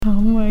Oh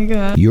my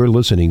God. You're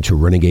listening to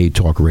Renegade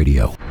Talk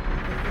Radio.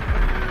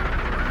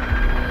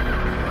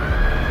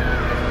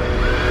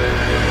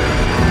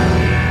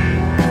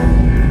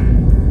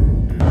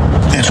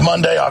 It's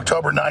Monday,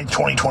 October 9th,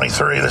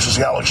 2023. This is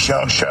the Alex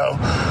Jones Show.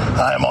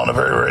 I am on a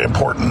very, very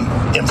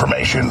important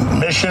information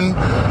mission,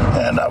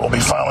 and I will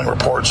be filing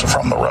reports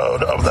from the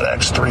road over the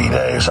next 3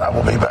 days. I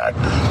will be back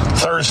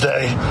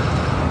Thursday.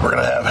 We're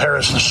going to have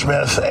Harrison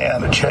Smith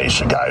and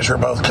Chase Geiser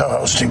both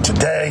co-hosting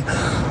today.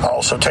 I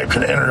also taped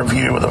an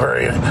interview with a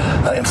very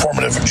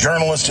informative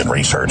journalist and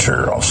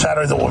researcher on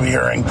Saturday that we'll be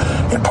hearing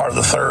in part of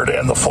the third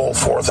and the full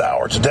fourth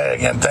hour today.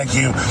 Again, thank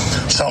you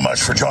so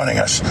much for joining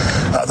us.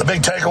 The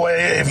big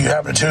takeaway, if you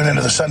happen to tune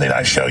into the Sunday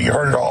night show, you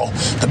heard it all.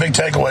 The big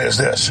takeaway is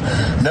this.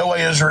 No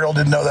way Israel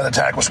didn't know that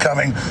attack was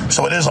coming,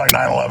 so it is like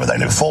 9/11. They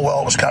knew full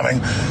well it was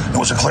coming. It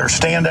was a clear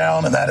stand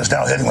down, and that is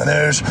now hitting the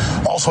news.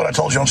 Also, what I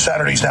told you on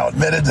Saturday, he's now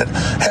admitted that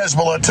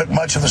Hezbollah took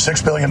much of the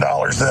 $6 billion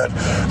that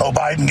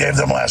Biden gave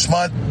them last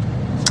month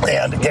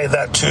and gave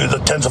that to the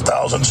tens of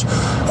thousands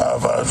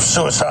of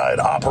suicide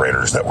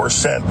operators that were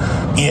sent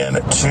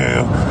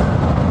into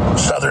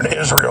southern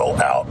Israel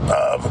out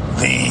of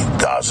the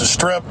Gaza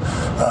Strip.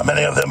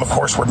 Many of them, of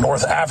course, were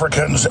North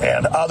Africans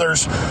and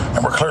others,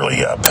 and were clearly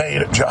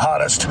paid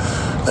jihadists.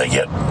 They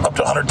get up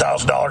to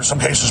 $100,000, in some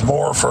cases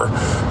more, for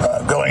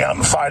going out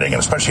and fighting, and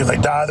especially if they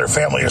die, their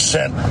family is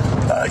sent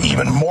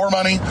even more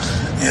money.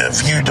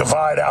 If you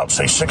divide out,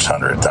 say,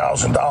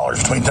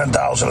 $600,000 between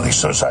 10,000 of these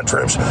suicide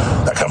troops,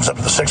 that comes up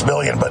to the $6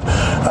 billion. But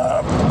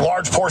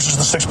large portions of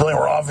the $6 billion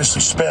were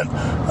obviously spent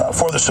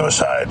for the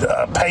suicide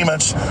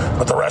payments,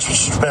 but the rest was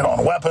spent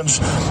on weapons.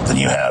 Then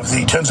you have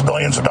the tens of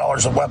billions of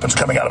dollars of weapons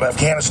coming out of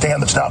Afghanistan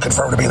that's now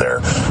confirmed to be their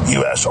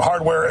U.S.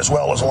 hardware, as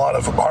well as a lot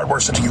of hardware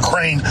sent to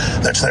Ukraine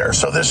that's there.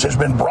 So this has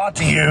been brought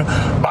to you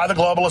by the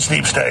globalist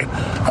deep state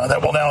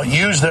that will now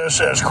use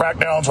this as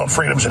crackdowns on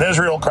freedoms in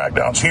Israel,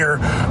 crackdowns here,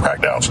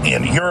 crackdowns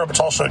in Europe. It's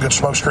also a good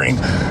smokescreen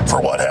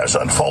for what has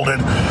unfolded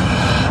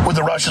with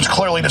the Russians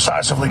clearly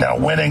decisively now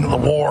winning the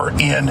war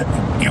in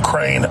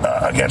Ukraine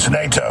against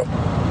NATO.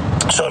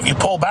 So if you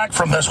pull back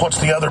from this, what's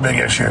the other big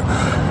issue?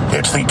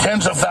 It's the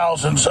tens of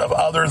thousands of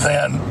other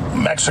than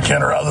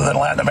Mexican or other than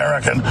Latin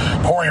American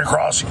pouring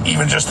across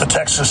even just the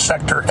Texas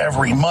sector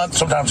every month.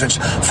 Sometimes it's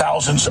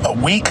thousands a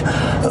week.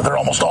 They're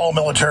almost all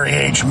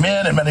military-age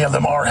men, and many of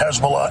them are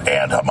Hezbollah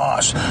and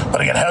Hamas. But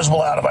again,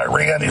 Hezbollah out of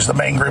Iran is the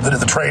main group that did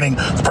the training,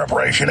 the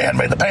preparation, and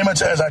made the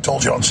payments. As I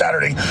told you on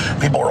Saturday,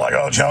 people were like,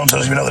 oh, Jones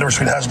doesn't even know the difference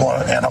between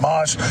Hezbollah and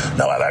Hamas.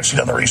 No, I've actually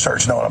done the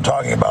research, know what I'm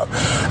talking about.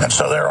 And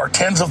so there are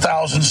tens of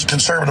thousands,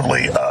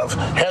 conservatively, of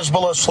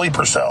Hezbollah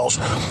sleeper cells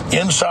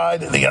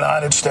inside the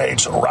United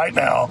States right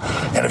now.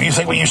 And if you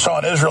think what you saw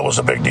in Israel was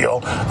a big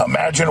deal,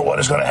 imagine what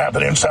is going to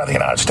happen inside the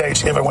United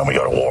States even when we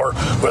go to war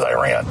with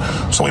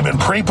Iran. So we've been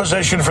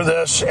pre-positioned for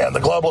this, and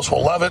the globalists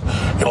will love it.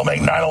 It'll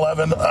make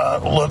 9/11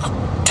 look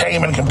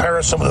tame in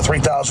comparison with the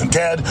 3,000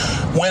 dead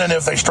when and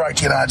if they strike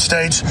the United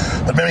States.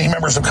 But many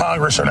members of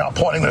Congress are now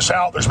pointing this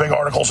out. There's big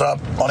articles up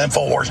on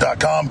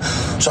Infowars.com.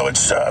 So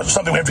it's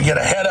something we have to get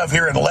ahead of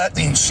here and let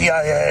the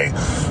CIA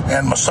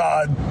and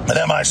Mossad and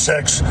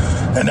MI6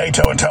 and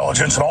NATO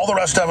intelligence and all the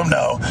rest of them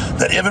know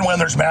that even when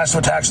there's massive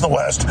attacks in the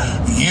West,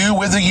 you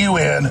with the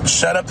UN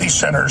set up these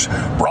centers,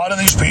 brought in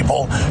these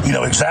people, you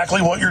know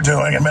exactly what you're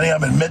doing, and many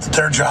of them admit that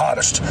they're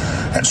jihadists.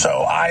 And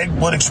so I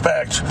would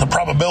expect the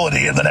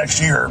probability in the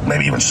next year,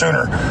 maybe even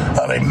sooner,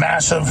 of a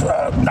massive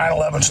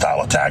 9/11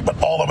 style attack,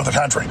 but all over the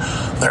country.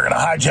 They're going to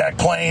hijack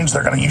planes.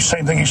 They're going to use the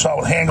same thing you saw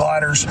with hang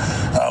gliders.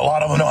 A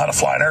lot of them know how to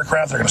fly an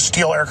aircraft. They're going to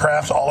steal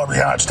aircraft all over the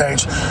United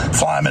States,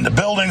 fly them into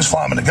buildings,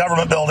 fly them into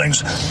government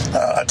buildings,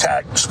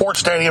 attack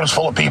sports stadiums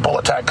full of people,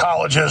 attack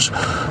colleges,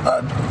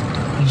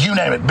 you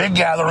name it, big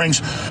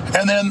gatherings.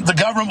 And then the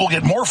government will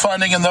get more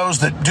funding, and those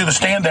that do the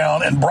stand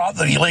down and brought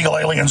the illegal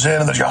aliens in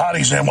and the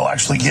jihadis in will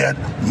actually get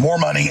more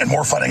money and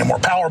more funding and more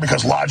power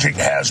because logic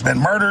has been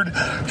murdered.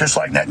 Just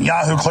like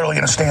Netanyahu, clearly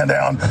in a stand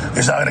down,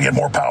 is now going to get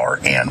more power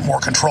and more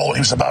control.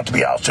 He's about to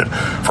be ousted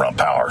from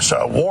power.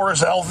 So war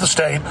is the health of the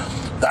state.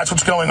 That's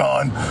what's going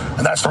on,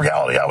 and that's the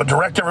reality. I would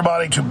direct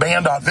everybody to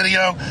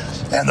band.video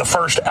and the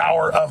first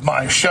hour of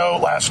my show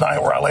last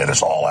night where I lay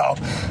this all out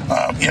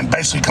in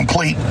basically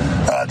complete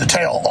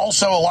detail.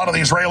 Also, a lot of the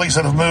Israelis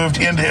that have moved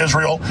into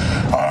Israel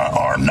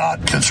are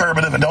not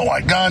conservative and don't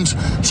like guns,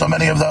 so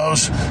many of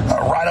those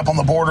right up on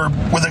the border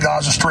with the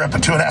Gaza Strip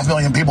and 2.5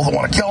 million people that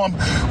want to kill them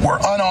were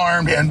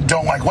unarmed and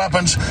don't like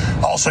weapons.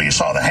 Also, you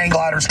saw the hang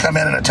gliders come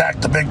in and attack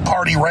the big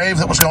party rave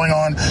that was going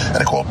on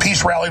at a, quote,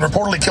 peace rally,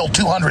 reportedly killed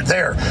 200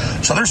 there.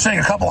 So they're saying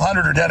a couple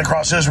hundred are dead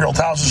across Israel,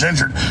 thousands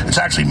injured. It's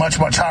actually much,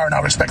 much higher, and I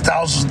would expect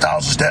thousands and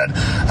thousands dead,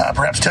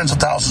 perhaps tens of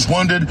thousands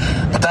wounded,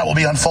 but that will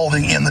be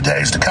unfolding in the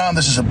days to come.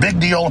 This is a big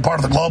deal and part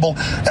of the global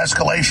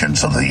escalation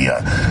so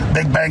the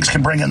big banks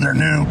can bring in their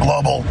new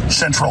global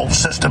central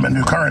system and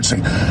new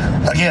currency.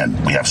 Again,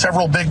 we have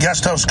several big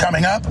guest hosts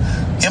coming up.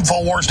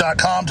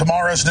 Infowars.com,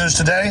 tomorrow's news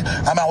today.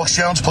 I'm Alex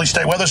Jones. Please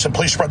stay with us and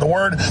please spread the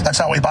word. That's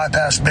how we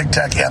bypass big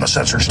tech and the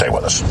censors. Stay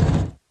with us.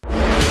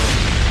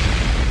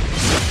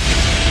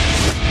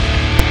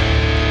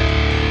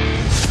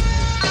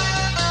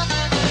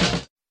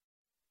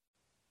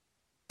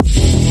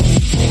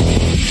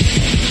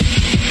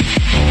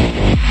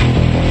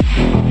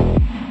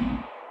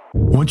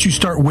 Once you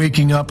start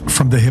waking up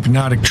from the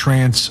hypnotic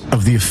trance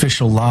of the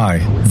official lie,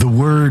 the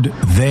word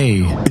 "they"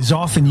 is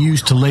often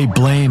used to lay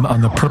blame on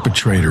the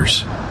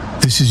perpetrators.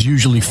 This is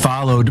usually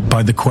followed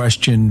by the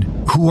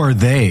question, who are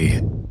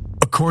they?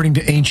 According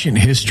to ancient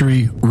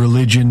history,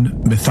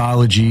 religion,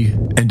 mythology,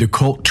 and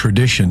occult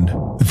tradition,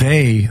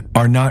 they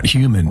are not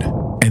human,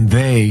 and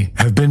they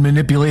have been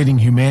manipulating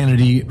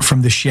humanity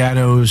from the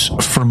shadows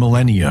for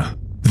millennia.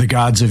 The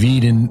Gods of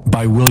Eden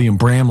by William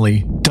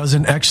Bramley does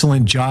an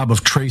excellent job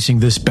of tracing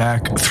this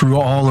back through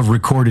all of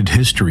recorded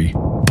history.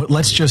 But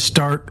let's just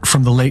start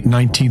from the late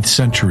 19th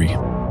century.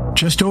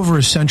 Just over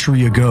a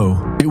century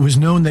ago, it was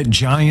known that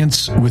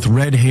giants with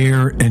red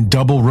hair and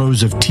double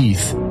rows of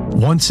teeth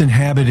once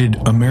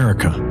inhabited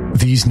America.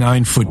 These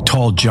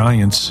 9-foot-tall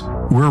giants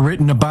were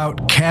written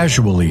about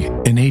casually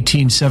in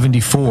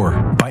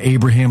 1874 by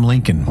Abraham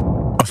Lincoln.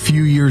 A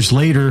few years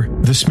later,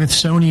 the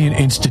Smithsonian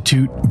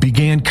Institute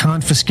began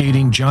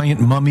confiscating giant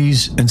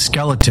mummies and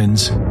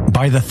skeletons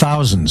by the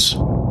thousands.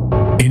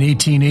 In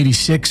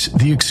 1886,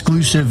 the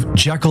exclusive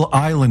Jekyll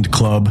Island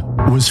Club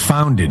was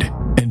founded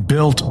and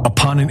built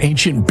upon an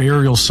ancient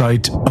burial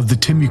site of the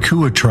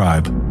Timucua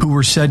tribe, who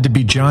were said to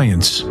be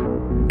giants.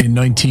 In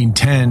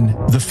 1910,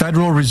 the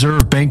Federal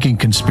Reserve banking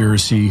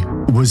conspiracy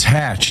was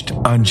hatched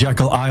on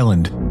Jekyll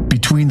Island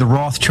between the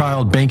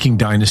Rothschild banking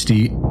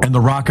dynasty and the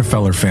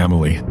Rockefeller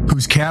family,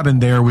 whose cabin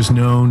there was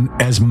known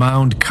as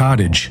Mound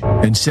Cottage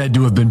and said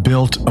to have been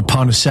built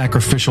upon a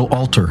sacrificial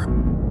altar.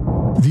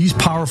 These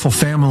powerful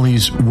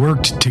families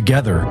worked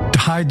together to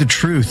hide the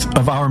truth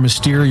of our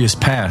mysterious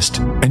past,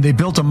 and they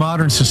built a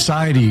modern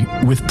society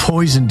with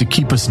poison to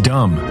keep us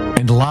dumb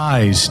and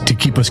lies to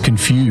keep us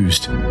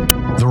confused.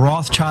 The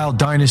Rothschild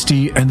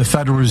dynasty and the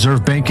Federal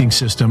Reserve banking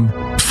system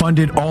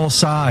funded all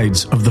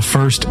sides of the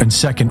First and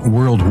Second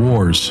World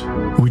Wars,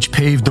 which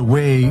paved the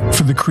way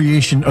for the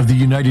creation of the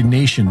United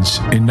Nations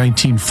in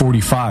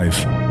 1945.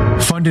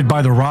 Funded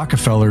by the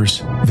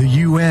Rockefellers, the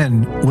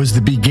UN was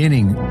the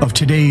beginning of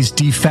today's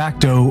de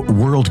facto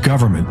world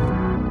government.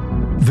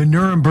 The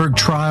Nuremberg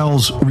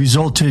trials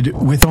resulted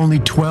with only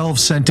 12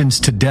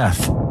 sentenced to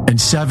death and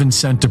 7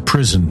 sent to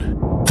prison.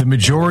 The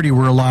majority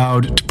were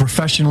allowed to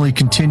professionally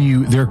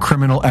continue their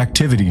criminal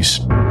activities.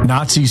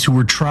 Nazis who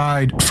were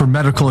tried for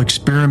medical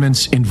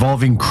experiments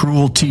involving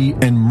cruelty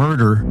and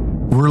murder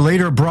were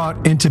later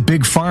brought into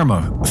Big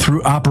Pharma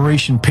through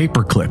Operation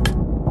Paperclip,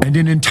 and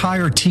an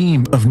entire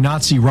team of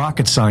Nazi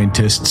rocket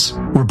scientists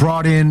were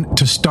brought in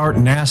to start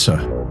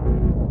NASA.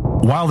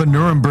 While the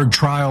Nuremberg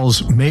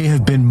trials may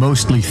have been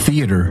mostly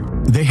theater,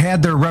 they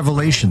had their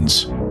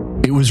revelations.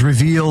 It was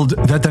revealed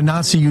that the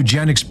Nazi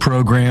eugenics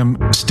program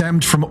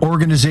stemmed from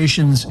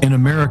organizations in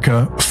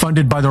America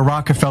funded by the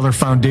Rockefeller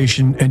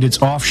Foundation and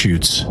its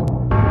offshoots.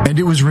 And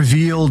it was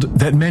revealed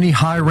that many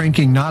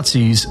high-ranking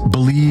Nazis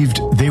believed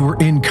they were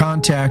in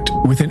contact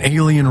with an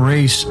alien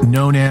race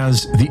known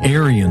as the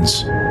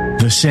Aryans,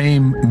 the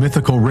same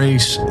mythical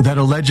race that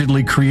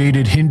allegedly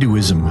created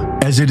Hinduism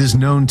as it is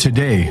known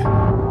today.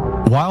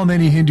 While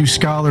many Hindu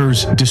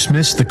scholars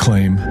dismissed the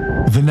claim,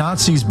 the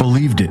Nazis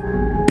believed it.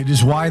 It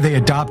is why they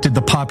adopted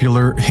the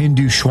popular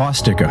Hindu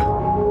swastika.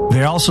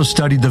 They also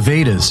studied the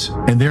Vedas,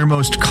 and their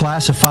most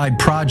classified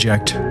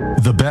project,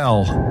 the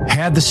Bell,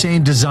 had the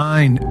same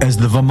design as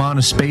the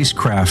Vimana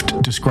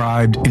spacecraft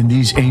described in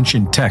these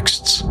ancient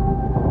texts.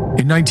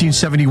 In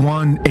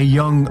 1971, a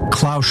young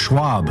Klaus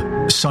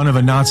Schwab, son of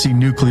a Nazi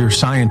nuclear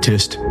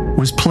scientist,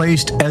 was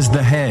placed as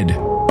the head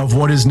of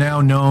what is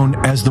now known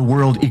as the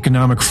World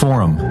Economic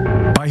Forum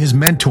by his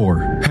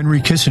mentor,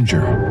 Henry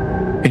Kissinger.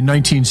 In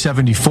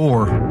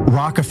 1974,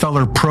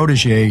 Rockefeller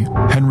protege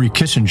Henry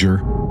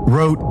Kissinger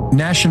wrote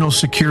National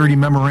Security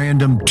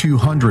Memorandum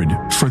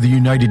 200 for the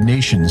United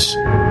Nations.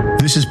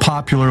 This is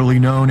popularly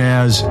known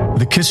as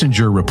the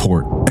Kissinger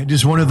Report and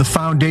is one of the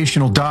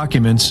foundational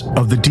documents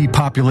of the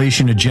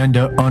depopulation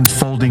agenda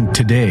unfolding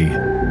today,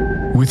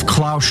 with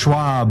Klaus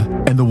Schwab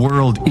and the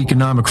World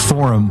Economic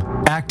Forum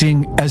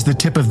acting as the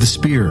tip of the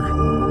spear.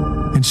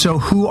 And so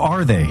who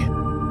are they?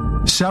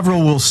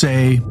 Several will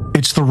say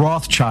it's the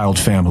Rothschild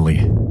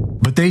family,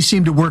 but they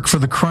seem to work for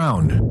the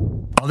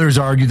crown. Others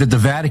argue that the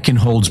Vatican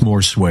holds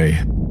more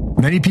sway.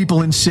 Many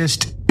people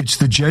insist it's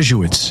the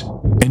Jesuits,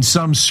 and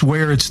some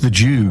swear it's the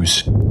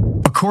Jews.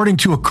 According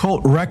to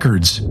occult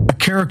records, a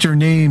character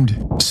named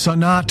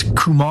Sanat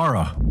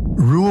Kumara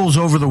rules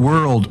over the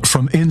world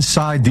from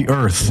inside the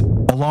earth,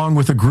 along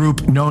with a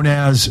group known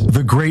as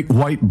the Great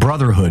White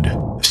Brotherhood,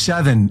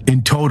 7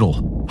 in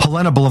total.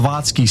 Helena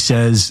Blavatsky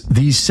says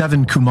these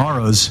 7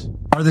 Kumaras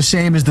are the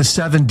same as the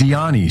 7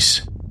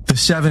 Dhyanis, the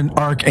 7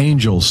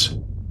 archangels,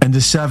 and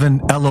the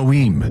 7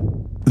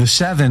 Elohim, the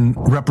 7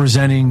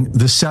 representing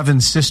the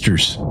 7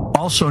 sisters,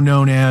 also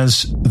known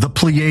as the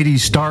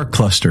Pleiades star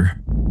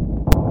cluster.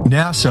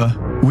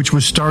 NASA, which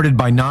was started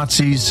by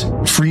Nazis,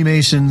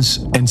 Freemasons,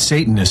 and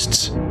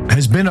Satanists,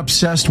 has been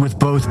obsessed with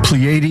both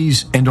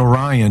Pleiades and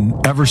Orion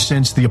ever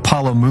since the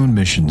Apollo moon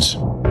missions.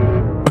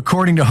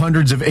 According to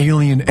hundreds of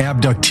alien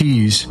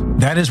abductees,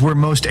 that is where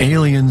most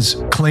aliens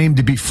claim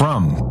to be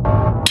from.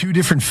 2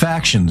 different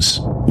factions,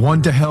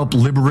 one to help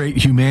liberate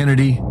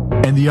humanity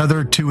and the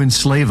other to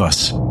enslave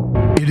us.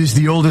 It is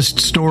the oldest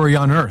story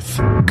on earth,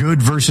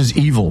 good versus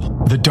evil,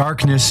 the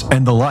darkness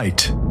and the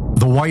light,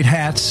 the white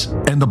hats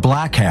and the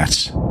black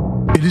hats.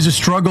 It is a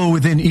struggle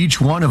within each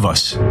one of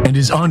us and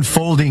is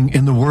unfolding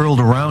in the world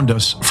around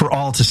us for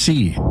all to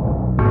see.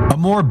 A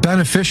more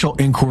beneficial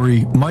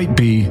inquiry might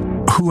be,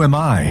 who am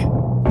I?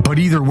 But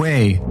either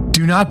way,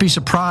 do not be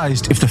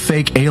surprised if the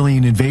fake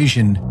alien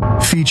invasion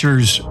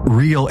features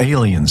real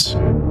aliens.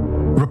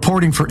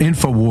 Reporting for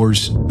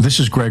InfoWars, this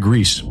is Greg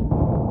Reese.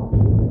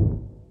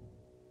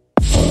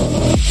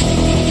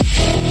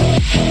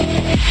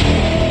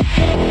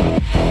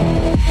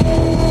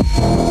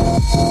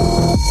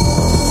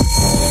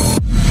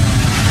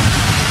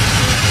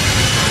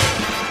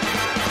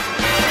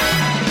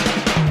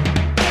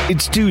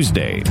 It's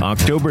Tuesday,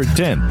 October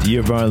 10th, year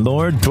of our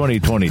Lord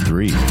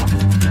 2023.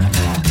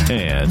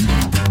 And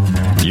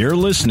you're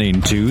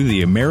listening to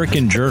The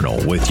American Journal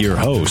with your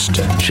host,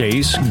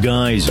 Chase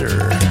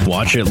Geyser.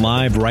 Watch it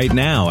live right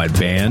now at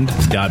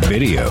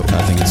band.video.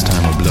 I think it's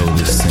time to blow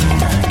this thing.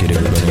 Get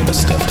everybody in the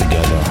stuff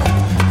together.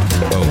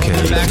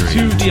 Okay. Back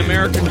to The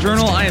American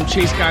Journal. I am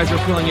Chase Geyser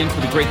filling in for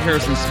the great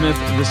Harrison Smith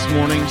this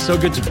morning. So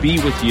good to be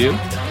with you.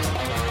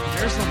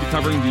 Harrison will be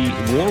covering the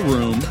War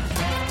Room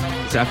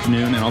this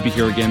afternoon, and I'll be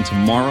here again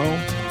tomorrow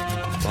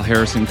while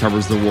Harrison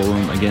covers the War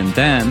Room again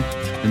then.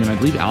 And then I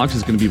believe Alex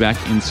is going to be back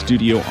in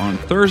studio on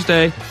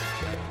Thursday.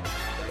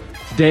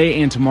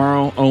 Today and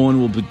tomorrow, Owen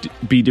will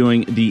be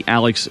doing the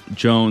Alex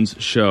Jones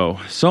Show.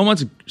 So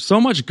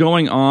much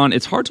going on.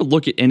 It's hard to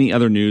look at any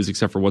other news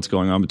except for what's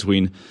going on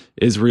between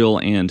Israel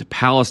and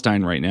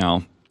Palestine right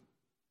now.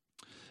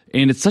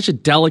 And it's such a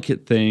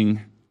delicate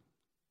thing.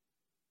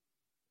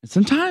 And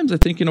sometimes I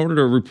think in order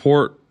to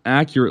report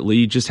accurately,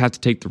 you just have to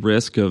take the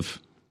risk of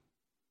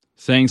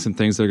saying some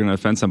things that are going to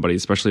offend somebody,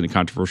 especially in a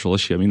controversial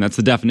issue. I mean, that's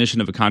the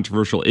definition of a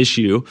controversial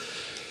issue,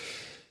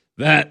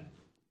 that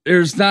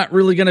there's not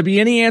really going to be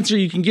any answer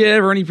you can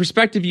give or any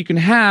perspective you can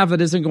have that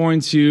isn't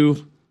going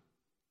to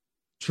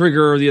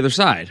trigger the other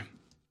side.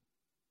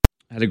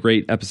 I had a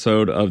great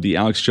episode of the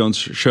Alex Jones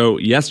Show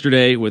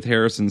yesterday with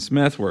Harrison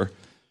Smith where we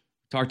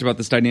talked about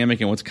this dynamic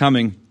and what's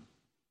coming.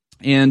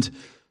 And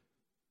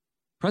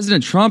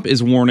President Trump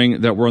is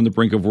warning that we're on the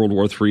brink of World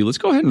War III. Let's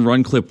go ahead and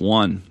run clip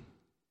one.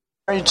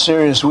 Very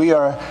serious. We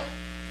are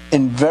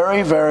in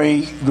very,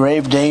 very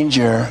grave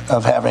danger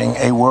of having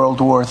a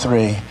World War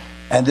III.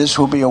 And this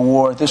will be a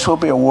war. This will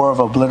be a war of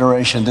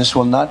obliteration. This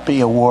will not be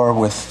a war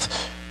with,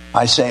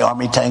 I say,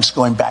 army tanks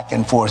going back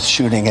and forth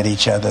shooting at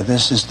each other.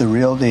 This is the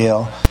real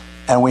deal.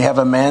 And we have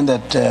a man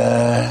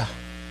that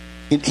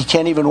he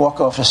can't even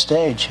walk off a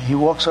stage. He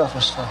walks off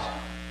a stage.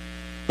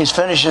 He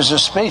finishes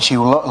his speech. He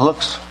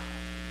looks,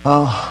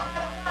 oh,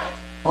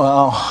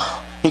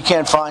 well, he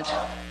can't find.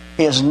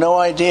 He has no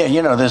idea.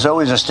 You know, there's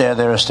always a stair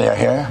there, a stair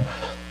here.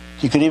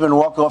 You could even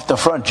walk off the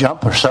front,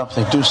 jump or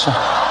something, do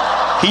something.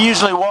 He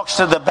usually walks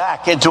to the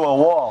back into a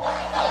wall.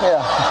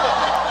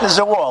 Yeah, there's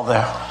a wall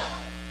there.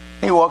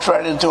 He walks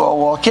right into a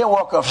wall. Can't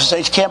walk off the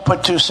stage, can't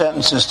put two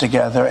sentences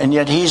together, and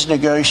yet he's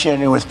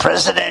negotiating with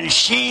President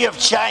Xi of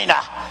China,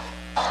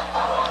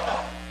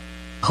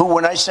 who,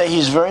 when I say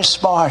he's very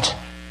smart,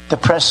 the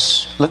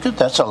press, look at,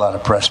 that's a lot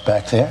of press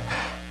back there.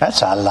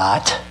 That's a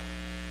lot.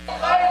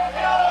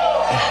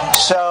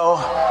 So,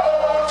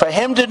 for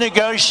him to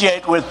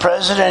negotiate with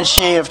President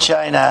Xi of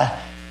China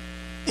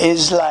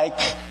is like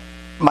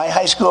my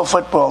high school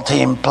football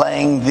team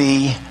playing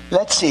the,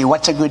 let's see,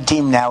 what's a good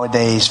team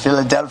nowadays?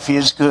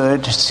 Philadelphia's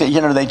good. So,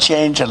 you know, they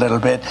change a little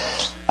bit.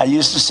 I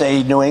used to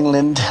say New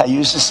England. I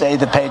used to say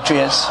the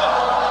Patriots.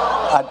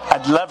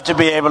 I'd love to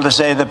be able to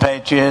say the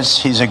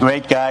Patriots. He's a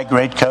great guy,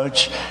 great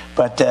coach,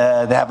 but they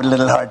have a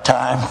little hard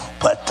time.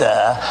 But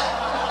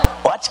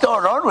what's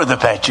going on with the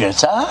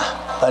Patriots,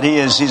 huh? But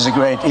he's a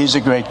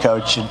great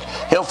coach, and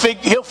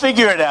he'll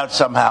figure it out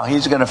somehow.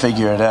 He's going to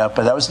figure it out.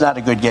 But that was not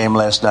a good game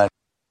last night.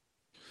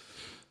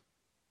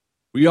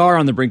 We are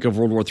on the brink of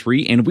World War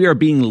III, and we are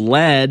being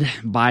led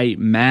by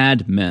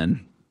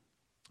madmen.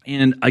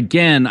 And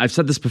again, I've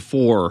said this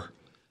before.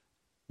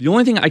 The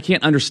only thing I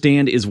can't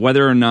understand is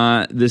whether or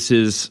not this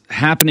is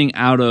happening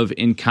out of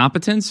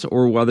incompetence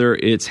or whether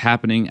it's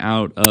happening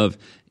out of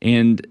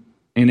an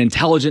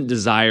intelligent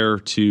desire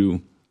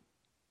to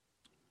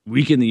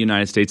weaken the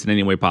United States in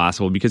any way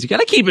possible. Because you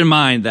got to keep in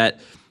mind that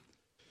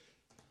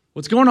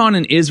what's going on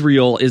in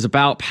Israel is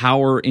about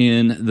power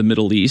in the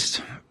Middle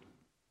East.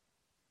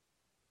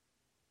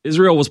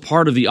 Israel was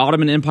part of the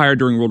Ottoman Empire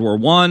during World War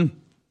I.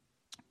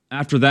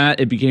 After that,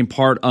 it became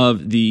part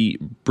of the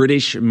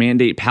British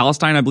Mandate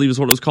Palestine, I believe is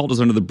what it was called. It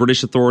was under the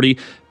British authority.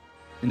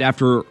 And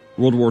after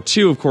World War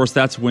II, of course,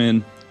 that's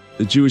when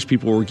the Jewish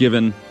people were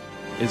given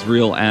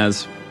Israel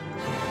as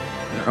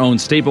their own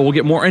state. But we'll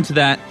get more into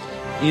that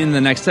in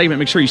the next segment.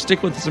 Make sure you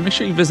stick with us and make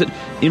sure you visit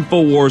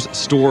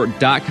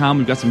InfoWarsStore.com.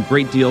 We've got some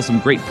great deals, some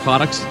great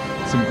products,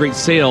 some great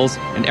sales,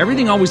 and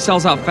everything always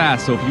sells out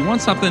fast. So if you want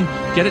something,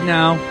 get it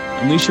now.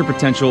 Unleash your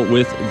potential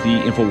with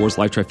the InfoWars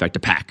Life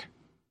Trifecta pack.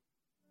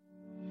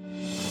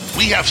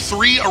 We have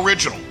 3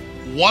 original,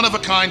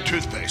 one-of-a-kind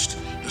toothpaste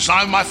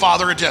designed by my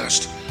father, a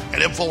dentist,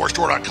 at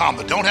InfoWarsStore.com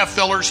that don't have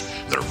fillers,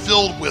 that are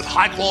filled with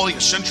high-quality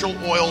essential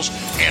oils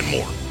and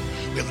more.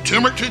 We have the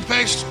turmeric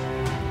toothpaste.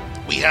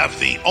 We have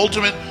the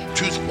ultimate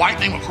tooth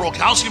whitening with Coral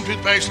Calcium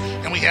toothpaste,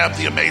 and we have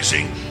the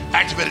amazing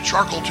activated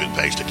charcoal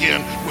toothpaste,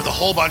 again, with a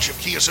whole bunch of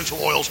key essential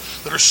oils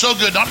that are so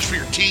good, not just for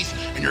your teeth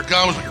and your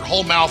gums, but your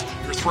whole mouth,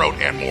 your throat,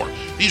 and more.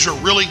 These are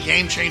really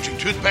game-changing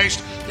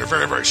toothpaste. They're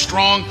very, very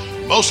strong.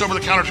 Most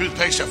over-the-counter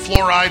toothpaste have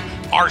fluoride.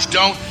 Ours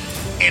don't.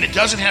 And it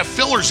doesn't have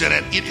fillers in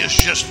it. It is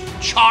just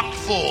chock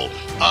full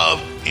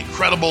of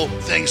incredible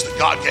things that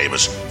God gave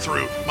us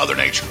through Mother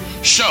Nature.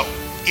 So,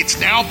 it's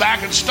now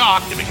back in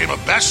stock. It became a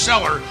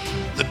bestseller.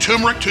 The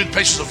turmeric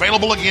toothpaste is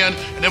available again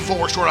at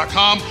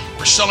InfoWarsStore.com.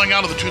 We're selling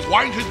out of the tooth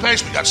whitening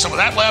toothpaste. We got some of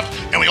that left.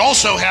 And we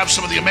also have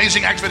some of the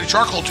amazing activated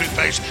charcoal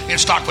toothpaste in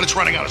stock, but it's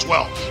running out as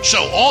well.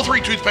 So all three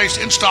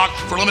toothpastes in stock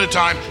for a limited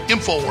time.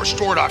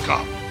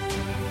 InfoWarsStore.com.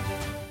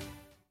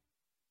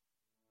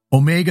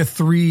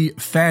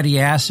 Omega-3 fatty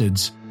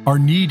acids are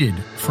needed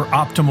for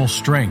optimal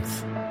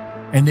strength,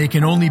 and they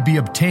can only be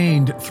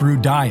obtained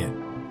through diet.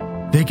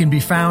 They can be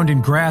found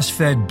in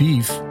grass-fed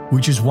beef,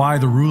 which is why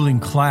the ruling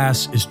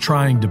class is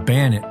trying to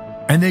ban it,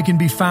 and they can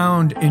be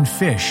found in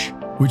fish,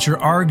 which are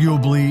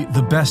arguably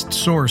the best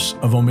source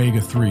of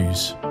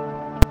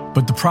omega-3s.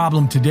 But the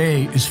problem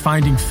today is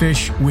finding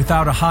fish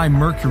without a high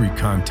mercury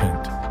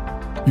content.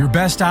 Your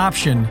best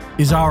option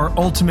is our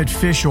Ultimate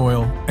Fish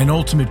Oil and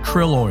Ultimate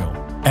Krill Oil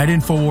at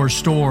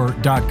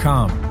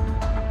InfoWarsStore.com.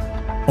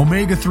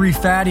 Omega-3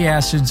 fatty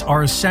acids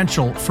are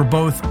essential for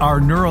both our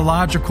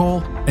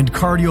neurological and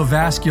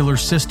cardiovascular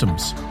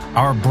systems,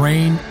 our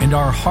brain and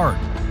our heart.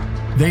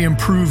 They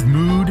improve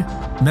mood,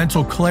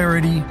 mental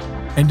clarity,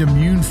 and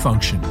immune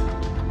function.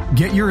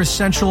 Get your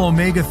essential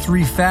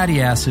omega-3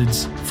 fatty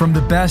acids from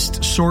the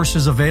best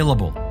sources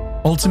available,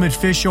 Ultimate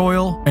Fish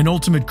Oil and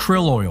Ultimate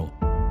Krill Oil.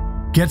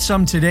 Get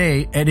some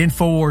today at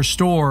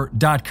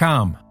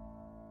InfoWarsStore.com.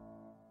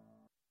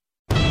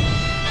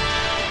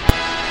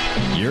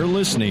 You're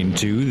listening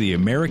to The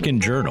American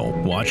Journal.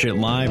 Watch it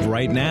live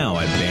right now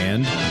at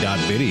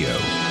band.video.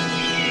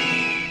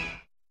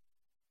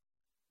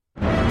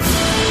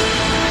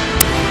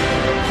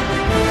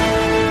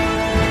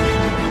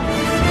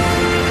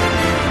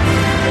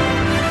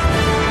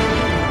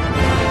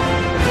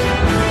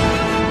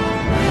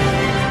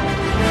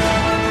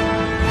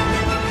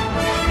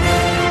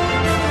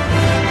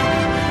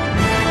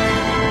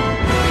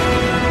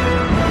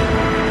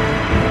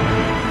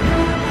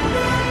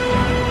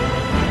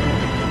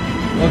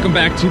 Welcome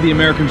back to the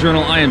American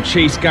Journal. I am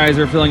Chase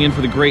Geiser, filling in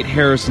for the great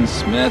Harrison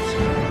Smith.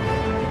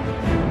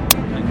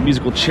 And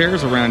musical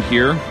chairs around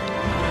here.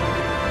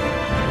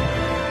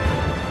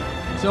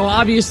 So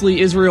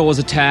obviously Israel was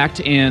attacked,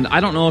 and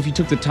I don't know if you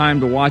took the time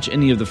to watch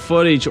any of the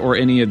footage or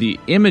any of the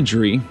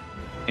imagery.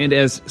 And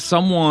as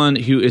someone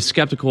who is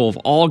skeptical of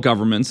all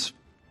governments,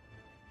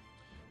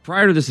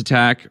 prior to this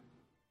attack,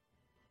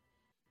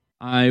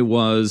 I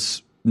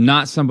was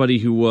not somebody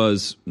who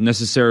was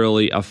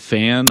necessarily a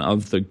fan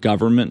of the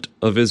government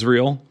of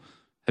Israel.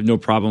 I have no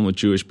problem with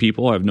Jewish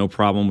people. I have no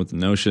problem with the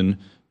notion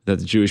that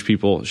the Jewish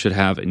people should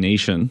have a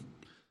nation.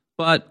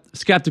 But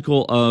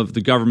skeptical of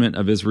the government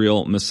of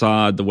Israel,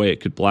 Mossad, the way it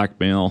could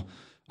blackmail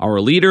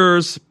our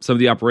leaders, some of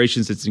the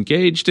operations it's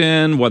engaged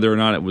in, whether or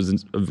not it was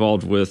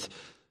involved with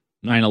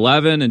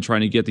 9/11 and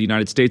trying to get the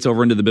United States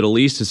over into the Middle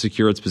East to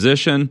secure its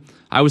position.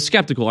 I was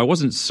skeptical. I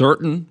wasn't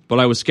certain, but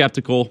I was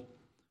skeptical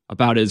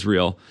about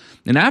Israel.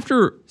 And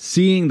after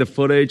seeing the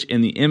footage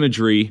and the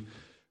imagery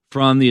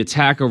from the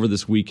attack over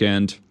this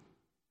weekend,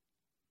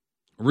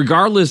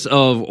 regardless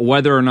of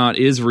whether or not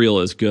Israel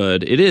is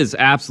good, it is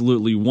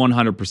absolutely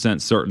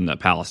 100% certain that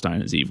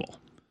Palestine is evil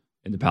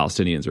and the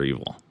Palestinians are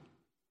evil.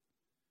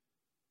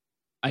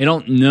 I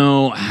don't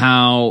know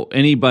how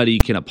anybody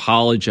can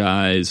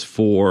apologize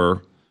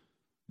for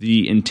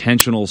the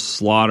intentional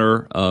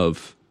slaughter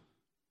of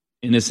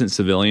innocent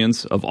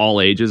civilians of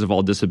all ages, of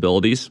all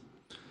disabilities.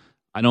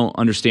 I don't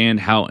understand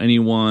how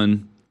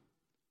anyone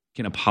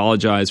can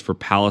apologize for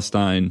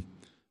Palestine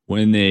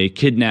when they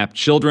kidnap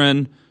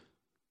children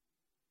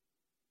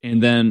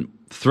and then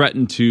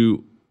threaten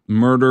to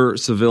murder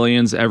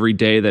civilians every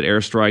day that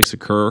airstrikes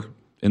occur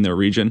in their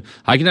region.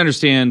 I can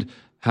understand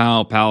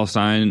how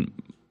Palestine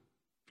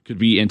could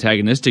be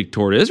antagonistic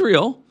toward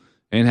Israel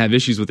and have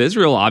issues with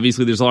Israel.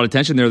 Obviously, there's a lot of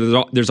tension there.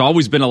 There's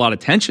always been a lot of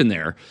tension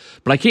there.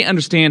 But I can't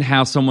understand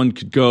how someone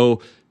could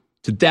go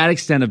to that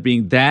extent of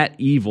being that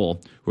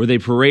evil, where they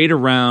parade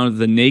around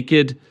the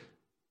naked,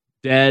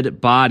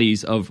 dead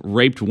bodies of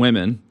raped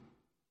women,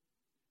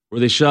 where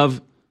they shove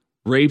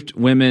raped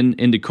women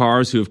into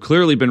cars who have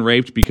clearly been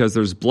raped because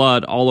there's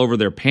blood all over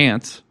their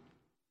pants.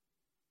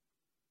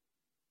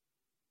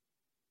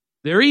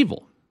 They're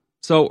evil.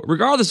 So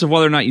regardless of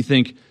whether or not you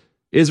think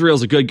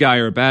Israel's a good guy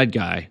or a bad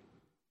guy,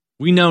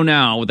 we know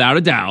now, without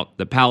a doubt,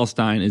 that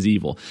Palestine is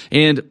evil.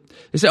 And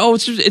they say, oh,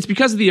 it's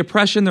because of the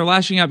oppression. They're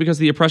lashing out because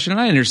of the oppression. And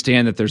I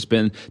understand that there's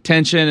been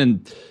tension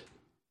and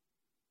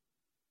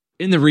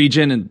in the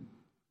region, and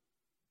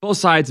both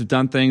sides have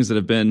done things that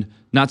have been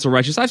not so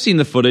righteous. I've seen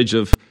the footage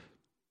of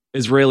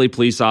Israeli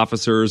police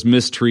officers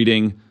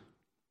mistreating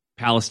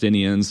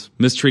Palestinians,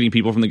 mistreating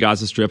people from the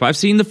Gaza Strip. I've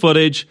seen the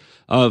footage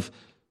of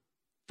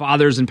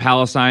fathers in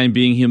Palestine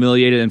being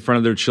humiliated in front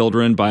of their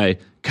children by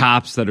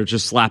cops that are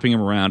just slapping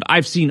them around.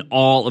 I've seen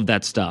all of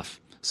that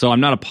stuff. So I'm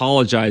not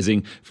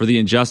apologizing for the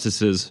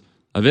injustices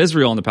of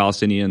Israel and the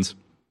Palestinians.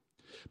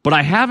 But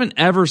I haven't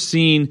ever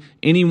seen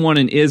anyone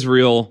in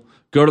Israel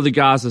go to the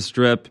Gaza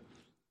Strip,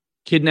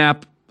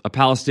 kidnap a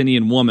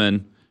Palestinian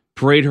woman,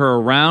 parade her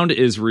around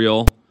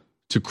Israel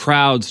to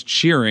crowds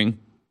cheering,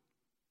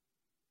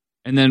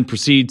 and then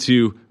proceed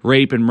to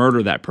rape and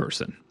murder that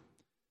person.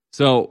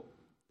 So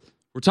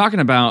we're talking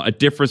about a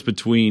difference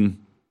between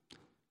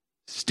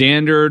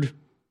standard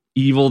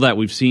evil that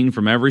we've seen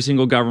from every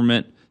single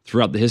government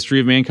throughout the history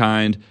of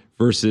mankind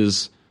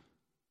versus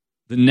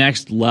the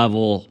next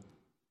level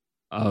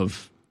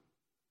of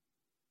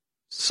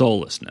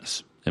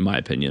soullessness, in my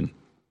opinion.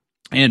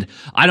 And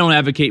I don't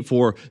advocate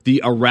for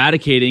the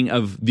eradicating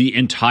of the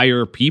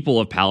entire people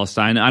of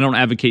Palestine. I don't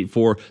advocate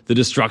for the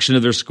destruction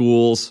of their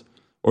schools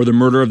or the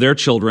murder of their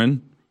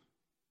children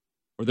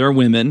or their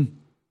women,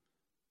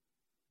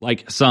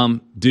 like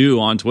some do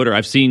on Twitter.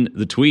 I've seen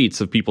the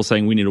tweets of people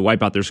saying we need to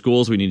wipe out their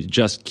schools, we need to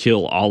just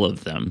kill all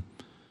of them,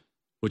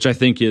 which I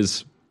think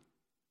is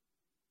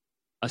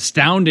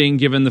astounding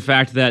given the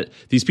fact that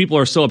these people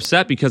are so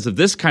upset because of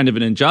this kind of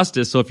an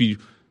injustice. So if you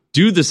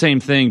do the same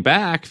thing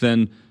back,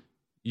 then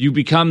you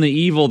become the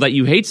evil that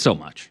you hate so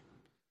much.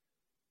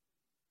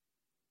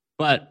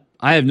 But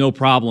I have no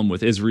problem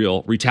with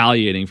Israel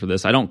retaliating for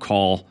this. I don't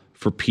call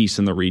for peace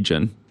in the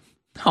region.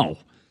 No.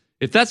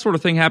 If that sort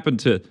of thing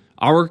happened to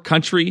our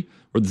country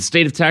or the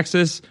state of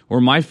Texas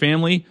or my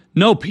family,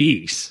 no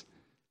peace.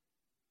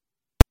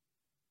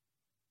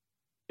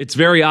 It's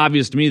very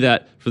obvious to me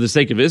that for the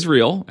sake of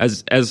Israel,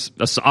 as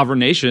a sovereign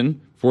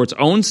nation, for its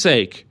own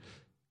sake,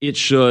 it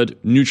should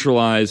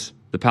neutralize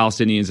the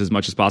Palestinians as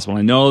much as possible. And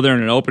I know they're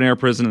in an open-air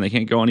prison and they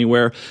can't go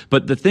anywhere.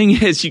 But the thing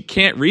is, you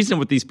can't reason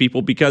with these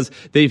people because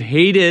they've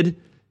hated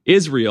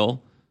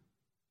Israel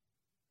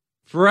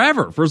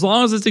forever, for as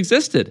long as it's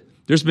existed.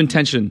 There's been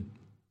tension.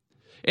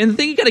 And the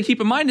thing you got to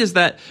keep in mind is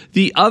that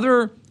the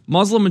other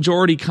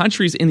Muslim-majority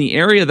countries in the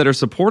area that are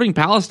supporting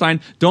Palestine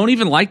don't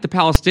even like the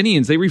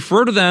Palestinians. They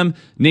refer to them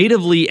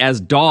natively as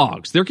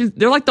dogs.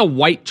 They're like the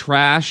white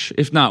trash,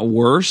 if not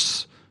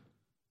worse,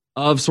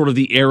 of sort of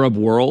the Arab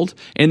world.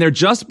 And they're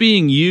just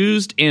being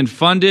used and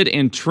funded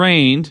and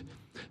trained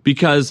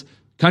because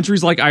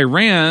countries like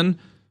Iran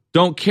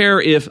don't care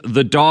if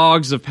the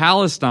dogs of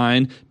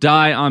Palestine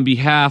die on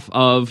behalf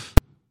of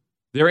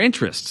their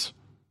interests.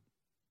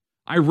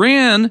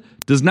 Iran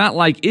does not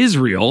like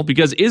Israel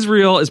because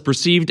Israel is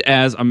perceived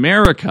as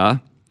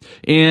America,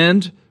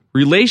 and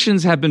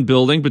relations have been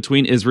building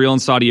between Israel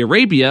and Saudi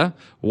Arabia,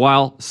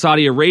 while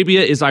Saudi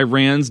Arabia is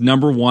Iran's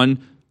number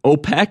one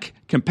OPEC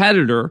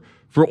competitor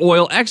for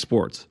oil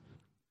exports.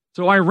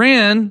 So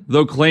Iran,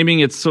 though claiming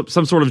it's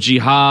some sort of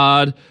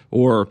jihad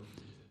or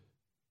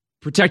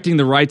protecting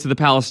the rights of the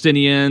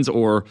Palestinians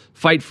or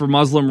fight for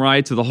Muslim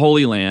rights of the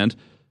Holy Land,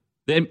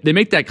 they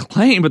make that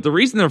claim, but the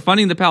reason they're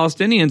funding the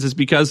Palestinians is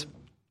because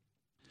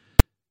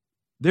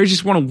they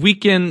just want to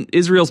weaken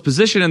Israel's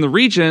position in the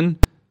region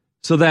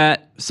so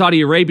that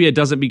Saudi Arabia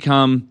doesn't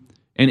become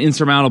an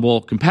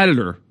insurmountable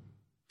competitor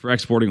for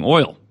exporting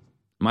oil,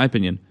 in my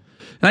opinion.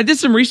 And I did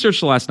some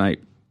research last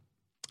night,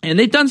 and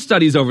they've done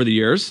studies over the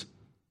years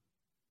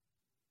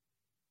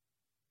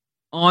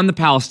on the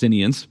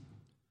Palestinians.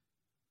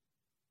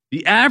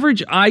 The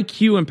average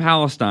IQ in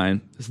Palestine,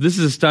 this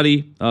is a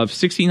study of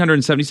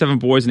 1,677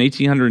 boys and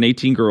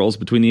 1,818 girls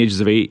between the ages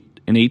of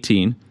 8 and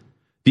 18.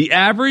 The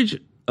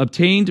average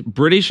obtained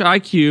British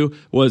IQ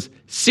was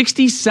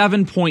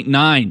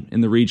 67.9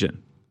 in the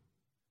region.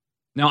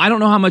 Now, I don't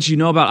know how much you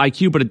know about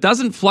IQ, but it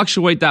doesn't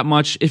fluctuate that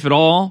much, if at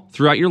all,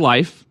 throughout your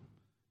life.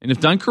 And if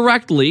done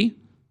correctly,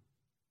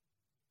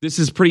 this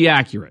is pretty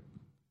accurate.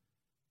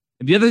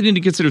 And the other thing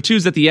to consider, too,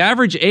 is that the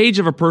average age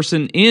of a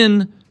person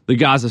in the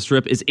Gaza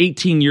Strip is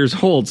 18 years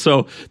old.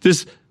 So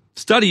this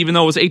study, even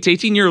though it was 8 to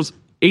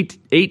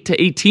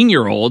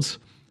 18-year-olds,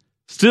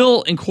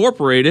 still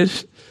incorporated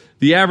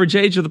the average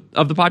age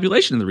of the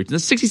population in the region.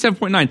 That's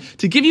 67.9.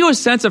 To give you a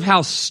sense of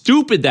how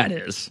stupid that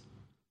is,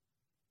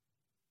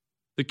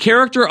 the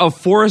character of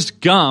Forrest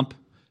Gump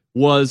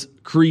was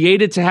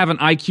created to have an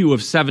IQ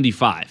of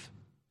 75.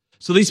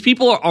 So these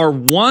people are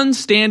one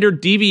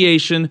standard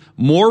deviation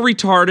more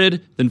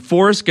retarded than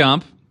Forrest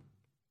Gump.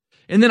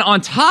 And then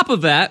on top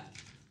of that,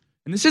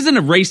 and this isn't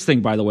a race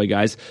thing, by the way,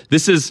 guys.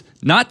 This is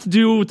not to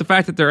do with the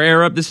fact that they're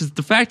Arab. This is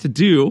the fact to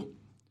do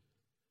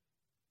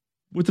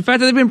with the fact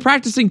that they've been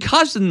practicing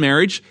cousin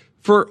marriage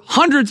for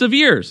hundreds of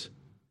years.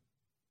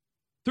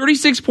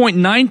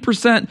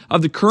 36.9%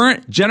 of the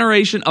current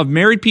generation of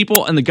married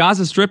people in the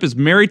Gaza Strip is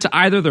married to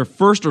either their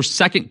first or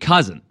second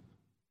cousin.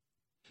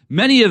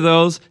 Many of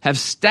those have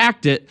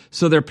stacked it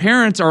so their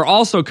parents are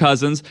also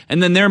cousins,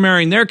 and then they're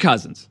marrying their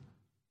cousins.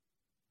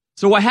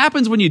 So what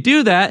happens when you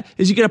do that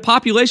is you get a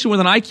population with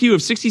an IQ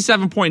of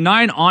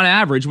 67.9 on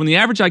average, when the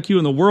average IQ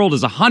in the world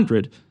is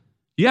 100.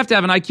 You have to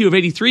have an IQ of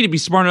 83 to be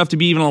smart enough to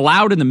be even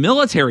allowed in the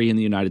military in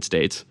the United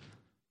States.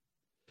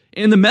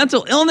 and the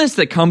mental illness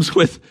that comes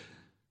with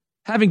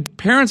having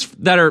parents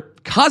that are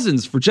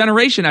cousins for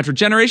generation after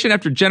generation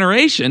after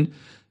generation.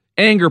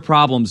 Anger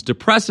problems,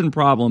 depression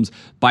problems,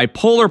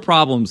 bipolar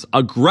problems,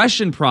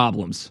 aggression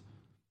problems.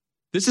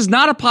 This is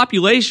not a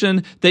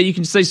population that you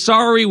can say,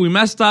 sorry, we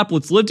messed up,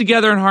 let's live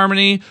together in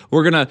harmony,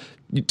 we're going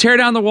to tear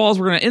down the walls,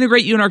 we're going to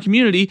integrate you in our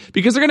community,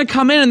 because they're going to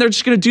come in and they're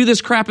just going to do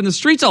this crap in the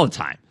streets all the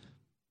time.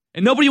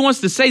 And nobody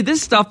wants to say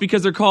this stuff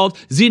because they're called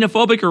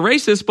xenophobic or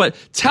racist, but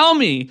tell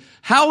me,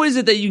 how is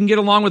it that you can get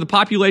along with a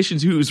population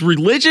whose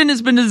religion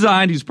has been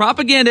designed, whose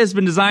propaganda has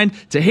been designed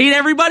to hate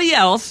everybody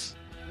else?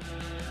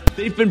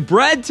 They've been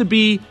bred to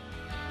be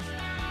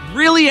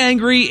really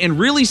angry and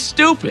really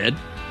stupid,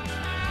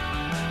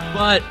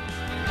 but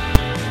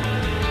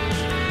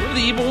we're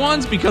the evil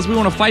ones because we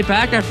want to fight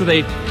back after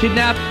they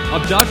kidnap,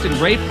 abduct, and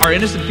rape our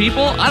innocent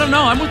people? I don't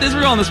know. I'm with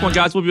Israel on this one,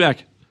 guys. We'll be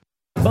back.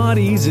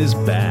 Bodies is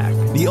back.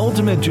 The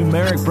ultimate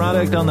turmeric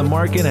product on the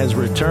market has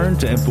returned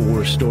to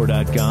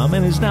InfoWarsStore.com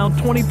and is now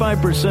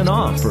 25%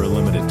 off for a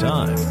limited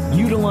time.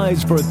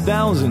 Utilized for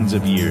thousands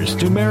of years,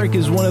 turmeric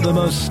is one of the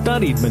most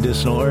studied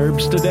medicinal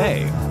herbs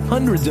today.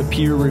 Hundreds of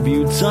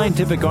peer-reviewed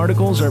scientific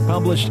articles are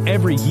published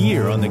every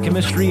year on the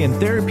chemistry and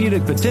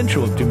therapeutic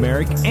potential of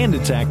turmeric and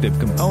its active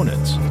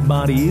components.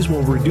 Bodies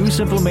will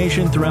reduce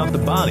inflammation throughout the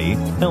body,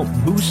 help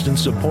boost and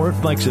support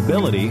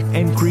flexibility,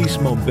 increase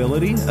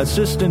mobility,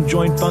 assist in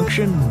joint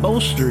function,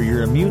 bolster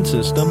your immune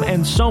system,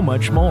 and so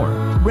much more.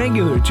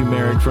 Regular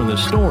turmeric from the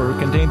store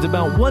contains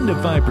about 1 to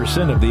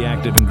 5% of the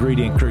active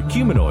ingredient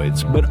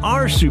curcuminoids, but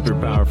our super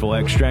powerful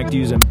extract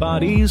used in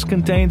Bodies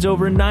contains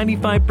over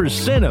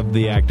 95% of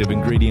the active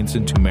ingredients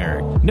in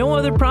turmeric. No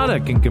other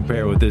product can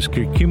compare with this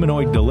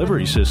curcuminoid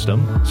delivery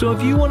system, so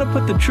if you want to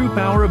put the true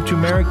power of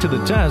turmeric to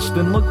the test,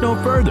 then look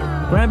no further.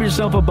 Grab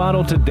yourself a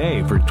bottle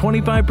today for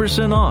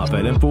 25% off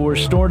at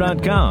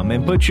InfoWarsStore.com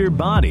and put your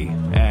body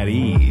at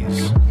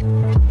ease.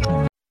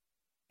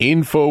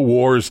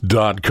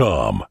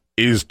 Infowars.com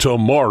is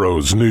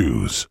tomorrow's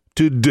news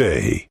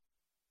today.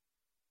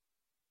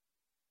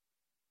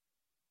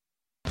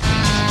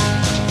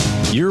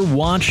 You're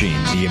watching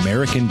The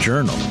American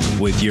Journal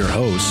with your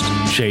host,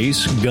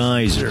 Chase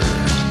Geyser.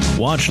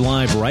 Watch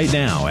live right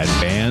now at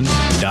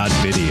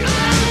band.video.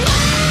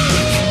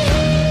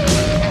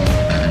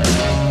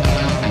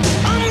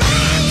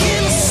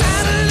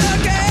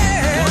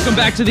 Welcome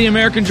back to The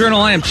American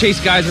Journal. I am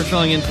Chase Geyser,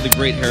 filling in for the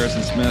great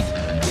Harrison Smith.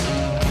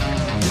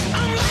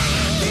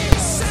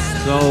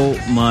 So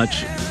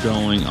much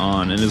going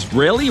on. An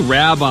Israeli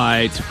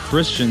rabbi to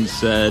Christians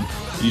said,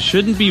 you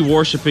shouldn't be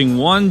worshiping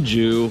one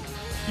Jew,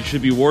 you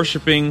should be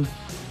worshiping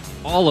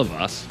all of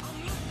us.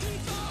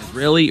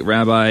 Israeli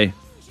Rabbi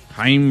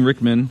Chaim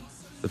Rickman,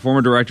 the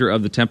former director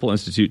of the Temple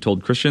Institute,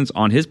 told Christians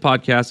on his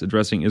podcast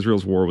addressing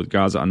Israel's war with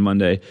Gaza on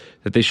Monday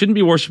that they shouldn't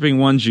be worshiping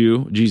one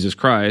Jew, Jesus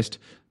Christ,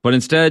 but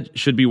instead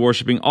should be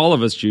worshiping all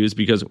of us Jews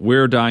because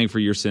we're dying for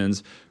your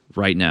sins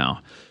right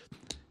now.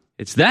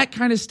 It's that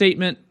kind of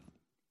statement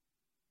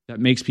that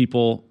makes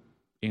people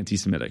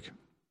anti-Semitic.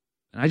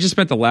 And I just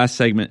spent the last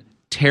segment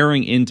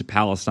tearing into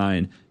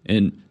Palestine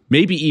in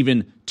maybe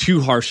even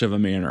too harsh of a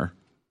manner.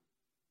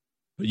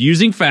 But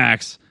using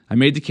facts, I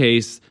made the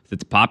case that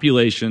the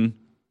population,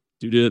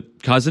 due to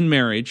cousin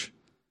marriage,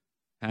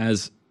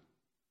 has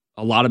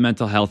a lot of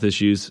mental health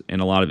issues and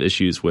a lot of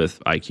issues with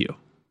IQ.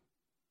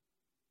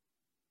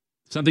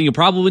 Something you'll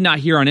probably not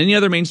hear on any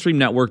other mainstream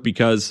network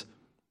because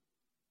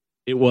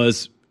it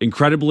was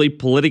incredibly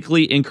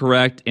politically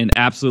incorrect and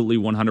absolutely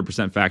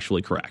 100%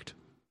 factually correct.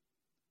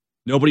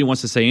 Nobody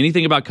wants to say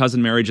anything about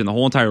cousin marriage in the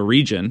whole entire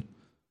region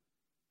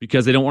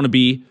because they don't want to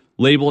be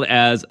labeled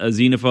as a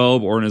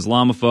xenophobe or an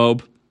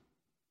Islamophobe.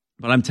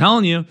 But I'm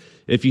telling you,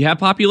 if you have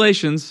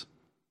populations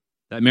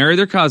that marry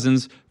their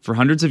cousins for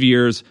hundreds of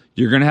years,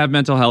 you're going to have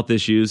mental health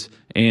issues,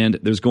 and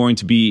there's going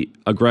to be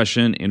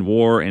aggression and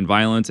war and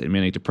violence and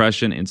manic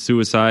depression and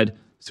suicide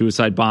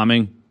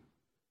bombing.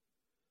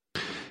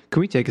 Can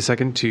we take a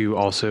second to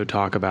also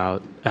talk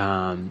about,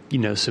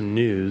 some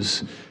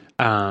news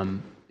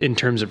in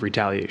terms of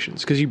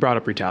retaliations? Because you brought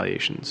up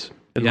retaliations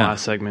in the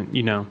last segment.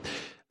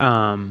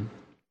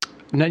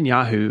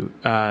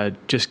 Netanyahu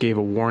just gave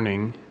a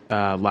warning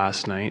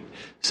last night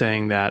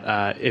saying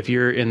that if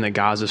you're in the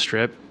Gaza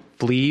Strip,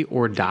 flee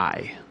or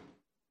die,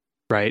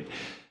 right?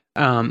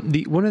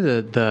 One of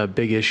the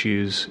big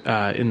issues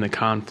in the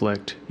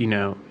conflict,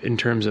 in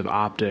terms of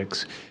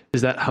optics,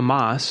 is that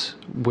Hamas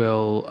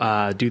will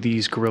do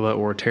these guerrilla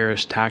or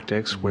terrorist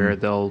tactics where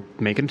they'll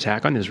make an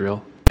attack on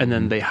Israel and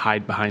then they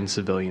hide behind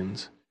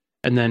civilians.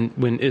 And then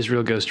when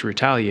Israel goes to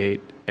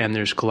retaliate and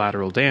there's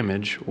collateral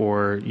damage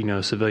or,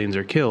 civilians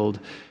are killed,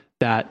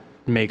 that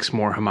makes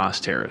more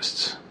Hamas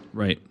terrorists.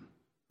 Right.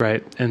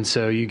 Right. And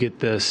so you get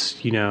this,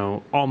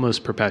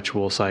 almost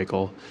perpetual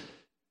cycle.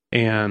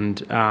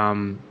 And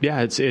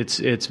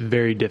it's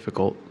very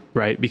difficult,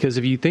 right? Because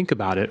if you think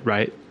about it,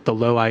 right, the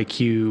low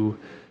IQ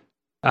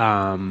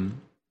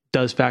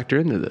does factor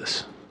into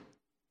this.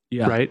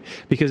 Yeah. Right?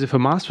 Because if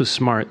Hamas was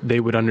smart, they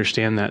would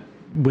understand that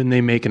when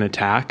they make an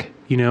attack,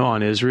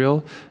 on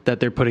Israel, that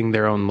they're putting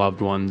their own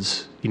loved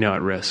ones,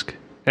 at risk.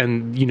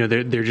 and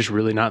they're just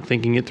really not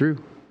thinking it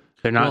through.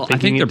 They're not. I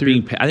think they're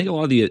being paid. I think a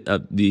lot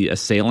of the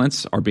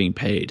assailants are being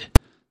paid.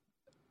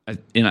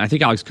 And I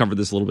think Alex covered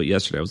this a little bit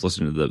yesterday. I was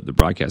listening to the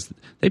broadcast.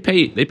 They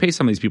pay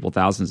some of these people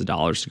thousands of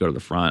dollars to go to the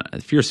front.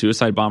 If you're a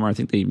suicide bomber, I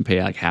think they even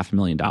pay like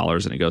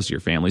 $500,000 and it goes to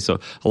your family. So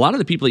a lot of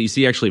the people that you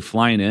see actually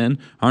flying in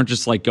aren't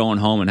just like going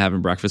home and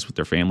having breakfast with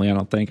their family. I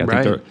don't think. I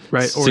think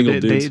they're single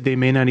dudes. They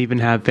may not even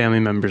have family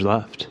members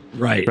left.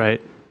 Right.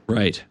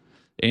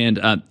 And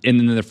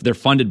then they're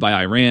funded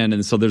by Iran,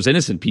 and so there's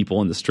innocent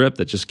people in the Strip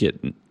that just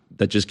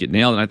get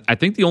nailed. And I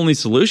think the only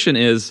solution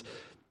is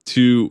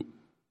to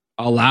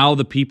allow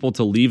the people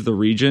to leave the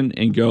region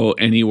and go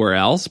anywhere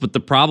else. But the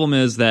problem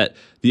is that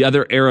the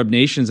other Arab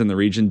nations in the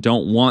region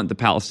don't want the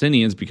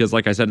Palestinians because,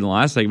 like I said in the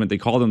last segment, they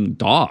call them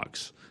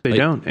dogs. They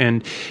don't.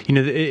 And,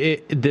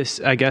 this,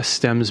 I guess,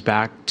 stems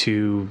back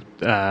to,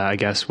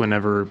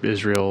 whenever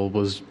Israel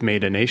was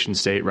made a nation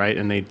state, right?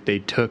 And they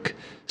took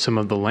some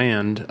of the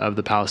land of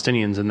the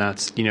Palestinians, and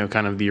that's,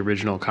 kind of the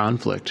original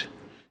conflict.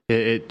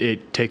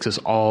 It takes us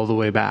all the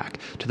way back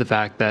to the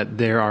fact that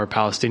there are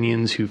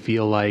Palestinians who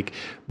feel like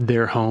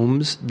their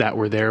homes that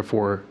were there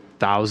for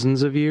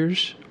thousands of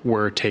years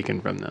were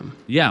taken from them.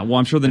 Yeah, well,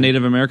 I'm sure the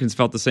Native Americans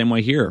felt the same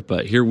way here.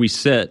 But here we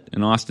sit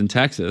in Austin,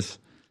 Texas,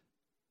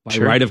 by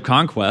right of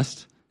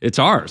conquest, it's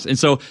ours. And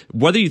so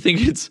whether you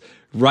think it's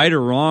right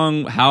or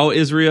wrong how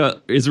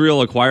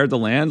Israel acquired the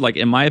land, like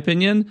in my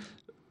opinion,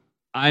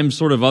 I'm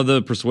sort of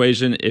the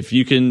persuasion, if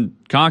you can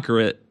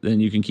conquer it, then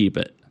you can keep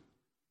it.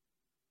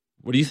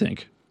 What do you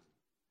think?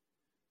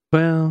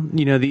 Well,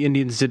 the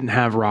Indians didn't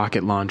have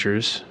rocket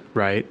launchers,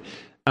 right?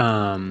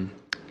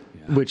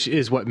 Which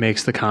is what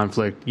makes the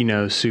conflict,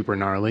 super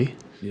gnarly.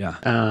 Yeah.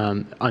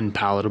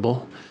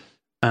 Unpalatable.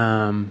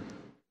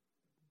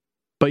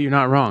 But you're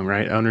not wrong,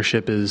 right?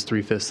 Ownership is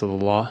 3/5 of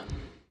the law.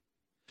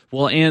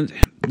 Well, and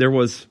there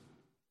was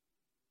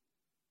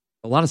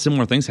a lot of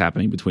similar things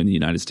happening between the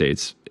United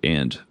States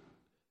and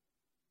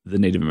the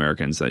Native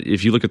Americans.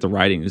 If you look at the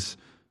writings,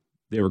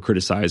 they were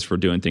criticized for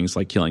doing things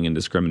like killing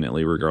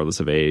indiscriminately, regardless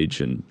of age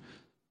and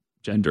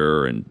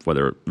gender, and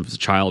whether it was a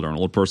child or an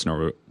old person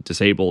or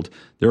disabled.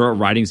 There are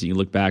writings that you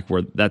look back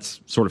where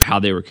that's sort of how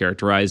they were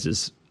characterized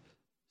as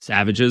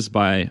savages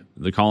by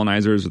the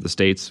colonizers or the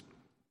states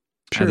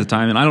at the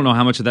time. And I don't know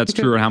how much of that's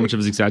true or how much of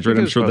it is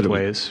exaggerated. I'm sure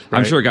that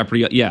I'm sure it got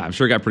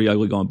pretty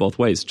ugly going both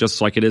ways,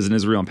 just like it is in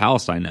Israel and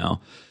Palestine now.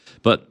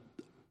 But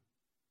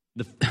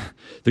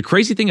the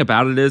crazy thing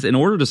about it is, in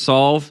order to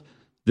solve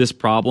this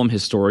problem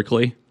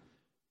historically,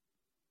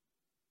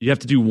 you have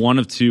to do one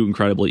of two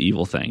incredibly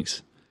evil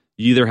things.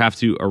 You either have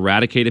to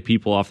eradicate a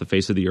people off the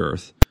face of the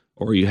earth,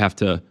 or you have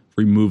to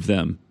remove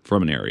them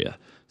from an area.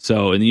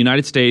 So in the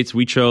United States,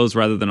 we chose,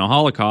 rather than a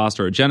Holocaust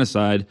or a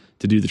genocide,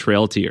 to do the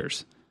Trail of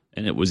Tears.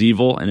 And it was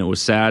evil, and it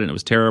was sad, and it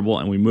was terrible,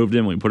 and we moved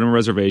them, we put them in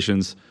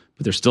reservations,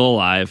 but they're still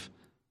alive,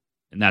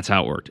 and that's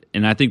how it worked.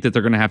 And I think that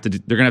they're going to have to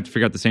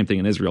figure out the same thing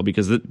in Israel,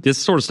 because this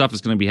sort of stuff is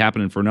going to be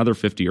happening for another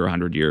 50 or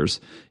 100 years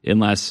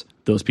unless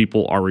those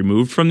people are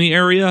removed from the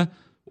area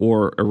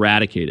or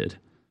eradicated.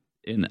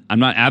 And I'm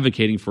not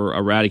advocating for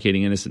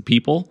eradicating innocent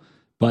people,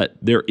 but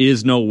there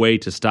is no way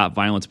to stop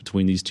violence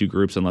between these two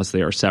groups unless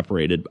they are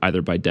separated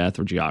either by death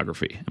or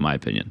geography, in my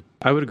opinion.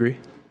 I would agree.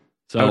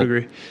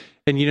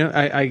 And,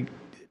 I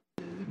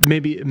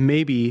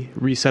maybe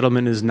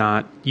resettlement is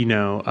not,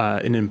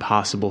 an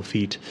impossible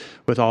feat.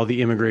 With all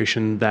the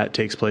immigration that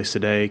takes place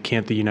today,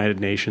 can't the United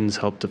Nations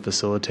help to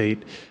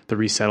facilitate the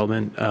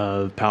resettlement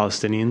of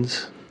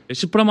Palestinians? They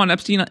should put them on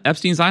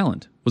Epstein's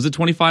Island. Was it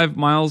 25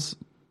 miles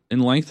in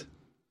length?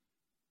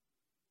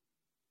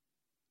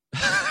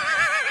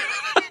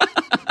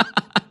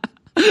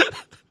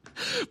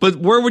 But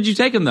where would you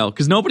take them, though?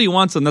 Because nobody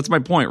wants them. That's my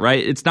point,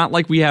 right? It's not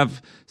like we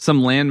have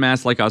some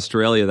landmass like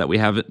Australia that we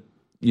have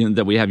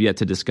yet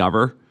to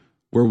discover,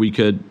 where we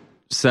could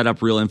set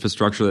up real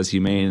infrastructure that's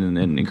humane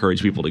and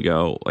encourage people to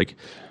go.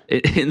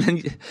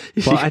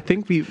 Well, I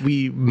think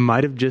we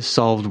might have just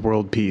solved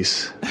world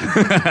peace.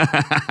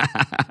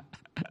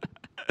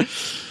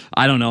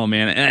 I don't know,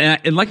 man.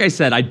 And like I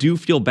said, I do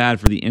feel bad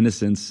for the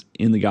innocents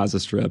in the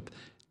Gaza Strip.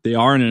 They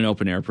are in an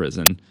open air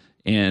prison,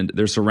 and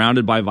they're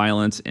surrounded by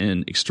violence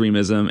and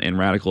extremism and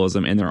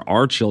radicalism, and there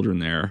are children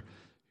there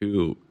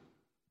who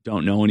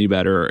don't know any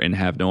better and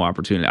have no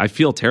opportunity. I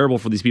feel terrible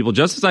for these people,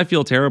 just as I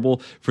feel terrible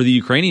for the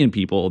Ukrainian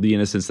people, the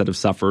innocents that have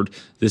suffered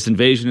this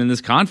invasion and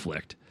this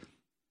conflict.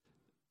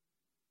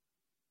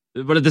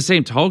 But at the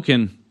same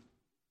token,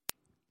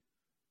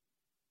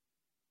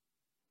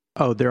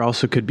 there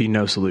also could be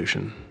no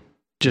solution.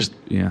 Just,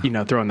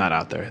 throwing that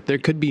out there. There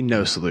could be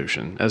no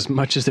solution. As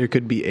much as there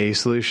could be a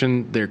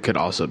solution, there could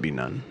also be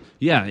none.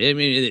 Yeah, I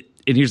mean,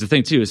 and here's the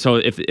thing, too. So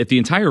if the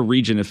entire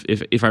region,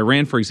 if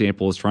Iran, for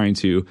example, is trying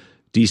to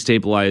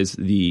destabilize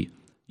the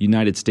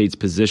United States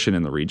position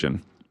in the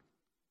region,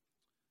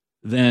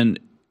 then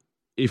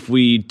if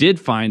we did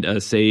find a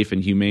safe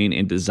and humane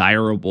and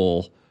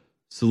desirable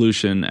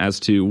solution as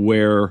to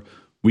where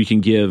we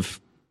can give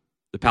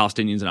the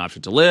Palestinians an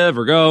option to live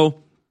or go,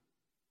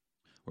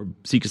 or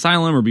seek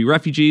asylum or be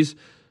refugees,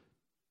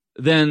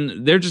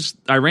 then they're just,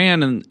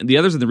 Iran and the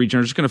others in the region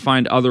are just going to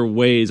find other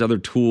ways, other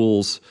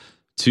tools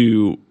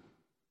to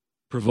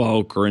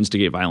provoke or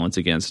instigate violence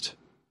against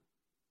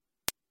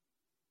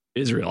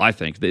Israel, I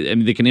think.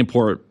 They can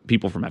import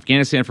people from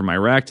Afghanistan, from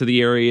Iraq to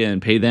the area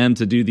and pay them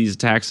to do these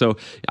attacks. So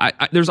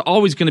there's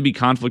always going to be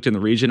conflict in the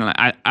region. And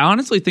I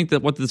honestly think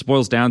that what this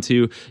boils down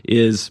to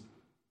is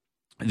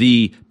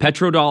the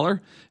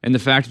petrodollar and the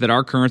fact that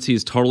our currency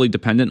is totally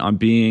dependent on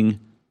being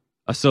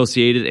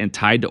associated and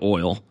tied to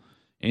oil.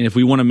 And if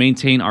we want to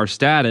maintain our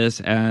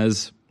status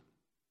as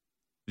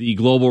the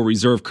global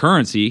reserve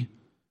currency,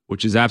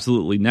 which is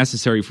absolutely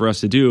necessary for us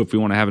to do if we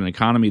want to have an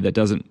economy that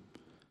doesn't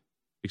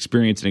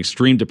experience an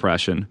extreme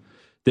depression,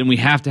 then we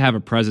have to have a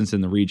presence in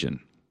the region.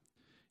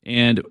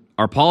 And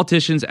our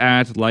politicians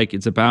act like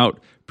it's about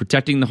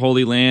protecting the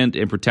Holy Land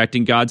and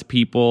protecting God's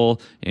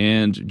people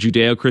and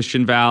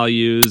Judeo-Christian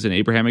values and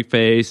Abrahamic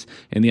faith.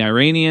 And the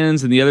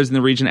Iranians and the others in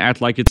the region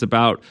act like it's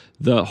about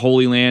the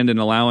Holy Land and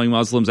allowing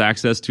Muslims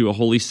access to a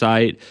holy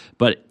site.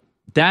 But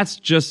that's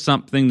just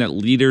something that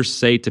leaders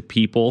say to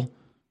people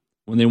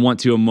when they want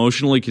to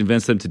emotionally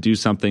convince them to do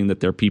something that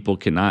their people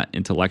cannot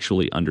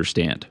intellectually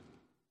understand.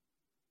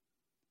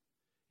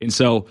 And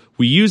so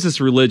we use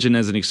this religion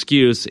as an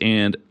excuse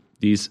and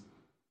these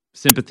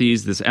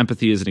sympathies, this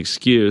empathy as an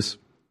excuse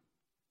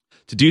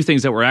to do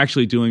things that we're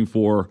actually doing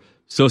for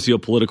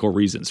socio-political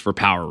reasons, for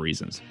power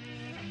reasons.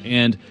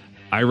 And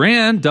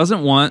Iran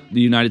doesn't want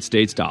the United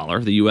States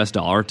dollar, the US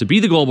dollar, to be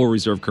the global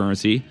reserve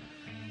currency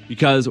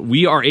because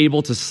we are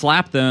able to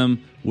slap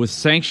them with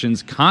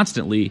sanctions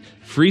constantly,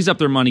 freeze up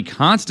their money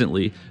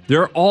constantly.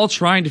 They're all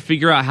trying to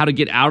figure out how to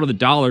get out of the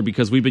dollar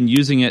because we've been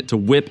using it to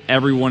whip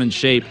everyone in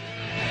shape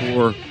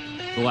for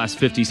the last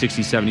 50,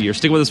 60, 70 years.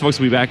 Stick with us, folks.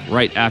 We'll be back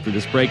right after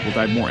this break. We'll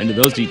dive more into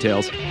those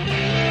details.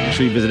 Make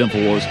sure you visit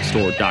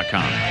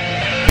InfoWarsStore.com.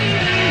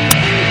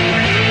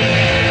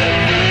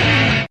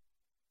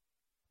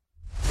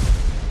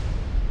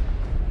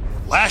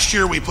 Last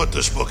year, we put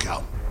this book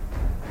out,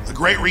 The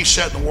Great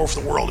Reset and the War for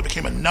the World. It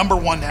became a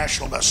 #1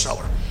 national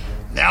bestseller.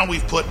 Now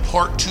we've put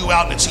part 2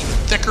 out, and it's even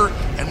thicker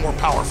and more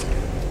powerful.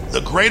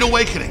 The Great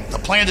Awakening, the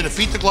plan to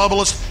defeat the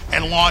globalists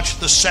and launch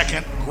the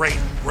second Great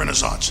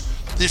Renaissance.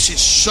 This is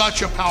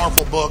such a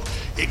powerful book.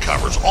 It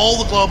covers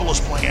all the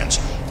globalist plans,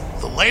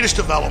 the latest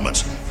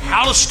developments,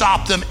 how to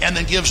stop them, and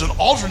then gives an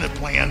alternate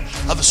plan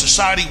of a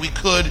society we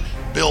could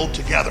build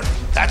together.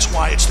 That's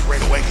why it's the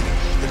Great Awakening.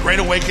 The Great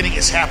Awakening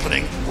is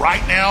happening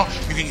right now.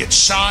 You can get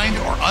signed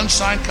or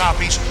unsigned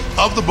copies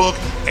of the book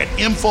at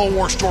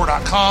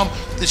InfoWarsStore.com.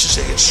 This is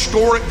a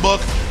historic book.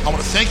 I want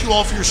to thank you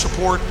all for your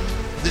support.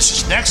 This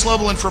is next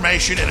level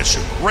information, and it's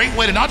a great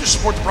way to not just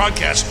support the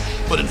broadcast,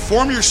 but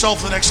inform yourself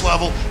to the next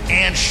level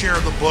and share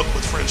the book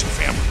with friends and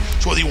family.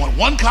 So whether you want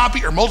one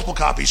copy or multiple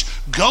copies,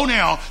 go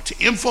now to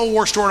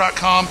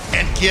InfoWarsStore.com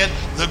and get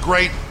The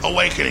Great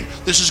Awakening.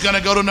 This is going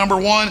to go to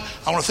 #1.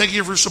 I want to thank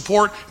you for your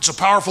support. It's a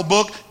powerful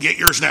book. Get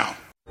yours now.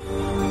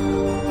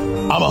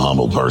 I'm a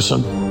humble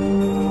person,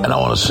 and I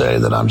want to say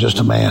that I'm just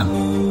a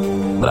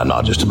man, but I'm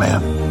not just a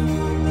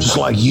man. Just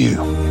like you,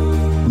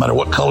 no matter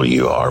what color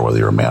you are, whether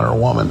you're a man or a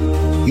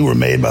woman, you were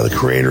made by the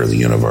creator of the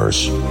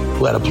universe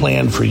who had a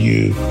plan for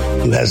you,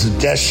 who has a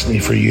destiny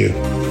for you.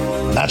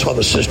 And that's why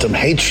the system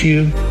hates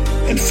you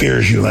and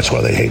fears you, and that's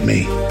why they hate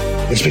me.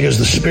 It's because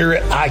the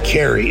spirit I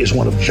carry is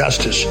one of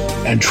justice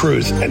and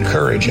truth and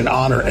courage and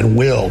honor and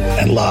will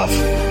and love.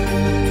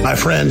 My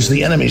friends,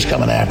 the enemy's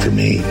coming after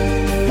me,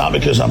 not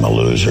because I'm a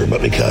loser,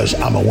 but because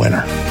I'm a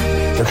winner.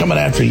 They're coming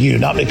after you,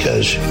 not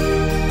because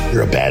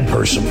you're a bad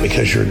person,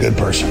 because you're a good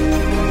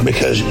person,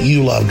 because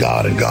you love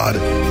God and God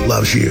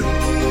loves you.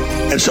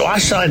 And so I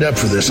signed up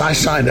for this. I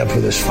signed up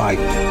for this fight.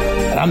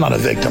 And I'm not a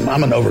victim.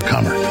 I'm an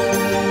overcomer.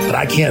 But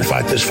I can't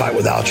fight this fight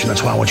without you.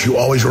 That's why I want you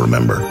always to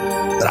remember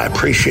that I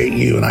appreciate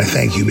you and I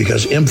thank you,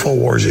 because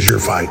InfoWars is your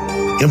fight.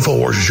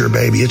 InfoWars is your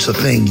baby. It's the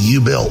thing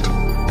you built.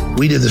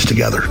 We did this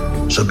together.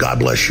 So God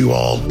bless you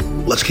all.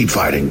 Let's keep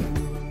fighting.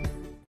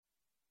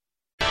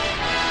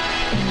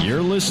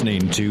 You're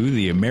listening to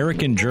The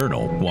American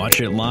Journal.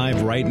 Watch it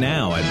live right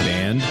now at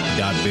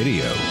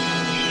band.video.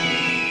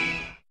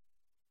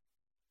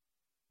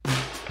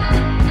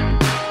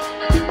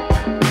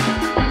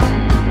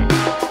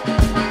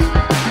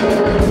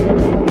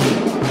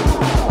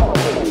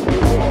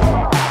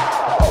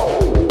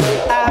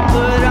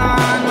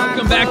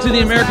 Welcome back to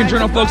The American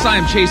Journal, folks. I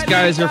am Chase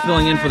Geiser,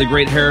 filling in for the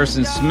great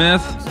Harrison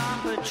Smith.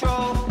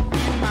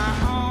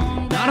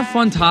 Not a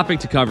fun topic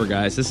to cover,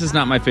 guys. This is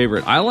not my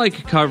favorite. I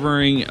like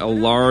covering a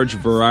large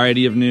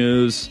variety of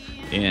news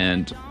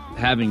and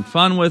having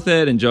fun with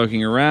it and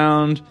joking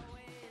around.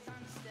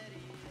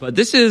 But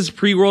this is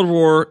pre-World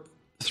War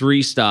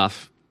III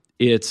stuff.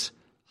 It's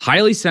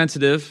highly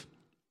sensitive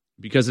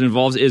because it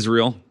involves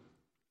Israel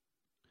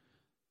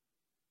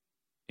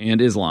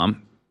and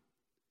Islam.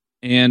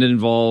 And it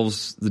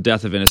involves the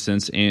death of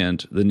innocents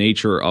and the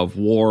nature of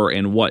war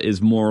and what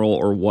is moral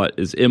or what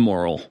is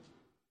immoral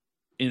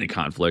in a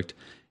conflict.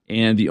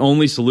 And the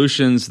only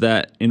solutions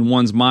that in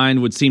one's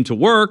mind would seem to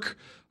work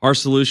are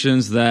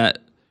solutions that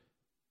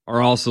are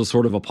also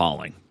sort of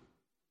appalling.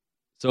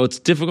 So it's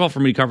difficult for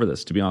me to cover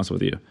this, to be honest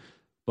with you.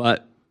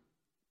 But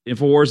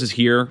InfoWars is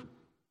here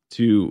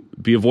to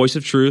be a voice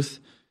of truth.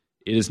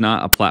 It is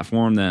not a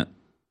platform that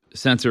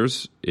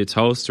censors its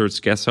hosts or its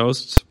guest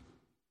hosts.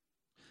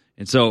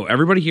 And so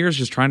everybody here is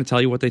just trying to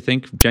tell you what they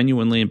think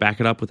genuinely and back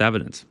it up with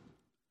evidence.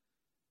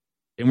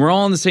 And we're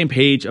all on the same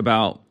page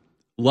about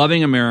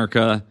loving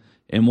America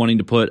and wanting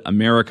to put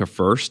America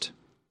first.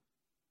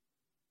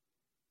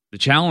 The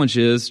challenge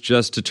is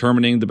just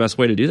determining the best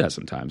way to do that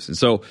sometimes. And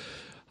so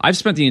I've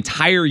spent the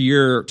entire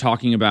year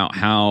talking about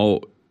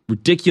how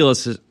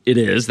ridiculous it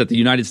is that the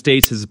United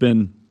States has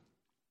been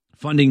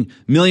funding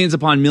millions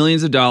upon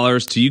millions of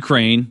dollars to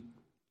Ukraine,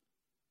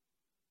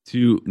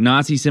 to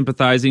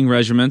Nazi-sympathizing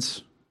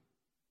regiments,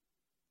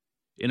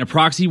 in a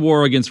proxy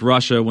war against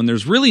Russia when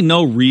there's really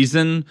no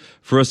reason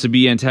for us to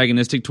be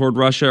antagonistic toward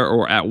Russia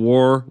or at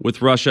war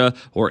with Russia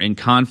or in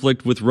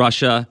conflict with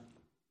Russia,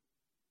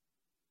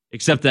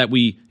 except that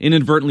we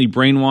inadvertently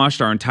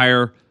brainwashed our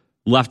entire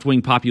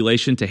left-wing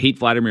population to hate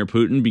Vladimir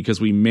Putin because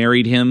we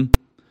married him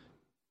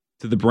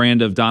to the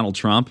brand of Donald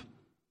Trump.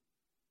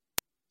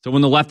 So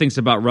when the left thinks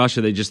about Russia,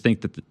 they just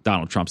think that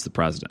Donald Trump's the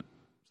president,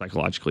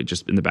 psychologically,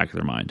 just in the back of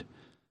their mind.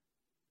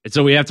 And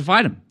so we have to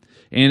fight him.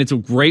 And it's a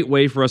great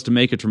way for us to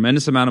make a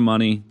tremendous amount of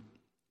money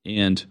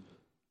and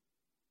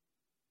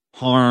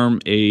harm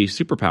a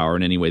superpower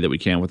in any way that we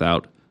can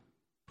without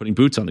putting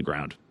boots on the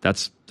ground.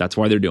 That's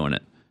why they're doing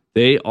it.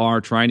 They are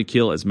trying to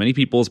kill as many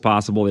people as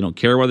possible. They don't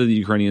care whether the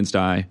Ukrainians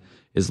die,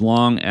 as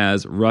long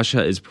as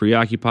Russia is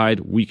preoccupied,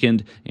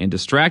 weakened, and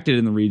distracted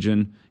in the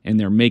region, and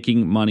they're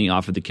making money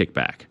off of the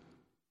kickback.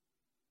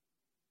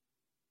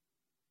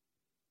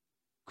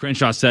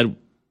 Crenshaw said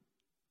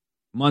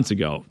months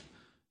ago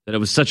that it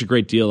was such a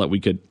great deal that we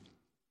could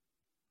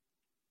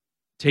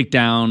take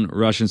down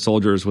Russian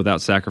soldiers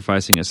without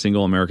sacrificing a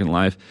single American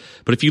life.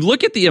 But if you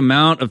look at the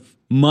amount of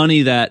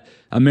money that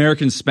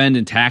Americans spend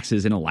in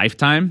taxes in a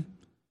lifetime,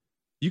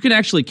 you can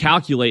actually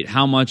calculate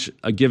how much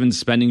a given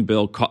spending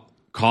bill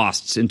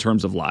costs in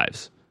terms of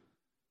lives.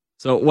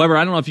 So, Weber,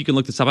 I don't know if you can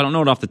look this up. I don't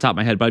know it off the top of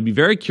my head, but I'd be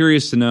very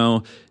curious to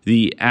know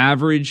the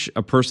average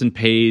a person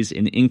pays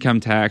in income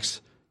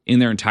tax in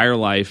their entire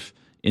life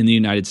in the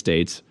United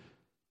States.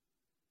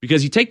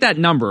 Because you take that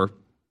number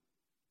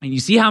and you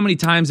see how many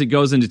times it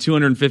goes into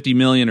 $250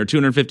 million or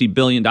 $250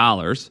 billion,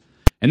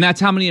 and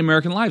that's how many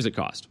American lives it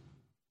cost.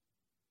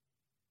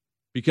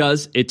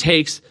 Because it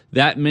takes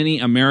that many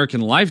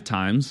American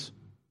lifetimes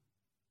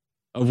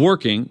of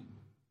working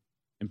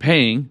and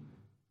paying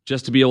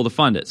just to be able to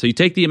fund it. So you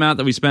take the amount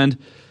that we spend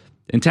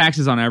in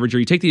taxes on average, or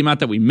you take the amount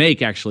that we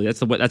make, actually, that's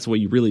the way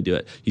you really do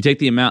it. You take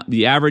the amount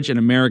the average an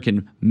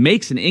American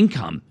makes an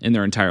income in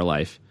their entire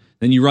life,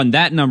 then you run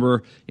that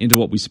number into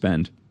what we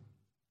spend.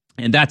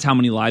 And that's how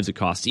many lives it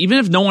costs. Even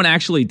if no one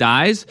actually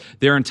dies,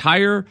 their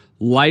entire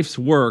life's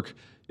work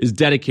is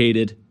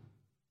dedicated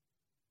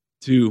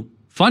to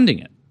funding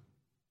it.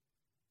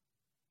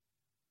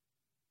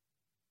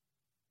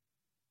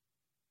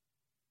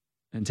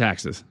 And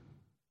taxes.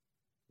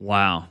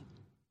 Wow.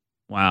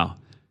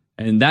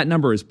 And that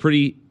number is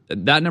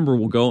that number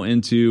will go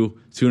into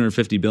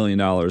 $250 billion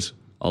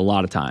a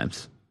lot of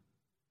times.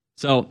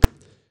 So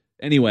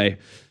anyway,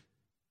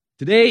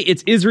 today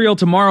it's Israel,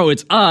 tomorrow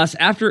it's us.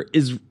 After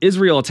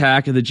Israel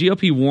attack, the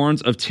GOP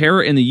warns of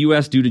terror in the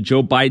U.S. due to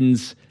Joe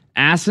Biden's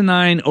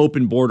asinine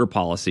open border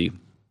policy.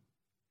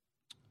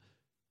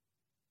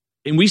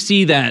 And we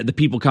see that the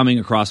people coming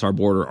across our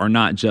border are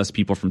not just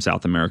people from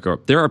South America.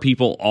 There are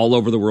people all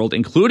over the world,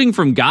 including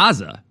from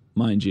Gaza,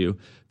 mind you,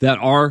 that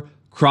are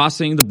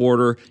crossing the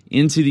border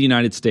into the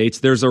United States.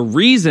 There's a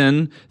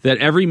reason that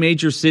every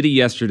major city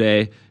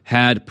yesterday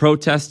had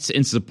protests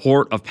in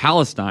support of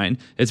Palestine.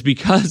 It's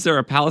because there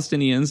are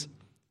Palestinians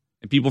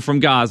and people from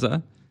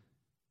Gaza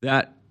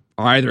that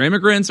are either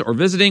immigrants or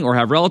visiting or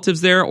have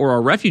relatives there or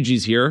are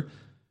refugees here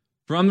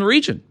from the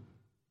region.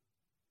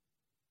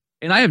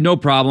 And I have no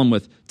problem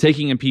with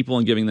taking in people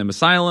and giving them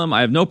asylum.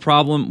 I have no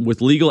problem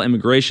with legal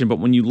immigration. But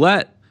when you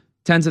let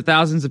tens of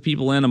thousands of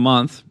people in a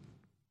month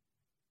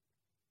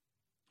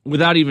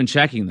without even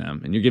checking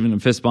them, and you're giving them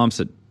fist bumps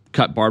that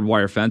cut barbed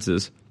wire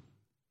fences,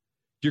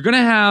 you're going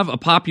to have a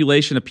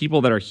population of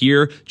people that are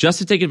here just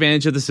to take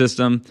advantage of the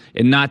system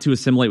and not to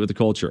assimilate with the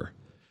culture.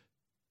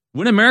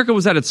 When America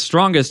was at its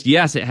strongest,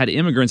 yes, it had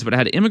immigrants, but it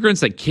had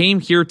immigrants that came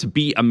here to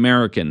be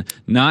American,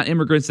 not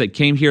immigrants that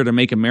came here to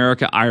make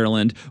America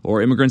Ireland,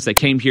 or immigrants that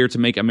came here to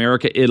make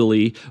America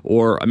Italy,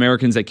 or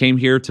Americans that came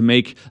here to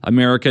make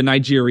America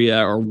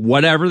Nigeria, or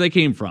whatever they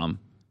came from.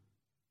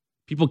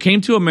 People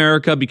came to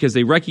America because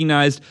they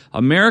recognized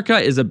America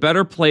is a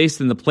better place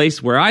than the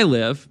place where I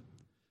live,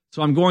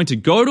 so I'm going to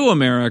go to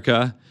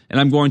America and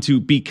I'm going to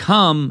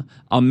become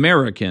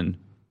American.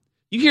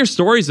 You hear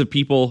stories of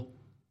people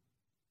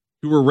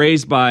who were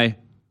raised by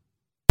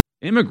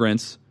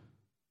immigrants.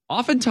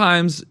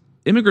 Oftentimes,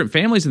 immigrant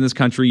families in this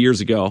country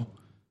years ago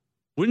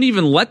wouldn't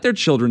even let their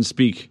children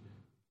speak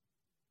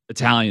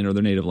Italian or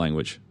their native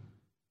language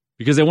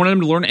because they wanted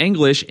them to learn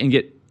English and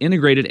get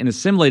integrated and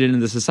assimilated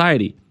into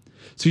society.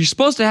 So you're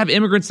supposed to have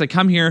immigrants that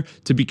come here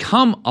to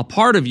become a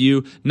part of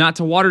you, not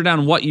to water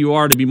down what you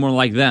are to be more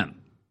like them.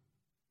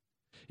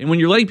 And when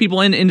you're letting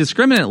people in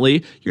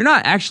indiscriminately, you're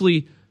not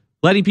actually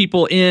letting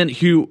people in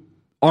who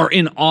are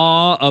in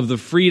awe of the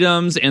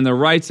freedoms and the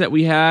rights that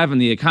we have and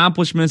the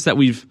accomplishments that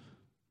we've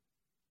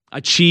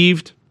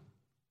achieved.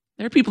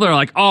 There are people that are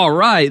like, all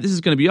right, this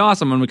is going to be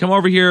awesome. I'm going to come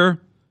over here.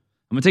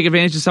 I'm going to take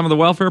advantage of some of the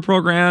welfare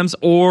programs,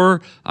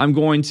 or I'm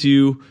going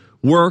to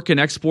work and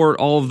export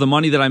all of the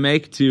money that I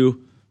make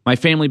to my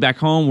family back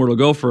home where it'll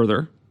go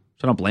further.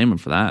 So I don't blame them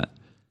for that.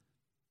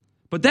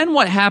 But then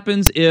what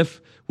happens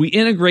if we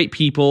integrate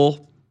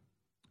people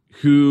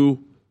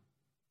who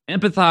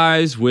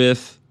empathize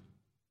with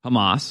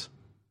Hamas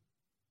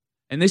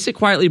and they sit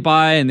quietly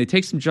by and they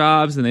take some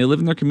jobs and they live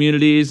in their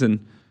communities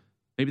and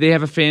maybe they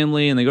have a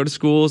family and they go to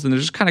schools and they're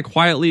just kind of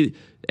quietly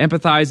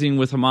empathizing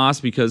with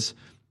Hamas because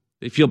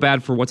they feel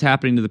bad for what's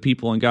happening to the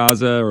people in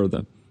Gaza or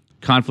the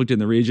conflict in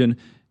the region.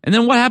 And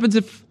then what happens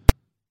if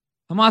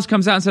Hamas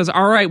comes out and says,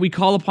 all right, we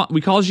call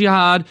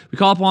jihad, we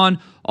call upon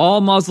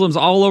all Muslims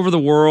all over the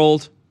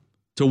world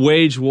to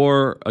wage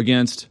war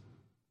against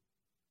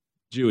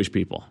Jewish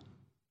people?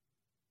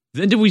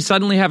 Then do we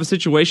suddenly have a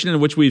situation in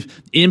which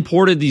we've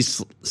imported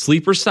these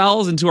sleeper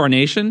cells into our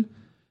nation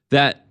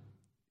that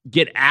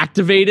get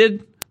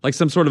activated like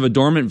some sort of a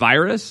dormant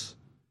virus?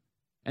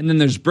 And then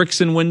there's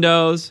bricks and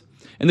windows.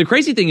 And the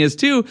crazy thing is,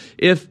 too,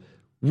 if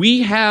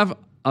we have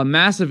a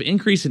massive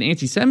increase in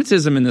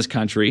anti-Semitism in this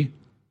country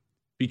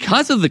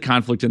because of the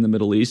conflict in the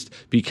Middle East,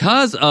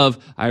 because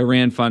of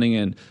Iran funding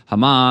and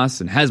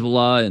Hamas and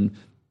Hezbollah and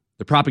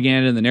the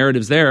propaganda and the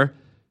narratives there,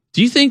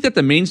 do you think that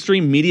the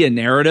mainstream media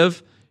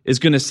narrative is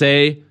going to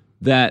say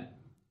that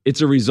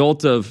it's a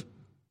result of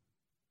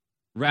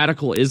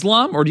radical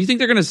Islam? Or do you think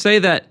they're going to say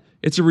that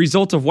it's a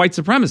result of white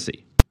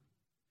supremacy?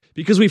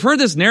 Because we've heard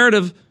this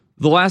narrative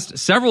the last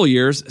several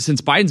years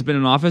since Biden's been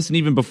in office, and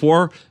even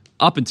before,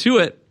 up into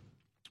it.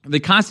 They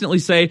constantly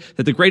say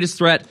that the greatest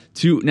threat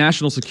to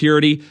national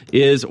security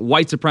is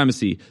white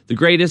supremacy. The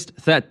greatest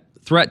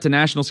threat to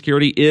national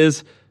security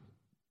is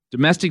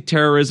domestic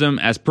terrorism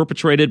as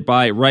perpetrated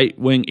by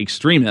right-wing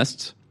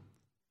extremists.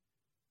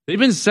 They've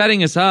been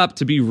setting us up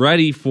to be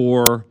ready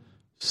for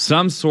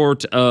some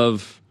sort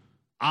of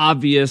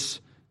obvious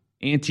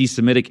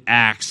anti-Semitic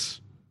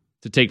acts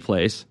to take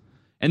place.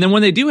 And then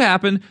when they do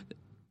happen,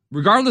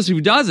 regardless of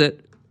who does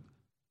it,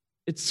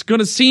 it's going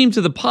to seem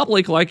to the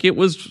public like it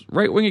was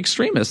right-wing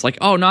extremists, like,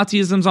 oh,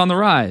 Nazism's on the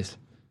rise.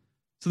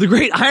 So the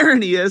great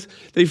irony is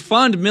they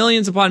fund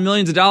millions upon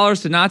millions of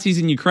dollars to Nazis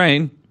in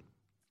Ukraine,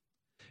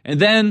 and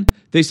then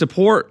they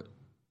support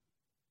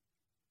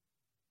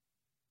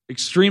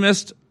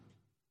extremist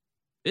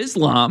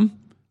Islam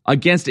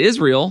against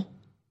Israel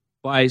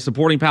by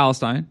supporting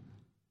Palestine.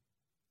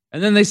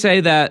 And then they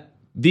say that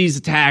these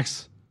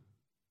attacks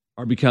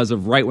are because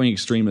of right-wing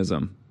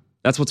extremism.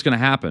 That's what's going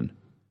to happen.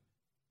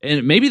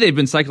 And maybe they've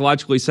been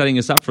psychologically setting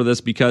us up for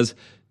this because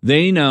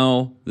they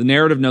know, the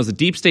narrative knows, the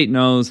deep state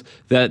knows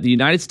that the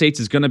United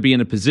States is going to be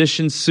in a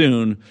position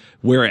soon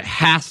where it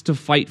has to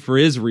fight for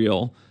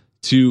Israel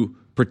to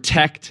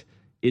protect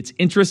its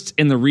interests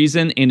in the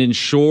region and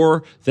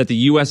ensure that the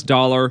U.S.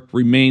 dollar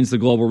remains the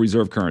global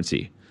reserve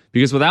currency.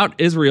 Because without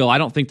Israel, I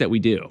don't think that we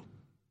do.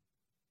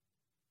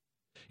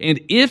 And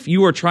if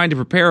you are trying to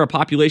prepare a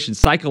population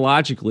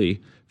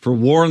psychologically for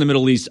war in the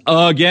Middle East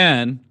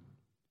again,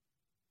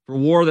 for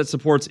war that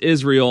supports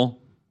Israel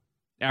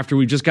after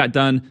we just got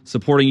done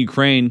supporting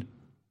Ukraine,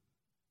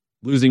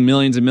 losing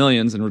millions and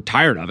millions, and we're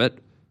tired of it,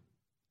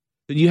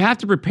 then you have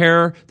to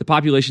prepare the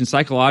population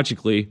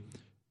psychologically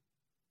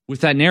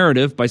with that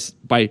narrative by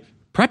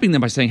prepping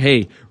them by saying,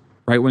 hey,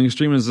 right-wing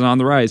extremism is on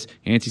the rise,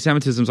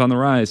 anti-Semitism is on the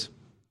rise.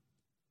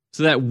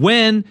 So that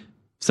when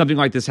something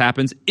like this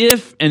happens,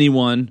 if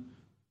anyone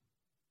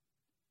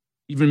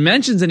even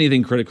mentions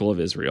anything critical of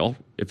Israel,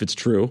 if it's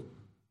true,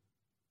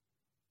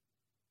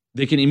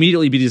 they can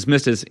immediately be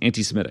dismissed as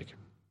anti-Semitic.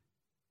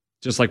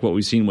 Just like what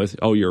we've seen with,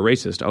 oh, you're a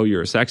racist, oh,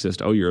 you're a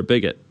sexist, oh, you're a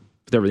bigot,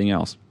 with everything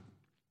else.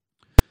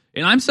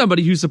 And I'm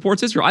somebody who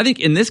supports Israel. I think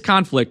in this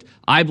conflict,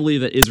 I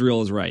believe that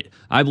Israel is right.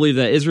 I believe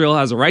that Israel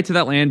has a right to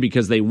that land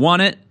because they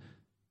want it.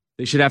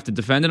 They should have to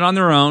defend it on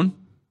their own.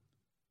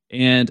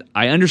 And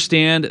I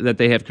understand that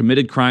they have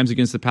committed crimes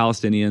against the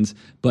Palestinians,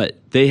 but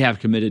they have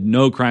committed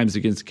no crimes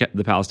against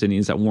the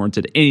Palestinians that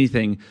warranted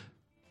anything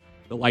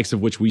the likes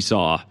of which we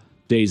saw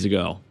days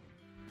ago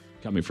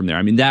coming from there.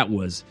 I mean, that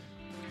was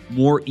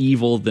more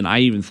evil than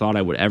I even thought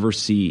I would ever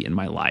see in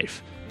my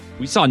life.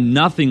 We saw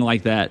nothing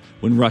like that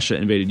when Russia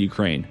invaded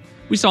Ukraine.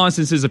 We saw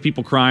instances of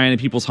people crying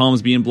and people's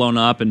homes being blown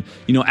up and,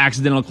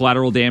 accidental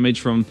collateral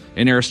damage from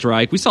an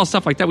airstrike. We saw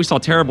stuff like that. We saw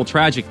terrible,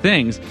 tragic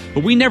things,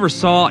 but we never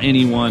saw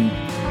anyone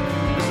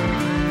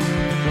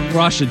from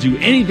Russia do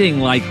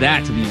anything like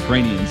that to the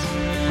Ukrainians.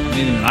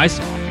 Anything that I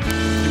saw.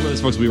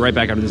 Those folks will be right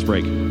back after this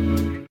break.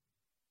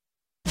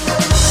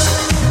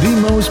 The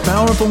most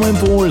powerful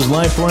InfoWars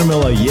life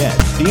formula yet,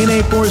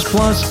 DNA Force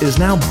Plus is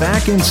now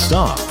back in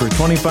stock for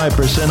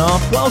 25%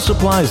 off while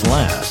supplies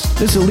last.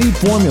 This elite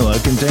formula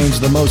contains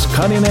the most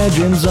cutting-edge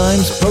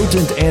enzymes,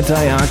 potent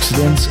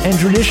antioxidants, and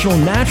traditional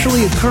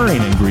naturally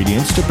occurring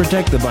ingredients to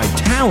protect the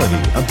vitality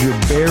of your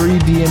very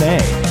DNA.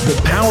 The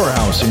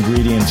powerhouse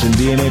ingredients in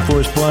DNA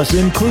Force Plus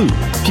include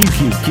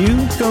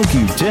PQQ,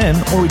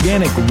 CoQ10,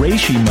 organic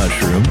reishi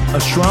mushroom,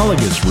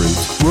 astragalus root,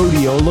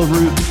 rhodiola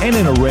root, and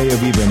an array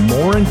of even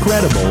more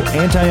incredible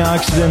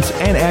antioxidants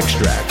and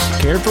extracts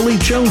carefully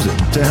chosen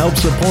to help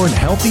support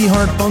healthy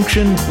heart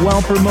function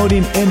while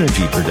promoting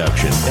energy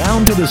production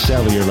down to the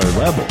cellular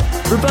level.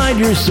 Provide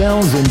your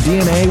cells and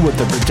DNA with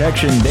the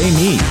protection they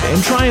need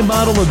and try a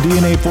bottle of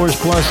DNA Force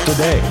Plus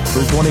today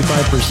for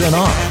 25%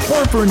 off.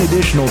 Or for an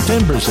additional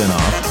 10%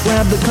 off,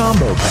 grab the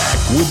combo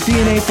pack with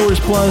DNA Force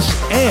Plus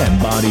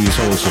and Body's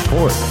Whole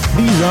Support.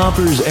 These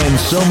offers and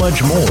so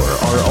much more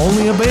are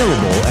only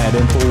available at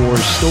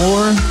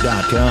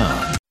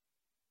InfoWarsStore.com.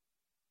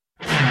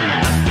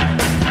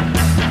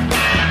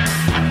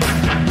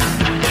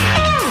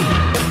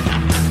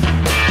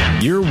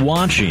 You're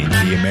watching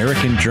The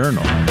American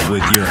Journal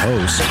with your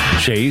host,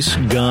 Chase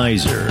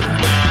Geyser.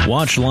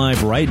 Watch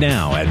live right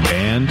now at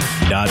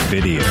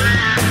band.video.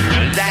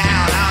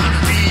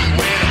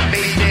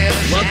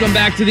 Welcome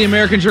back to The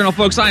American Journal,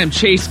 folks. I am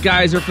Chase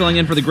Geyser, filling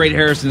in for the great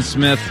Harrison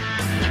Smith.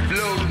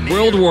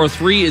 World War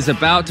III is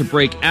about to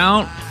break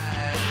out.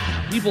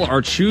 People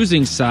are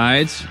choosing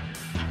sides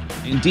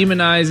and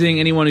demonizing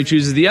anyone who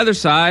chooses the other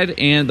side,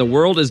 and the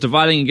world is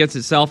dividing against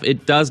itself.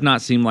 It does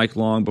not seem like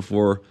long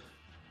before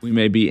we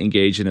may be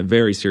engaged in a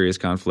very serious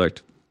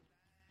conflict.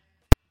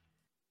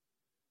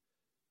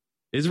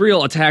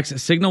 Israel attacks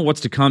signal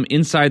what's to come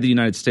inside the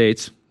United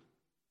States.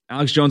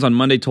 Alex Jones on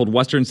Monday told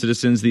Western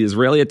citizens the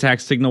Israeli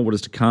attacks signal what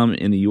is to come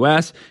in the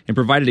U.S. and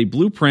provided a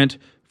blueprint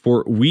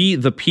for we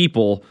the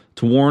people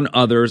to warn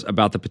others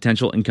about the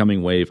potential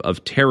incoming wave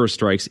of terror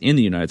strikes in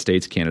the United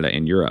States, Canada,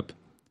 and Europe.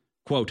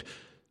 Quote,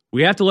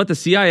 "We have to let the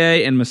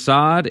CIA and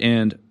Mossad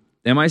and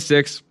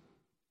MI6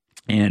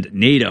 and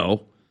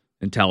NATO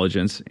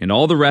intelligence and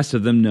all the rest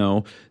of them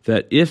know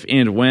that if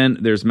and when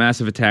there's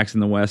massive attacks in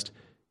the West,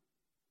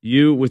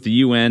 you with the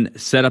UN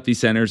set up these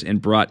centers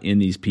and brought in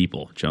these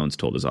people," Jones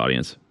told his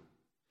audience.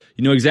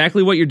 "You know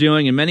exactly what you're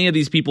doing, and many of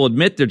these people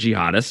admit they're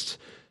jihadists,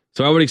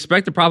 so I would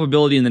expect the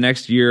probability in the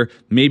next year,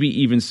 maybe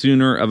even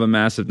sooner, of a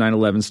massive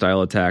 9/11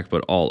 style attack,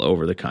 but all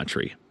over the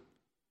country."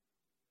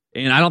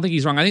 And I don't think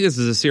he's wrong. I think this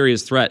is a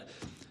serious threat.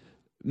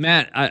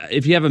 Matt,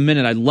 if you have a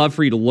minute, I'd love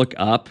for you to look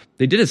up.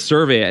 They did a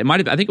survey. I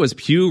think it was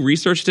Pew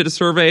Research did a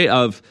survey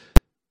of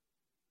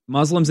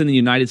Muslims in the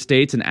United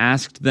States and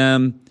asked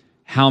them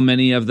how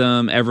many of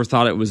them ever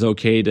thought it was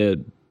okay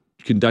to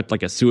conduct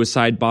like a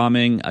suicide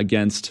bombing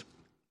against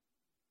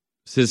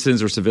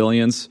citizens or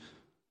civilians.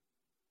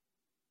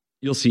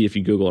 You'll see if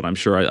you Google it, I'm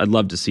sure. I'd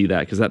love to see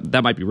that because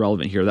that might be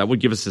relevant here. That would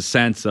give us a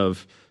sense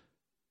of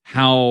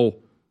how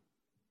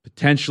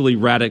potentially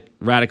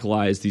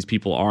radicalized these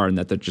people are and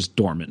that they're just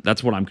dormant.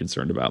 That's what I'm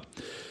concerned about.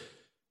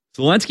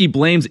 Zelensky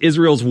blames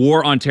Israel's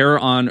war on terror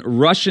on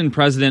Russian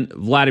President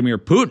Vladimir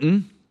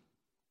Putin.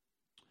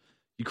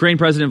 Ukraine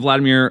President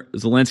Vladimir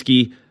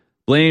Zelensky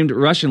blamed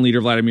Russian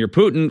leader Vladimir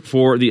Putin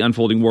for the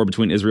unfolding war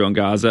between Israel and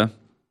Gaza.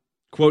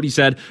 Quote, he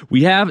said,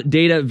 "We have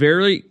data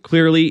very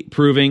clearly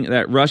proving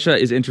that Russia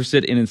is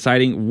interested in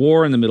inciting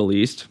war in the Middle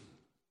East."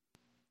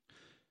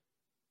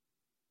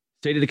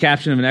 Stated the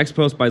caption of an X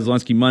post by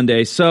Zelensky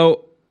Monday,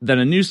 so that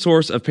a new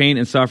source of pain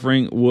and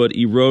suffering would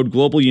erode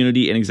global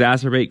unity and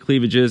exacerbate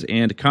cleavages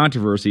and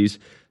controversies,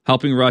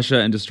 helping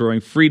Russia and destroying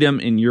freedom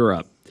in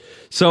Europe.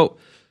 So,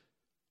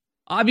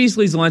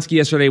 obviously, Zelensky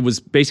yesterday was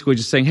basically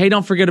just saying, hey,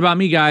 don't forget about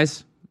me,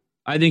 guys.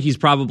 I think he's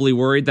probably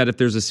worried that if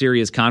there's a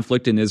serious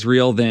conflict in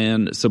Israel,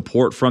 then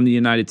support from the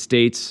United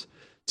States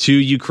to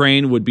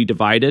Ukraine would be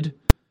divided.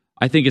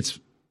 I think it's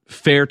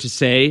fair to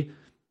say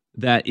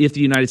that if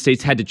the United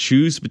States had to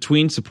choose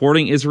between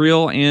supporting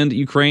Israel and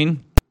Ukraine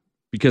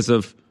because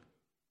of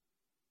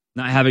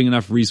not having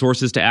enough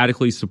resources to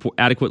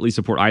adequately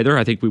support either,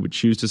 I think we would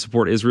choose to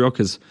support Israel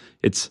because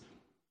it's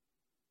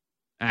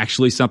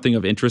actually something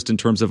of interest in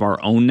terms of our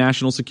own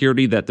national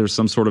security, that there's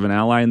some sort of an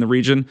ally in the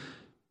region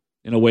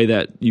in a way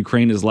that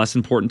Ukraine is less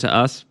important to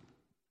us.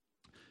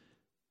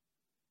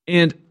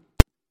 And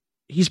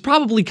he's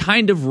probably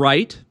kind of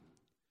right,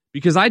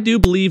 because I do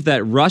believe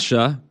that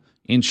Russia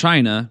and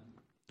China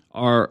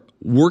are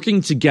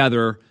working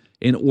together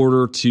in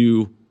order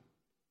to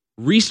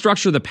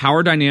restructure the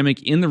power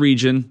dynamic in the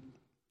region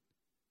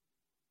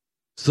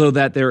so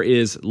that there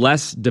is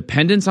less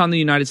dependence on the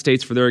United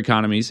States for their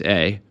economies,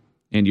 and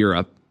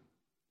Europe,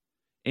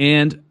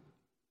 and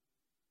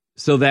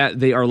so that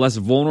they are less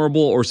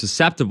vulnerable or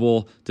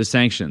susceptible to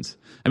sanctions.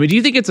 I mean, do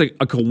you think it's a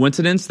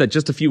coincidence that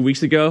just a few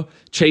weeks ago,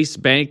 Chase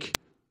Bank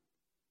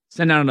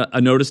sent out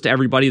a notice to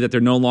everybody that they're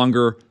no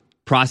longer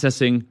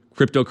processing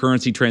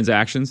cryptocurrency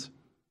transactions?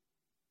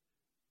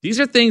 These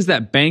are things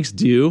that banks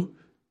do,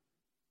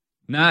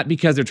 not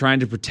because they're trying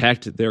to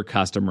protect their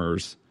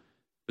customers,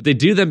 but they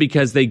do them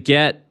because they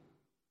get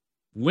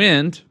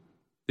wind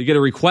They get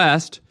a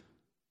request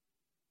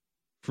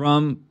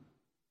from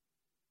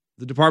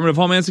the Department of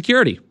Homeland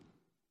Security.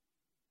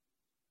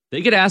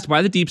 They get asked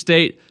by the deep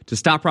state to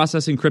stop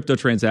processing crypto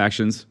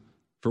transactions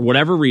for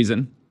whatever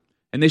reason,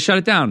 and they shut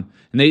it down.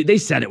 And they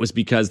said it was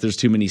because there's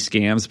too many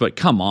scams, but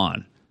come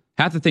on.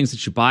 Half the things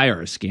that you buy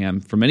are a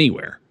scam from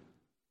anywhere.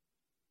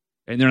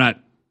 And they're not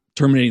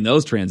terminating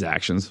those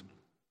transactions.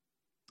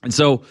 And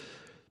so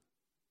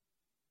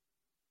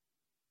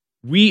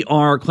we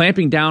are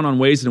clamping down on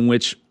ways in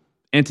which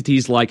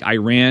entities like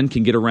Iran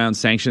can get around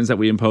sanctions that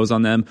we impose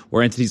on them,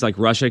 or entities like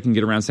Russia can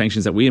get around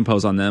sanctions that we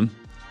impose on them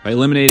by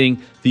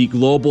eliminating the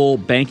global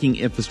banking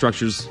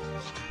infrastructure's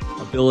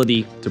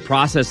ability to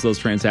process those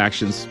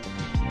transactions,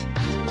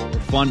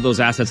 fund those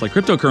assets like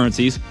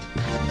cryptocurrencies.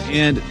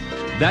 And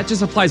that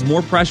just applies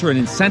more pressure and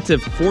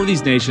incentive for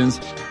these nations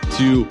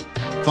to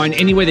find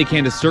any way they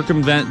can to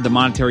circumvent the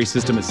monetary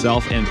system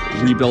itself and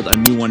rebuild a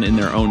new one in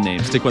their own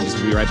name. Stick with us.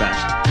 We'll be right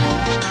back.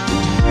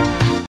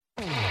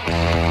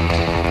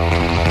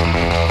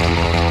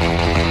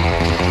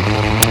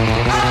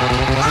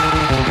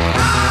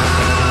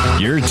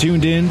 You're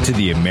tuned in to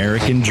the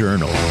American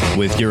Journal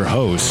with your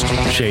host,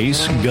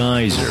 Chase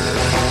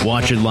Geyser.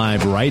 Watch it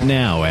live right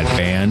now at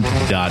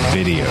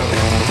band.video.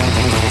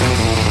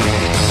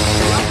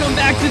 Welcome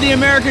back to the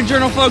American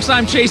Journal, folks.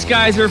 I'm Chase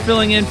Geyser,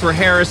 filling in for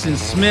Harrison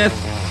Smith.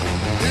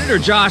 Senator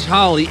Josh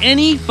Hawley,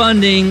 any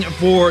funding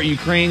for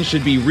Ukraine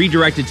should be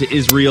redirected to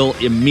Israel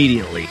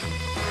immediately.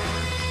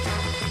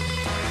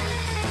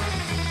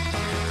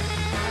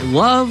 I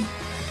love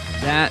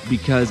that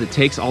because it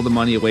takes all the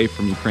money away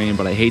from Ukraine,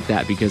 but I hate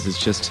that because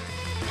it's just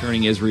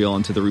turning Israel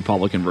into the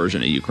Republican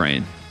version of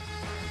Ukraine.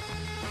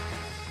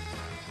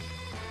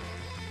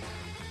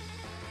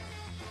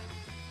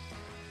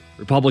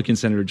 Republican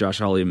Senator Josh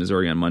Hawley of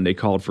Missouri on Monday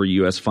called for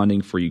U.S.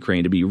 funding for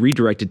Ukraine to be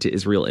redirected to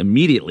Israel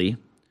immediately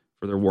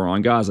for their war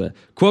on Gaza.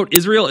 Quote,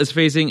 Israel is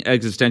facing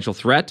existential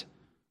threat.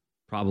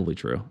 Probably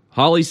true.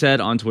 Hawley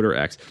said on Twitter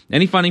X,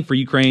 any funding for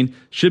Ukraine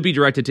should be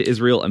directed to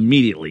Israel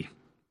immediately.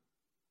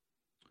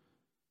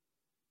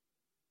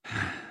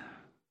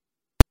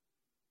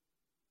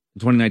 In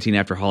 2019,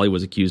 after Hawley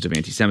was accused of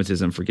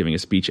anti-Semitism for giving a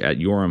speech at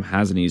Yoram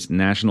Hazany's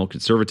National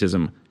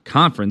Conservatism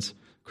Conference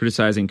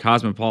criticizing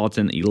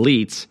cosmopolitan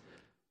elites,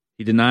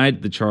 he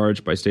denied the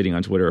charge by stating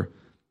on Twitter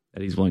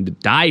that he's willing to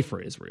die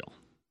for Israel.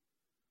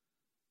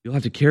 You'll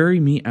have to carry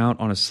me out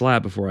on a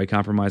slab before I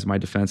compromise my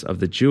defense of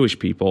the Jewish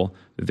people,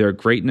 their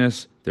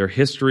greatness, their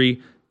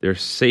history, their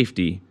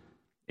safety,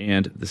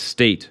 and the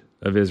state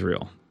of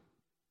Israel.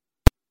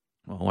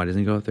 Well, why doesn't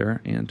he go up there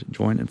and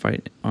join and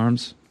fight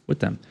arms with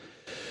them?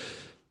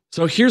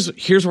 So here's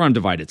where I'm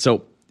divided.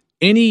 So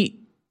any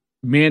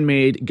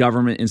man-made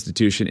government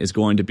institution is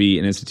going to be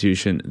an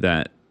institution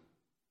that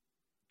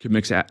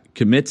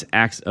commits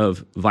acts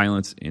of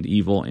violence and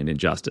evil and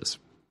injustice,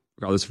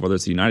 regardless of whether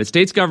it's the United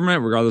States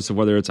government, regardless of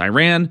whether it's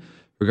Iran,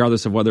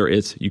 regardless of whether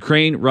it's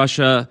Ukraine,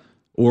 Russia,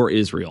 or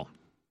Israel.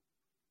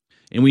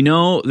 And we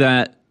know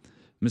that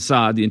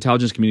Mossad, the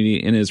intelligence community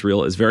in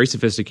Israel, is very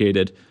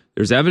sophisticated.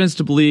 There's evidence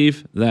to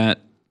believe that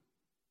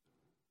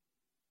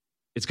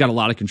it's got a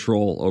lot of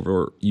control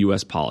over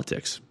U.S.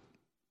 politics.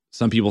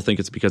 Some people think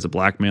it's because of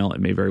blackmail. It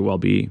may very well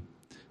be.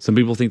 Some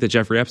people think that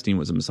Jeffrey Epstein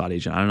was a Mossad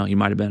agent. I don't know. He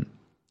might have been.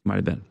 He might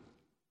have been.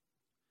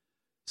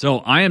 So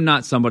I am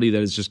not somebody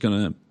that is just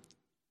going to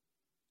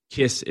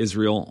kiss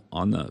Israel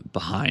on the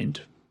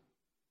behind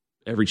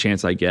every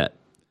chance I get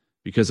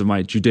because of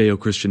my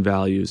Judeo-Christian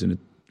values and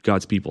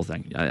God's people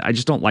thing. I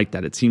just don't like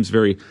that. It seems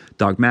very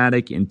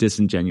dogmatic and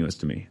disingenuous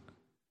to me.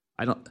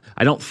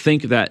 I don't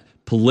think that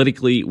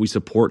politically we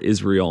support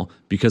Israel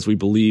because we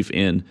believe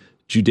in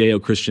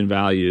Judeo-Christian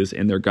values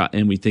and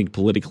and we think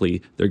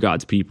politically they're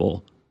God's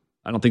people.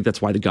 I don't think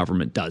that's why the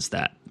government does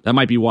that. That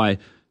might be why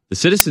the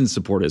citizens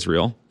support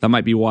Israel. That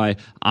might be why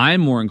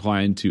I'm more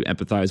inclined to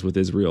empathize with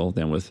Israel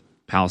than with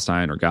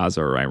Palestine or Gaza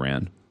or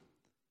Iran.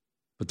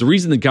 But the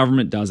reason the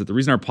government does it, the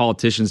reason our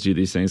politicians do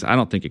these things, I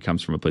don't think it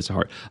comes from a place of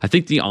heart. I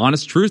think the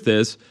honest truth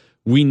is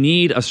we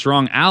need a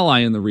strong ally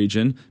in the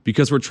region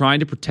because we're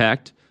trying to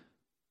protect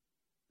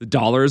the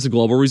dollar as a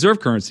global reserve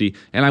currency.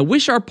 And I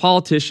wish our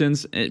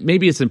politicians,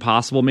 maybe it's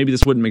impossible, maybe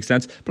this wouldn't make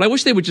sense, but I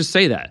wish they would just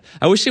say that.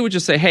 I wish they would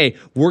just say, hey,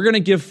 we're going to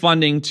give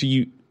funding to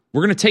you.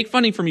 We're going to take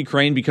funding from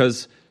Ukraine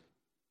because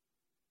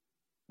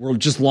we're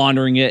just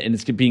laundering it and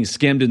it's being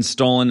skimmed and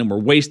stolen and we're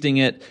wasting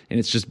it and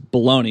it's just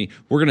baloney.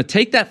 We're going to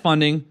take that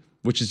funding,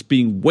 which is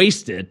being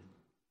wasted,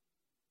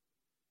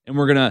 and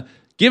we're going to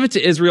give it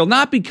to Israel,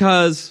 not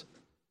because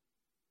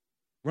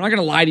we're not going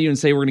to lie to you and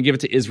say we're going to give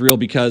it to Israel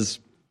because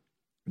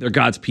they're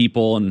God's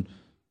people and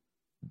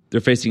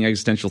they're facing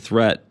existential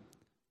threat.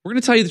 We're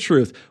going to tell you the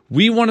truth.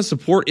 We want to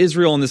support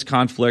Israel in this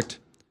conflict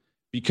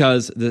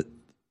because the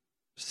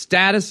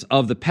status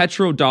of the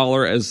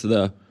petrodollar as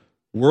the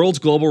world's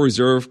global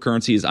reserve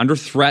currency is under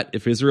threat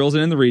if Israel isn't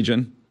in the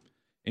region.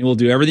 And we'll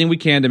do everything we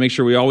can to make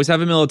sure we always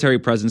have a military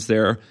presence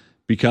there,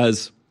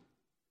 because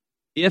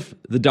if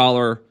the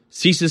dollar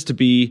ceases to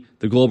be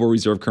the global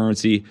reserve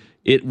currency,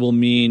 it will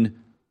mean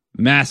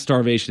mass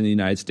starvation in the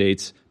United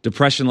States,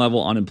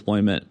 depression-level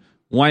unemployment,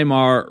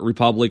 Weimar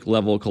Republic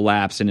level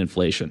collapse in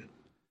inflation.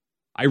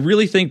 I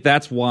really think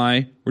that's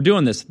why we're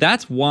doing this.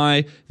 That's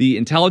why the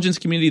intelligence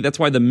community, that's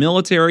why the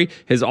military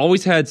has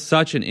always had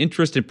such an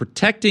interest in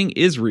protecting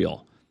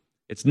Israel.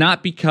 It's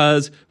not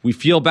because we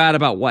feel bad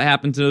about what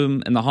happened to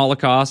them in the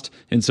Holocaust,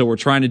 and so we're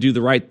trying to do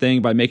the right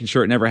thing by making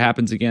sure it never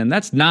happens again.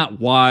 That's not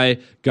why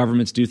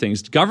governments do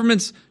things.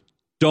 Governments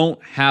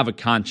don't have a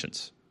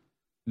conscience.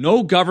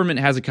 No government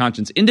has a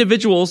conscience.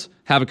 Individuals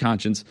have a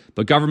conscience,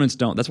 but governments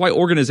don't. That's why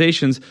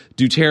organizations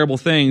do terrible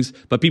things,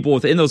 but people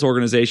within those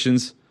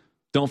organizations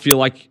don't feel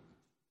like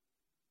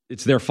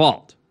it's their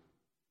fault.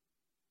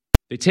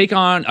 They take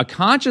on a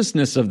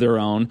consciousness of their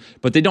own,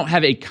 but they don't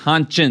have a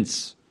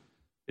conscience.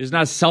 It is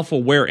not a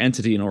self-aware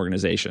entity in an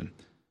organization.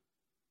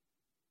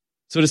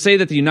 So to say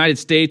that the United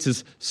States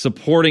is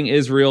supporting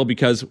Israel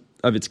because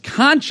of its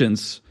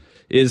conscience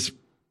is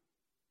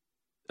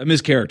a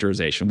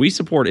mischaracterization. We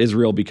support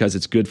Israel because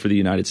it's good for the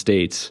United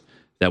States,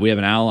 that we have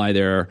an ally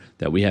there,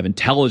 that we have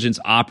intelligence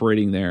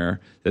operating there,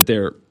 that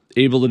they're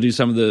able to do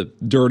some of the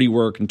dirty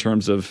work in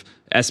terms of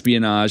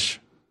espionage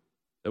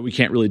that we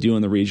can't really do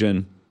in the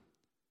region.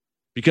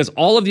 Because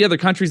all of the other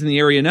countries in the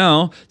area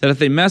know that if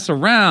they mess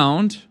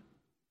around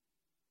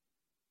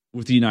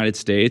with the United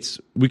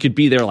States, we could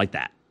be there like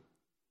that.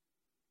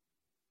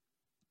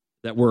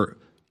 That we're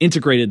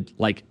integrated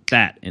like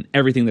that in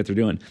everything that they're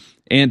doing.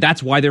 And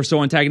that's why they're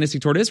so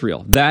antagonistic toward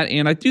Israel. That,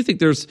 and I do think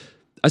there's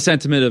a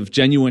sentiment of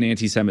genuine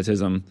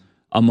anti-Semitism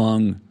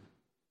among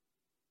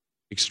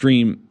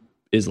extreme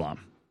Islam.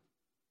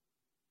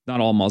 Not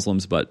all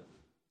Muslims, but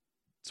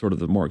sort of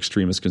the more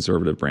extremist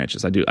conservative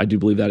branches. I do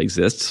believe that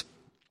exists.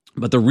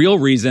 But the real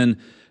reason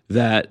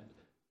that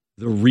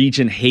the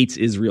region hates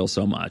Israel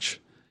so much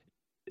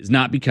is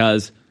not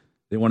because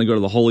they want to go to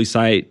the holy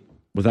site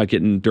without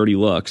getting dirty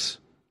looks,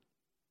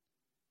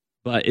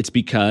 but it's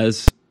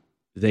because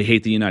they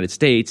hate the United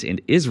States,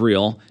 and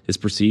Israel is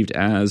perceived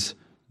as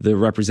the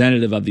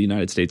representative of the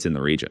United States in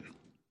the region.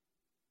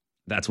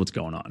 That's what's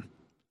going on.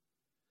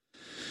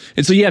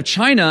 And so you have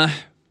China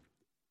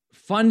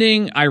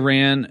funding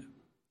Iran.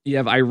 You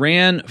have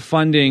Iran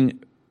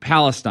funding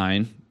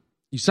Palestine.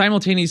 You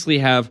simultaneously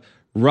have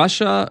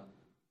Russia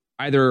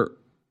either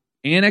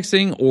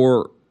annexing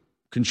or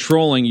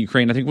controlling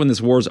Ukraine. I think when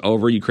this war is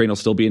over, Ukraine will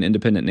still be an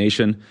independent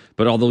nation,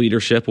 but all the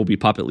leadership will be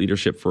puppet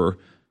leadership for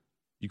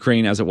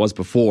Ukraine as it was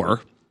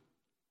before.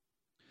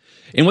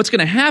 And what's going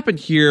to happen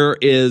here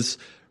is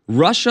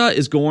Russia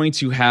is going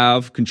to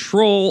have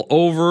control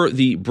over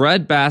the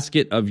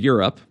breadbasket of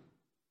Europe,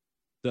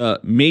 the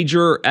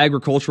major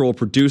agricultural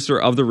producer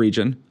of the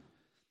region.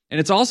 And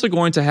it's also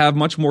going to have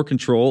much more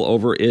control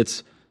over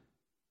its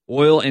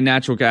oil and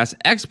natural gas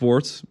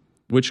exports,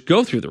 which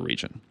go through the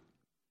region.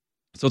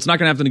 So it's not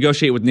going to have to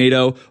negotiate with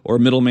NATO or a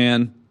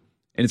middleman,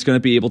 and it's going to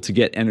be able to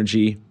get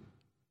energy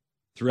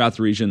throughout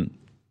the region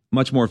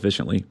much more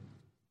efficiently.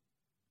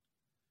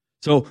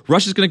 So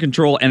Russia's going to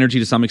control energy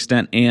to some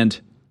extent and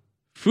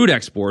food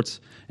exports.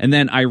 And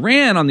then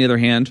Iran, on the other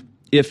hand,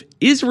 if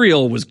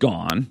Israel was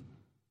gone,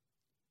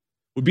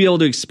 would be able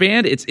to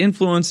expand its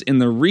influence in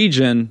the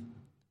region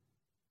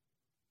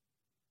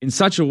in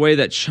such a way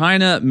that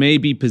China may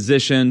be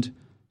positioned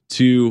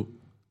to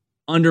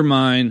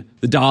undermine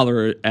the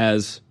dollar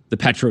as the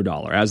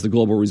petrodollar, as the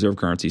global reserve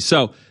currency.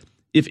 So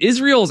if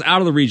Israel is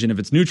out of the region, if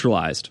it's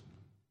neutralized,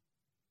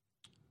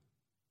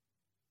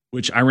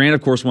 which Iran,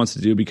 of course, wants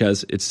to do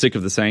because it's sick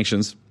of the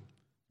sanctions,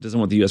 doesn't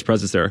want the U.S.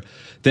 presence there,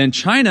 then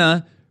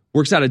China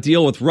works out a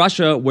deal with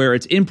Russia where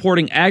it's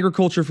importing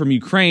agriculture from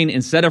Ukraine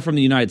instead of from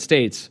the United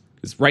States.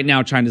 Because right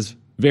now, China's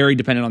very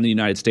dependent on the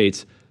United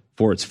States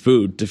for its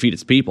food to feed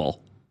its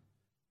people.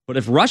 But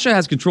if Russia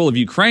has control of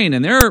Ukraine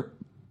and they're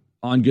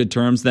on good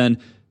terms, then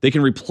they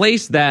can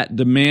replace that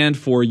demand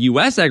for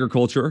U.S.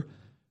 agriculture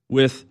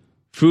with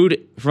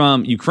food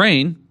from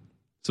Ukraine.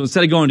 So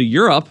instead of going to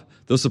Europe,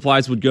 those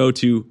supplies would go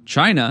to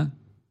China.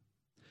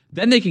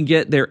 Then they can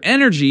get their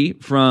energy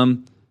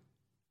from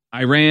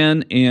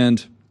Iran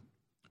and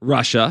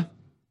Russia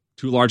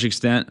to a large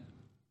extent.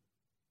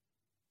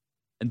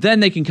 And then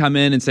they can come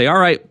in and say, all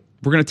right,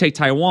 we're going to take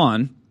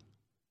Taiwan.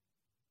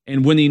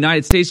 And when the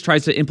United States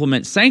tries to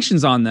implement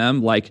sanctions on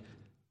them, like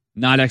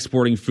not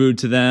exporting food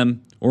to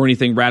them or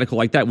anything radical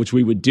like that, which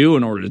we would do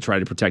in order to try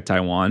to protect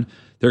Taiwan,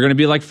 they're going to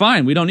be like,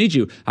 fine, we don't need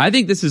you. I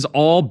think this has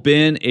all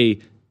been a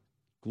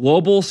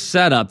global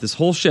setup, this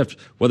whole shift,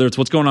 whether it's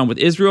what's going on with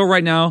Israel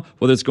right now,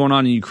 whether it's going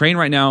on in Ukraine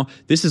right now,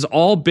 this has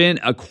all been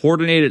a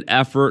coordinated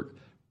effort,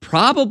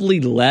 probably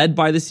led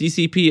by the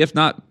CCP, if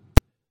not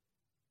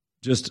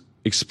just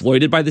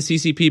exploited by the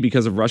CCP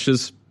because of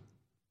Russia's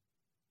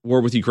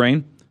war with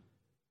Ukraine,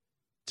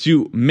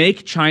 to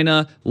make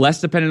China less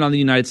dependent on the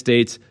United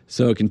States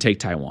so it can take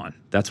Taiwan.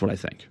 That's what I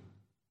think.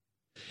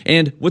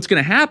 And what's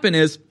going to happen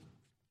is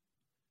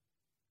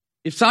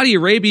if Saudi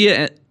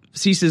Arabia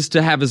ceases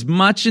to have as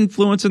much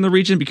influence in the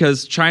region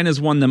because China's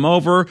won them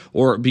over,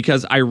 or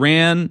because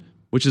Iran,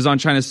 which is on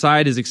China's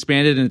side, has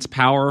expanded in its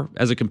power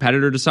as a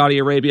competitor to Saudi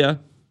Arabia,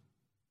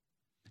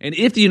 and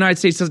if the United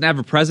States doesn't have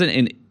a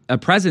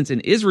presence in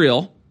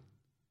Israel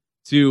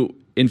to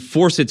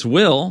enforce its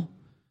will,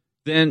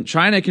 then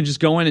China can just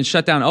go in and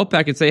shut down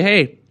OPEC and say,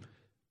 hey,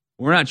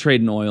 we're not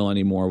trading oil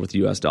anymore with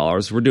US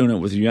dollars. We're doing it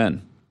with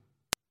yuan.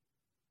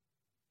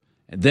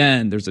 And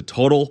then there's a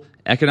total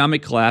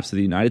economic collapse of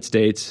the United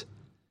States,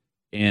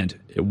 and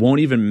it won't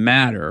even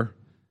matter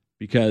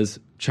because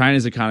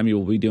China's economy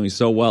will be doing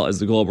so well as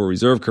the global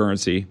reserve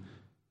currency,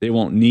 they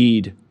won't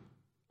need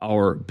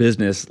our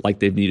business like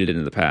they've needed it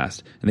in the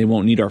past. And they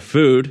won't need our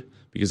food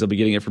because they'll be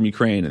getting it from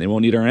Ukraine. And they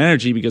won't need our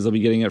energy because they'll be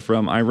getting it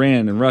from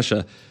Iran and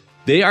Russia.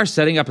 They are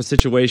setting up a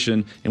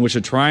situation in which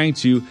they're trying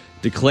to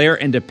declare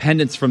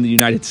independence from the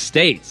United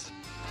States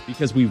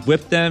because we've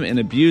whipped them and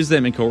abused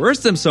them and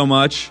coerced them so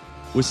much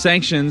with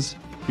sanctions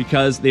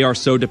because they are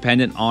so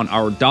dependent on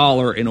our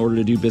dollar in order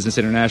to do business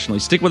internationally.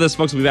 Stick with us,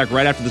 folks. We'll be back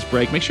right after this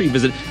break. Make sure you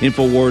visit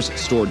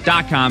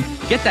InfoWarsStore.com.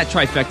 Get that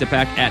trifecta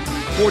pack at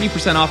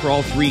 40% off for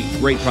all 3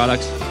 great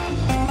products.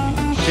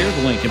 Share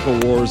the link,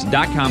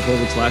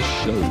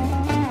 InfoWars.com/show.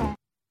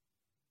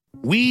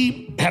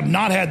 We have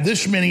not had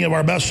this many of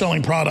our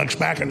best-selling products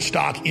back in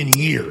stock in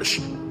years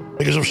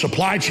because of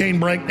supply chain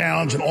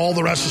breakdowns and all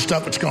the rest of the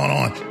stuff that's gone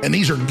on. And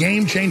these are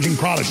game-changing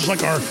products. Just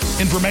like our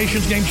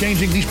information's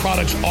game-changing, these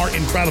products are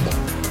incredible.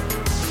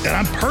 And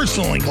I'm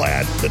personally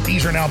glad that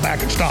these are now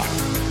back in stock.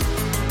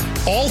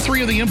 All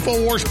 3 of the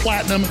InfoWars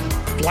Platinum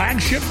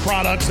flagship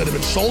products that have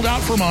been sold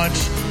out for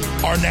months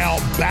are now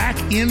back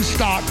in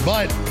stock,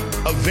 but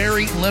a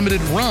very limited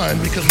run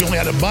because we only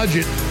had a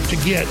budget to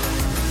get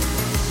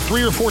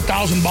 3,000 or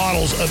 4,000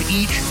 bottles of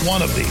each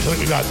one of these. I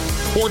think we've got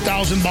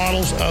 4,000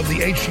 bottles of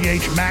the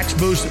HGH Max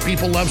Boost that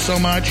people love so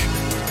much.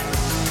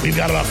 We've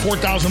got about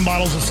 4,000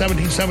 bottles of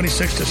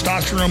 1776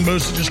 Testosterone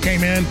Boost that just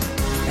came in.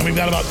 And we've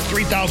got about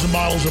 3,000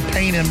 bottles of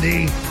Pain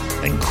MD,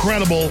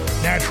 incredible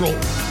natural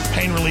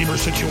pain reliever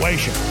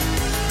situation.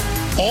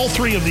 All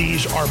 3 of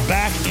these are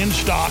back in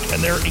stock,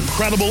 and they're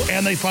incredible,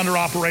 and they fund our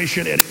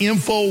operation at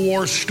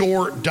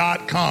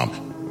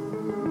InfoWarsStore.com.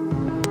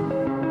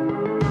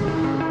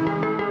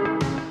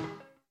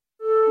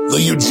 The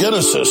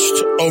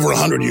eugenicists over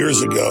 100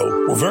 years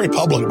ago were very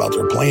public about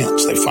their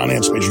plans. They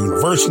financed major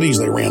universities.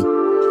 They ran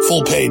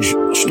full-page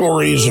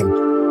stories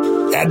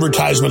and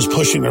advertisements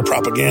pushing their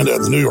propaganda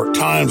in the New York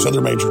Times,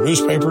 other major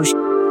newspapers,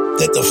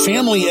 that the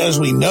family as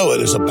we know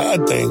it is a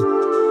bad thing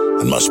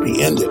and must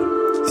be ended.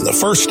 And the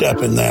first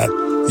step in that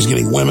is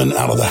getting women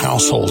out of the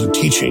household and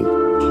teaching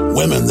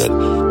women that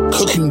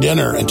cooking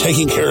dinner and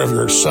taking care of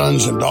your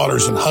sons and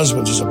daughters and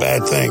husbands is a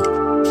bad thing.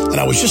 And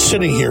I was just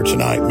sitting here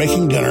tonight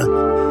making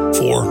dinner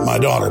for my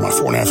daughter, my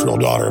 4.5-year-old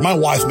daughter. My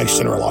wife makes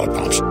dinner a lot of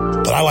times,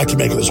 but I like to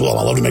make it as well.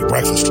 I love to make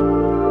breakfast.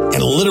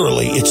 And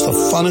literally, it's the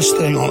funnest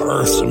thing on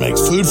earth to make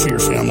food for your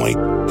family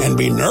and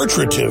be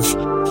nurturative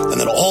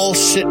and then all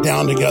sit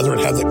down together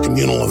and have that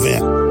communal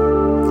event.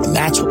 And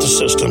that's what the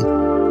system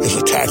is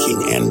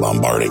attacking and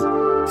bombarding,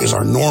 is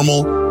our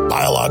normal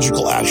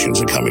biological actions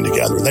are coming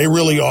together. They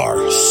really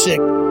are sick,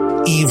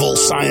 evil,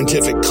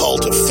 scientific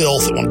cult of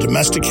filth that want to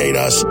domesticate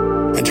us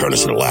and turn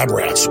us into lab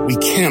rats. We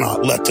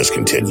cannot let this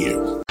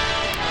continue.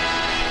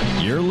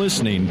 You're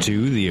listening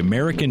to The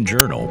American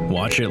Journal.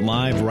 Watch it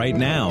live right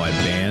now at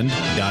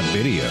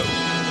band.video.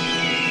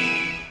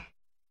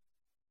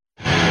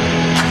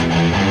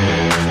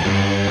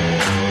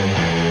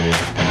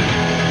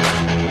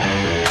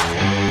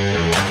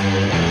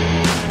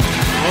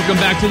 Welcome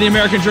back to The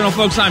American Journal,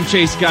 folks. I'm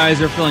Chase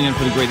Geiser, filling in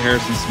for the great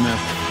Harrison Smith.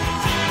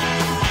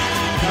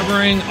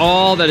 Covering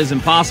all that is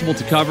impossible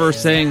to cover,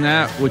 saying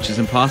that which is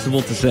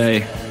impossible to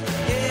say.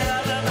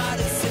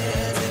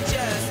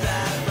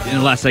 In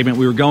the last segment,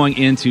 we were going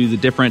into the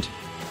different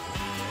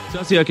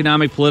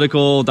socioeconomic,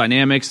 political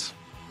dynamics.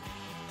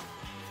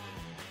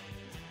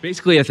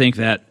 Basically, I think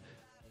that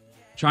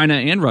China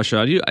and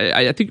Russia,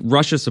 I think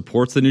Russia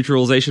supports the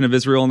neutralization of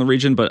Israel in the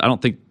region, but I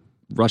don't think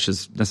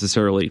Russia's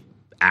necessarily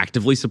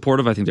actively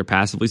supportive. I think they're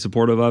passively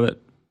supportive of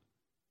it.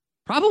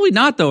 Probably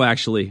not, though,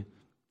 actually.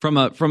 From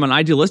an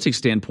idealistic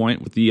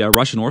standpoint, with the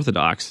Russian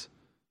Orthodox,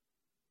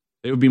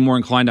 they would be more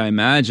inclined, I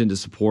imagine, to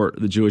support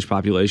the Jewish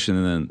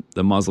population than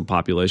the Muslim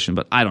population,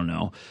 but I don't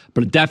know.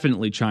 But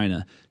definitely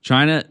China.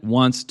 China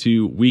wants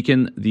to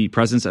weaken the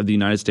presence of the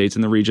United States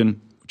in the region,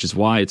 which is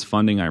why it's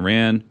funding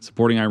Iran,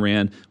 supporting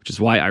Iran, which is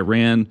why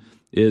Iran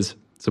is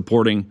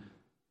supporting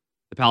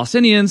the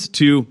Palestinians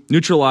to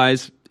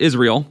neutralize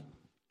Israel.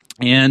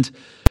 And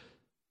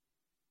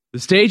the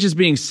stage is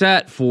being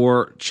set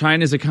for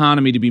China's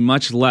economy to be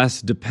much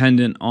less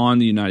dependent on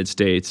the United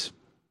States.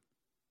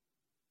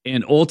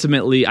 And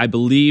ultimately, I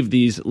believe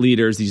these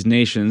leaders, these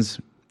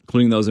nations,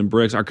 including those in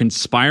BRICS, are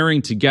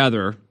conspiring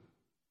together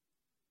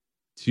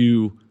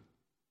to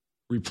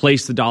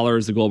replace the dollar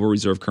as the global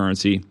reserve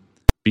currency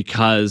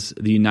because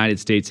the United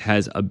States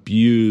has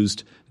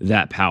abused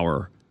that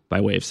power by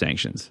way of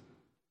sanctions.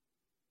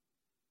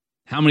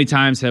 How many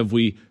times have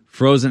we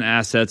frozen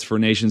assets for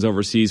nations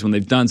overseas when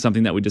they've done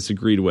something that we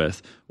disagreed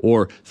with,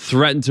 or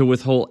threatened to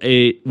withhold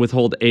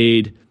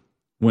aid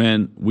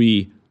when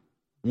we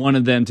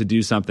wanted them to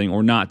do something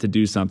or not to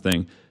do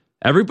something?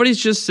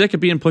 Everybody's just sick of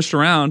being pushed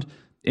around,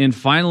 and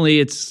finally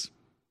it's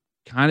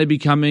kind of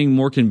becoming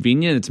more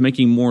convenient. It's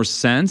making more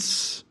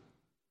sense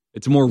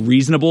It's more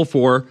reasonable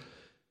for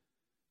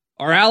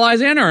our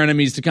allies and our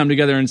enemies to come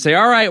together and say,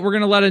 all right, we're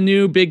going to let a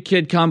new big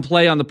kid come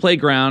play on the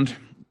playground,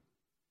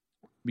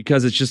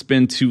 because it's just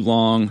been too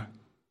long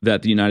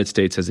that the United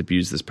States has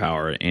abused this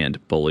power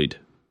and bullied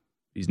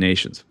these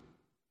nations.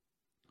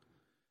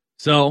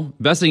 So,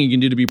 the best thing you can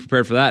do to be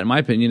prepared for that, in my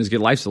opinion, is get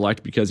Life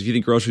Select, because if you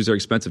think groceries are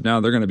expensive now,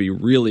 they're going to be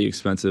really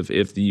expensive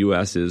if the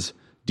U.S. is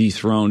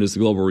dethroned as the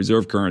global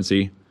reserve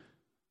currency.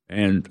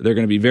 And they're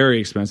going to be very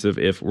expensive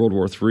if World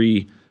War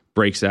III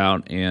breaks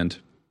out and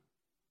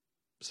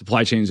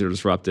supply chains are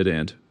disrupted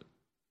and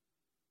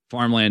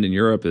farmland in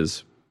Europe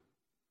is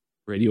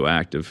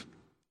radioactive.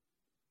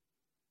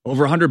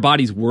 Over 100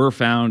 bodies were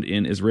found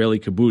in Israeli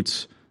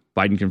kibbutz.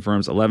 Biden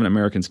confirms 11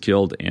 Americans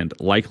killed and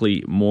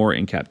likely more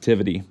in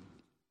captivity.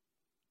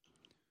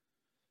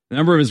 The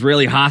number of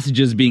Israeli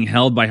hostages being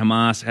held by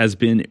Hamas has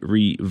been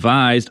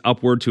revised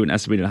upward to an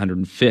estimated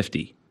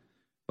 150.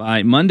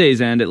 By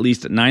Monday's end, at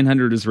least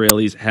 900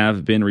 Israelis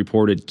have been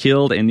reported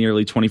killed and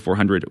nearly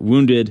 2,400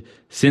 wounded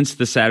since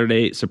the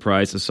Saturday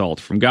surprise assault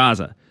from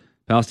Gaza.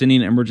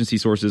 Palestinian emergency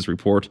sources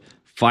report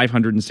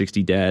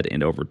 560 dead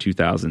and over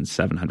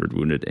 2,700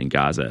 wounded in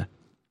Gaza,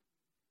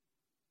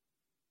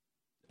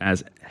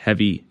 as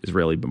heavy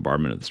Israeli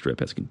bombardment of the Strip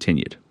has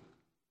continued.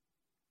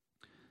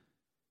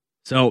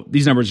 So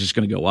these numbers are just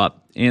going to go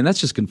up, and that's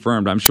just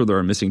confirmed. I'm sure there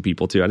are missing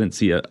people too. I didn't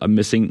see a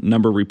missing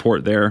number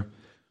report there.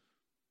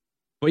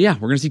 But yeah,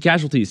 we're going to see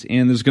casualties,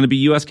 and there's going to be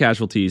U.S.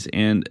 casualties,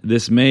 and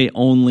this may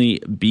only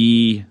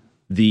be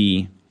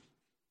the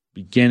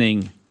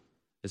beginning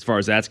as far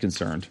as that's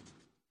concerned.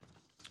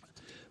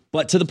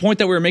 But to the point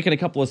that we were making a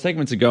couple of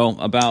segments ago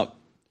about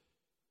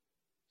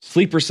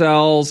sleeper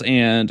cells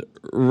and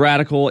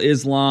radical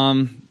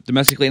Islam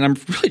domestically, and I'm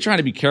really trying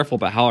to be careful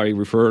about how I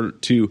refer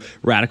to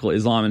radical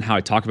Islam and how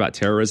I talk about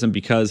terrorism,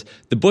 because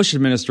the Bush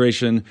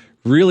administration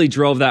really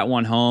drove that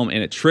one home,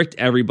 and it tricked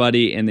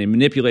everybody, and they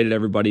manipulated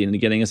everybody into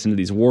getting us into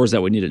these wars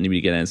that we didn't need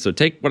to get in. So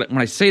when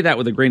I say that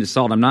with a grain of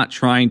salt, I'm not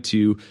trying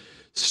to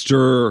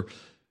stir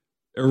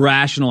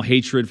irrational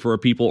hatred for a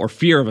people, or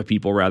fear of a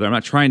people, rather. I'm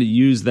not trying to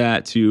use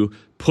that to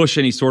push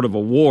any sort of a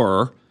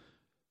war.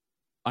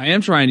 I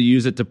am trying to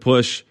use it to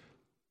push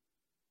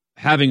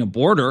having a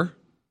border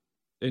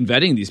and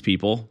vetting these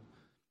people.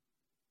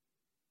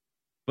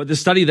 But the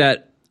study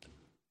that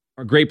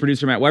our great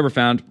producer Matt Weber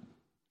found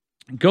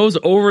goes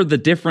over the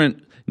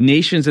different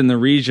nations in the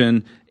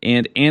region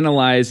and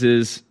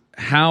analyzes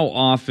how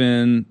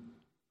often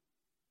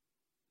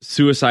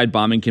suicide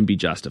bombing can be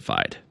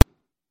justified.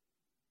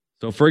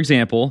 So, for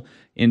example,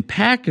 in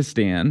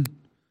Pakistan,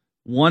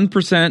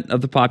 1%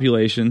 of the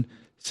population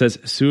says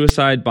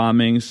suicide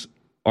bombings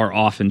are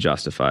often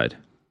justified.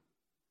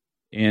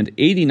 And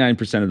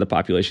 89% of the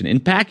population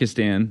in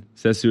Pakistan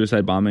says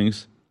suicide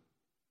bombings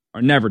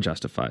are never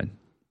justified.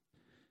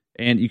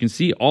 And you can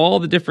see all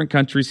the different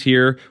countries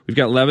here. We've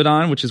got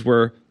Lebanon, which is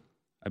where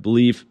I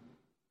believe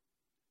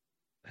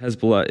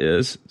Hezbollah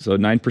is. So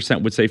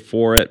 9% would say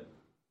for it,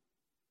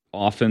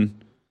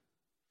 often.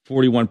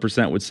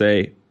 41% would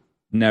say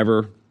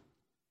never.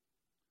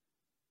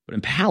 But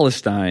in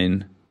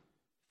Palestine,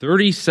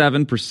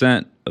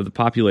 37% of the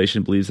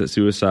population believes that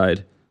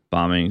suicide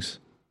bombings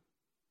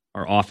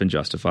are often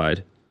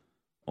justified.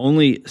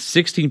 Only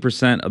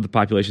 16% of the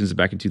population, is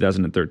back in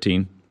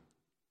 2013.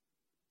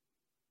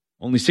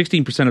 Only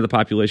 16% of the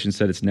population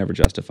said it's never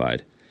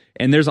justified.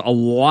 And there's a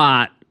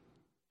lot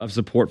of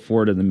support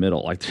for it in the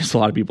middle. Like, there's a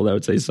lot of people that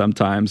would say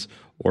sometimes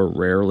or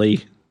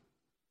rarely.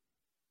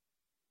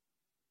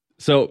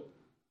 So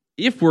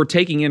if we're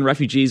taking in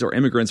refugees or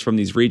immigrants from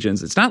these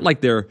regions, it's not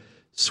like they're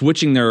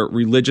switching their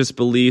religious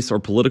beliefs or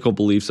political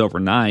beliefs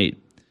overnight,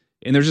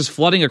 and they're just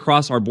flooding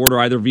across our border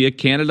either via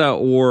Canada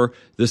or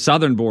the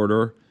southern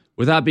border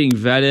without being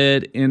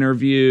vetted,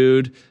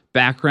 interviewed,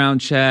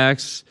 background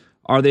checks.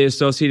 Are they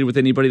associated with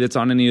anybody that's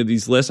on any of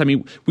these lists? I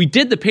mean, we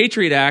did the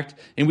Patriot Act,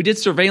 and we did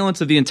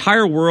surveillance of the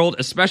entire world,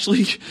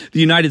 especially the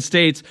United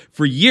States,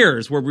 for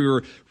years, where we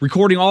were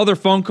recording all their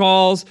phone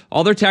calls,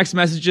 all their text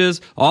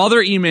messages, all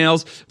their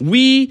emails.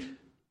 We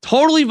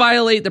totally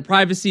violate the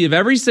privacy of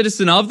every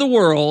citizen of the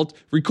world,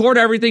 record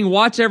everything,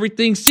 watch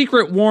everything,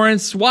 secret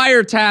warrants,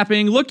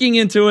 wiretapping, looking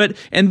into it,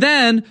 and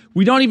then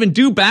we don't even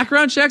do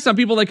background checks on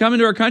people that come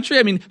into our country.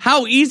 I mean,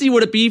 how easy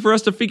would it be for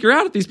us to figure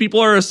out if these people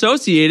are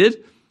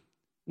associated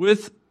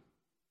with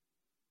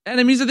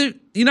enemies of the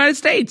United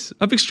States,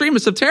 of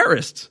extremists, of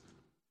terrorists?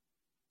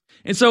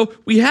 And so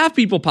we have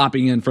people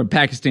popping in from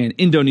Pakistan,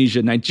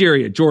 Indonesia,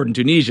 Nigeria, Jordan,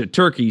 Tunisia,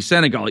 Turkey,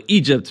 Senegal,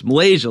 Egypt,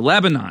 Malaysia,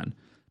 Lebanon,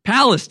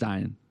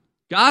 Palestine,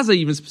 Gaza,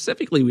 even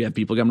specifically. We have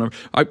people coming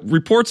over.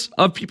 Reports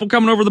of people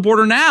coming over the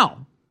border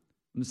now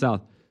from the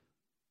south.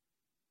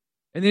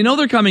 And they know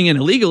they're coming in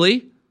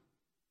illegally.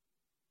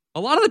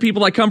 A lot of the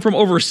people that come from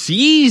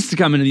overseas to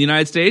come into the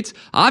United States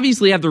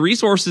obviously have the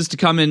resources to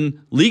come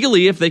in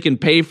legally if they can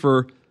pay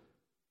for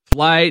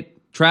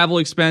flight, travel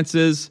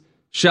expenses,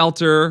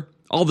 shelter,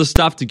 all the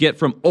stuff to get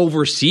from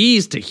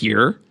overseas to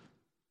here.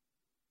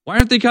 Why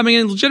aren't they coming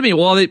in legitimately?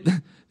 Well,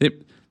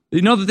 they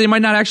know that they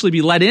might not actually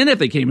be let in if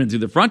they came in through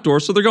the front door,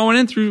 so they're going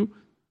in through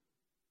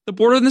the the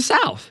border in the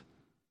south.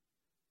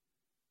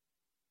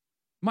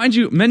 Mind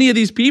you, many of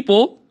these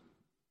people,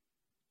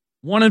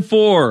 1 in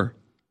 4,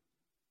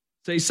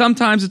 say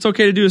sometimes it's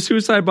okay to do a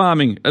suicide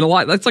bombing. And a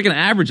lot, that's like an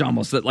average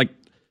almost, that like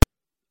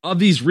of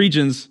these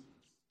regions,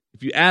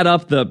 if you add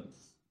up the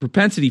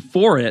propensity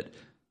for it,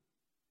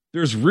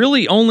 there's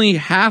really only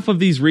half of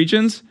these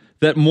regions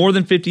that more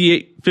than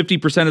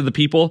 50% of the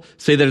people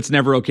say that it's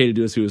never okay to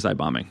do a suicide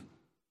bombing.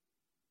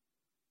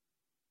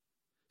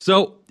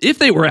 So if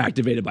they were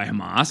activated by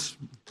Hamas,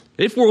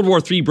 if World War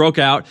III broke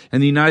out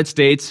and the United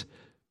States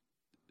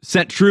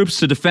sent troops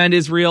to defend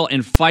Israel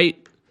and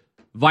fight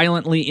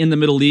violently in the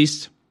Middle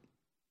East,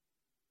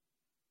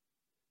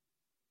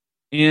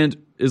 and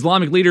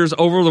Islamic leaders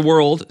over the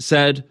world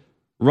said,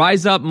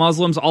 rise up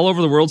Muslims all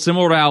over the world,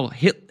 similar to how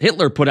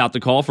Hitler put out the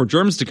call for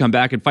Germans to come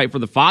back and fight for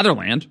the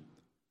fatherland.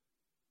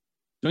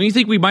 Don't you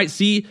think we might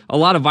see a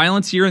lot of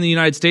violence here in the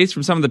United States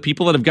from some of the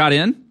people that have got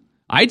in?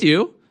 I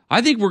do.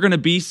 I think we're going to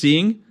be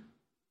seeing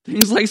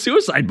things like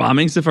suicide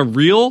bombings if a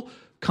real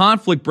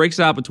conflict breaks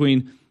out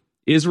between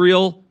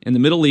Israel and the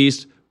Middle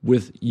East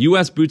with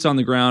U.S. boots on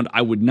the ground.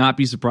 I would not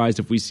be surprised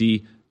if we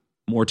see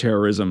more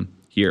terrorism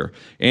here.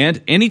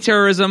 And any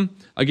terrorism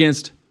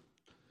against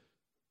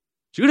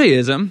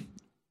Judaism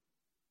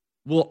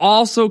will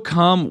also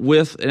come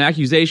with an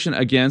accusation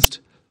against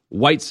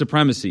white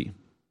supremacy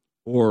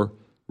or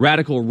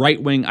radical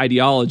right-wing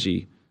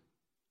ideology.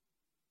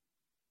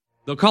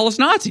 They'll call us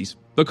Nazis.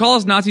 They'll call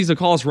us Nazis. They'll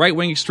call us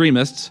right-wing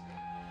extremists,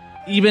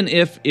 even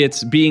if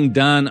it's being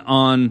done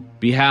on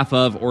behalf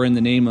of or in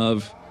the name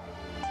of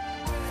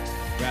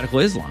radical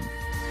Islam.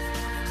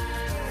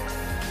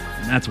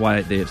 And that's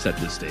why they have set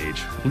this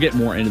stage. We'll get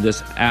more into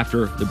this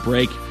after the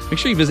break. Make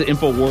sure you visit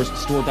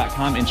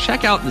InfoWarsStore.com and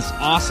check out this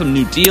awesome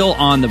new deal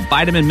on the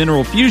Vitamin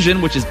Mineral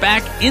Fusion, which is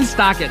back in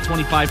stock at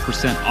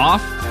 25%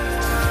 off.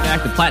 In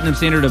fact, the platinum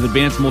standard of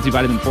advanced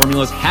multivitamin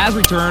formulas has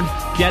returned.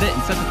 Get it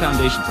and set the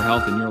foundation for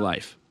health in your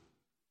life.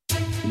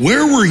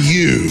 Where were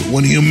you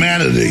when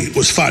humanity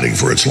was fighting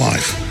for its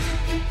life?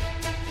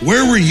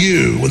 Where were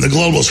you when the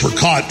globalists were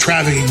caught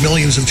trafficking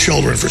millions of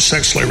children for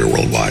sex slavery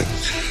worldwide?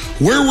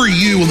 Where were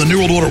you when the New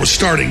World Order was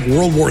starting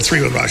World War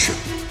III with Russia?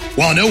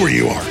 Well, I know where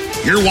you are.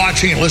 You're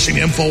watching and listening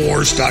to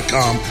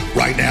Infowars.com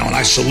right now, and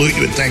I salute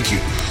you and thank you.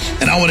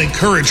 And I would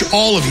encourage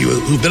all of you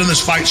who've been in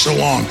this fight so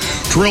long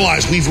to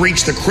realize we've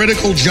reached the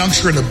critical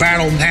juncture in the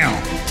battle now.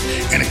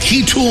 And a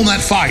key tool in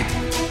that fight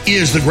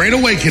is the Great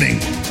Awakening,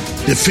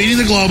 defeating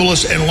the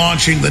globalists and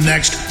launching the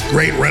next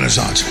great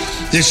renaissance.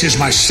 This is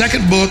my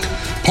second book,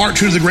 part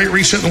 2 of the Great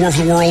Reset in the War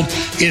for the World.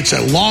 It's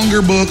a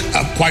longer book,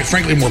 quite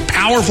frankly, a more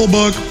powerful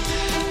book.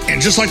 And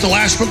just like the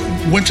last book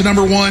went to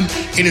number 1,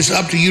 it is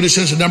up to you to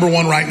send us to number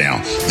 1 right now.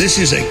 This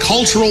is a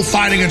cultural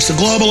fight against the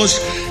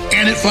globalists,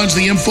 and it funds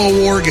the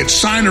InfoWar. Get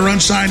signed or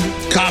unsigned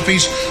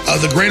copies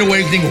of The Great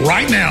Awakening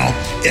right now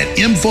at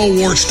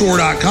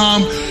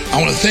InfoWarsStore.com.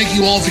 I want to thank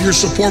you all for your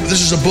support.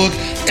 This is a book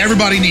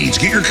everybody needs.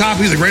 Get your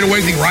copy of The Great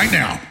Awakening right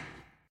now.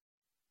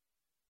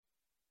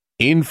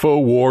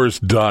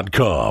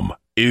 Infowars.com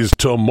is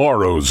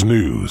tomorrow's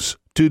news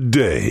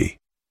today.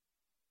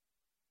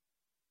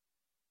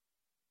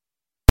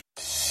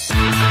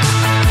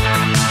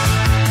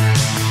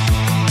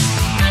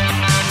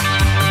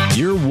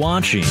 You're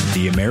watching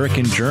The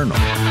American Journal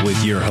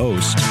with your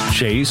host,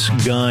 Chase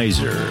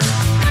Geyser.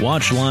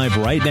 Watch live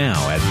right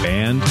now at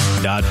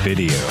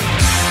band.video.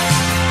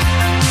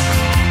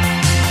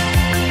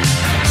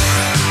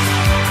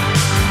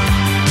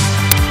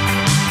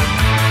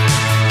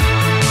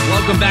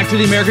 Welcome back to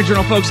The American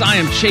Journal, folks. I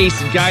am Chase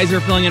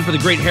Geyser, filling in for the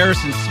great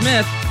Harrison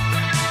Smith.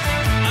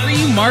 How do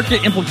you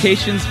market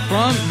implications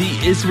from the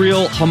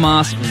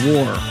Israel-Hamas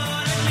war?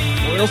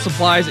 Oil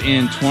supplies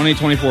in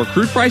 2024.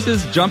 Crude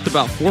prices jumped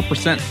about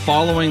 4%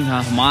 following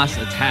the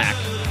Hamas attack,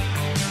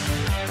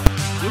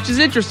 which is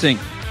interesting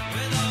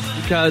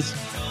because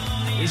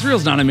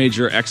Israel's not a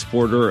major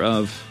exporter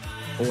of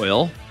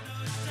oil.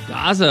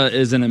 Gaza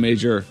isn't a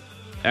major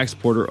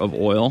exporter of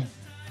oil.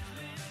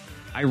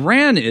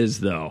 Iran is,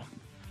 though.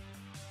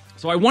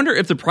 So I wonder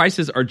if the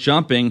prices are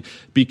jumping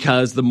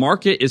because the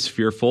market is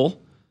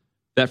fearful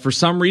that for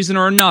some reason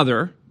or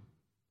another,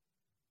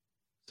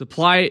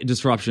 supply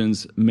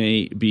disruptions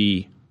may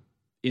be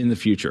in the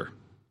future.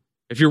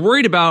 If you're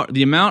worried about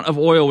the amount of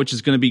oil which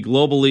is going to be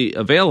globally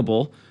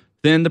available,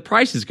 then the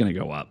price is going to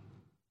go up.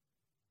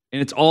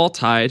 And it's all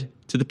tied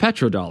to the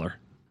petrodollar.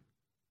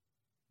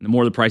 And the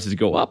more the prices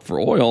go up for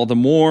oil, the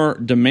more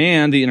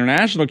demand the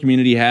international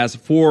community has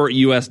for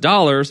U.S.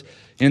 dollars,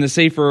 and the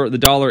safer the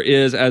dollar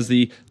is as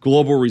the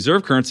global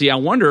reserve currency. I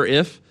wonder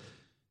if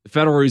the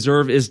Federal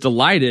Reserve is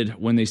delighted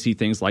when they see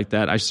things like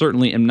that. I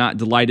certainly am not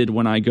delighted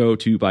when I go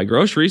to buy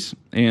groceries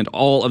and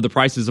all of the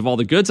prices of all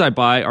the goods I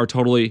buy are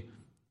totally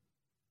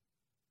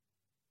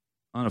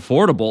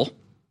unaffordable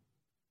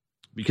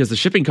because the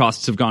shipping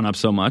costs have gone up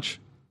so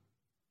much.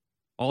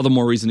 All the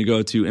more reason to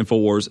go to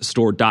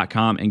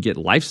InfoWarsStore.com and get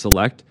Life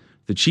Select,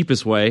 the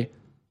cheapest way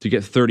to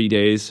get 30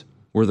 days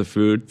worth of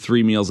food,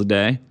 3 meals a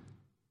day,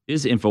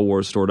 is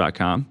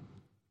InfoWarsStore.com.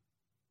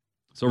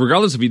 So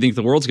regardless if you think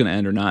the world's going to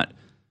end or not,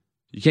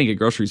 You can't get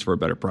groceries for a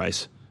better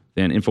price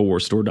than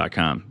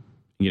InfoWarsStore.com.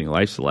 You're getting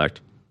Life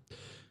Select.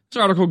 This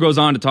article goes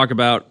on to talk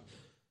about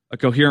a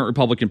coherent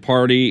Republican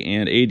Party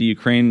and aid to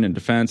Ukraine and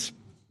defense.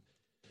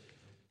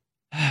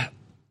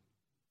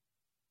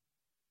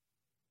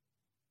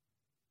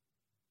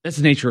 That's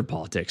the nature of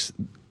politics.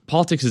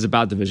 Politics is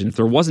about division. If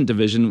there wasn't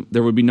division,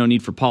 there would be no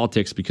need for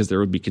politics because there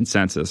would be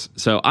consensus.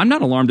 So I'm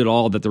not alarmed at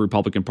all that the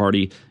Republican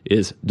Party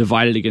is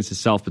divided against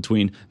itself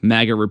between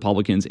MAGA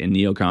Republicans and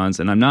neocons.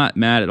 And I'm not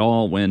mad at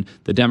all when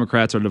the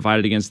Democrats are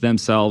divided against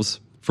themselves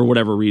for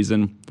whatever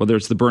reason, whether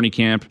it's the Bernie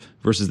camp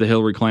versus the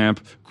Hillary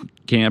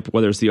camp,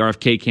 whether it's the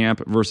RFK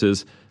camp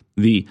versus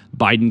the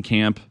Biden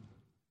camp.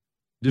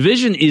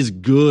 Division is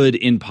good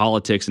in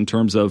politics in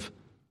terms of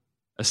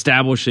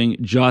establishing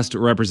just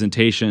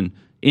representation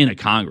in a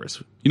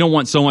Congress. You don't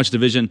want so much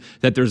division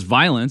that there's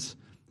violence.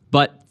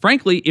 But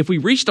frankly, if we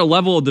reached a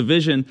level of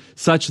division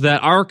such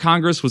that our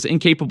Congress was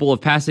incapable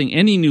of passing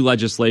any new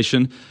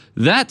legislation,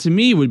 that to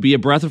me would be a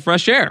breath of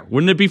fresh air.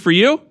 Wouldn't it be for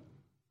you?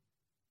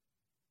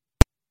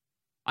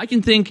 I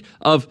can think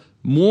of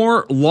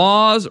more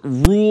laws,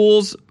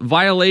 rules,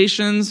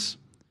 violations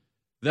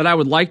that I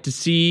would like to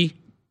see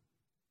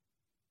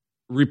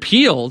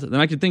repealed than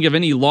I can think of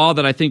any law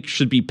that I think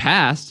should be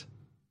passed.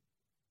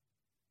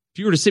 If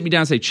you were to sit me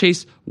down and say,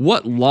 Chase,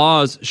 what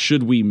laws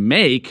should we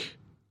make?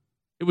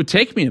 It would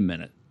take me a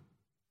minute.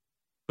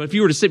 But if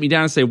you were to sit me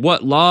down and say,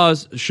 what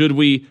laws should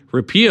we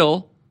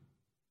repeal?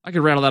 I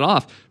could rattle that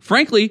off.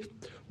 Frankly,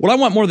 what I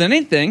want more than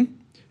anything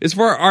is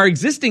for our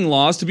existing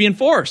laws to be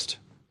enforced.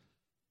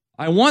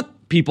 I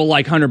want people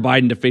like Hunter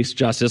Biden to face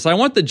justice. I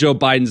want the Joe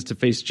Bidens to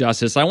face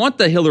justice. I want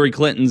the Hillary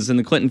Clintons and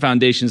the Clinton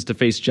Foundations to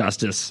face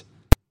justice.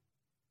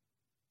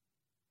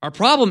 Our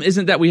problem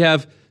isn't that we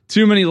have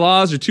too many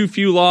laws or too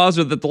few laws,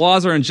 or that the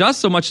laws are unjust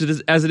so much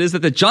as it is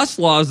that the just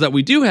laws that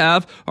we do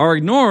have are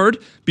ignored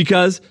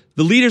because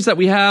the leaders that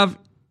we have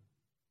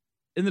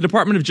in the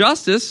Department of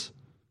Justice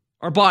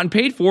are bought and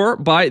paid for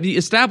by the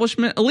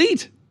establishment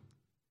elite,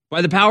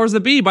 by the powers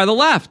that be, by the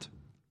left.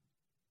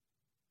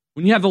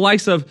 When you have the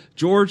likes of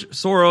George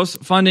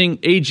Soros funding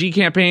AG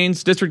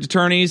campaigns, district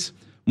attorneys,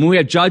 when we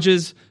have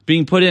judges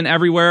being put in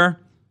everywhere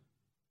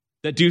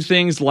that do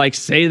things like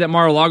say that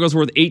Mar-a-Lago is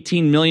worth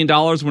 $18 million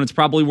when it's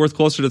probably worth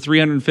closer to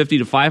 $350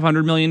 to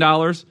 $500 million.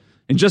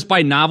 And just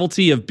by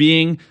novelty of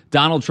being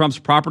Donald Trump's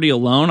property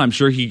alone, I'm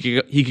sure he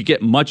could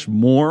get much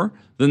more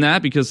than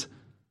that, because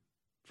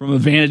from a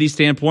vanity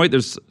standpoint,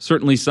 there's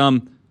certainly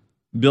some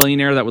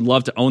billionaire that would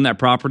love to own that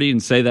property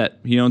and say that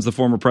he owns the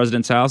former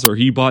president's house or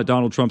he bought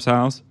Donald Trump's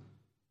house.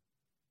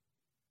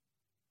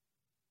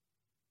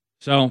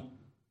 So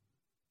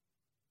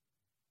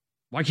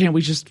why can't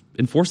we just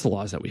enforce the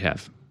laws that we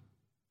have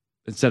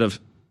instead of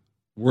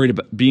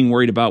being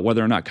worried about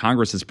whether or not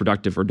Congress is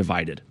productive or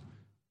divided?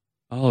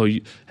 Oh,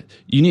 you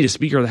need a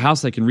Speaker of the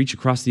House that can reach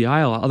across the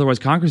aisle. Otherwise,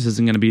 Congress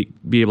isn't going to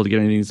be able to get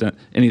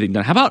anything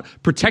done. How about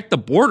protect the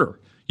border?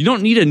 You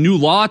don't need a new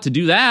law to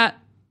do that.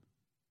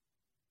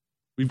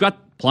 We've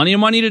got plenty of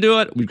money to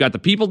do it. We've got the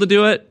people to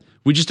do it.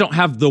 We just don't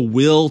have the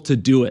will to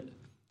do it.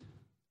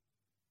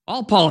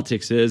 All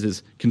politics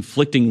is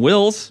conflicting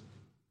wills.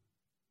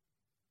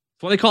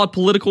 That's why they call it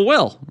political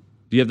will.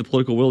 Do you have the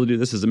political will to do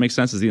this? Does it make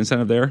sense? Is the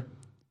incentive there?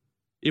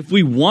 If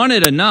we want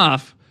it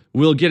enough,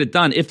 we'll get it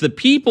done. If the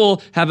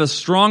people have a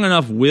strong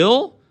enough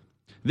will,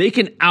 they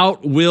can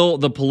outwill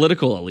the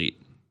political elite.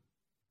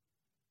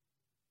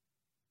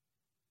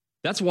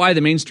 That's why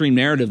the mainstream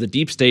narrative, the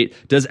deep state,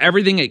 does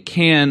everything it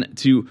can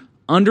to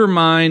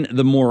undermine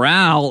the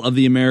morale of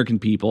the American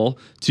people,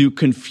 to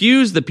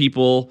confuse the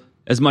people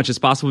as much as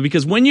possible.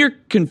 Because when you're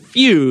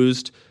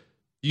confused,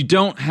 you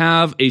don't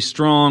have a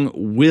strong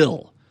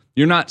will.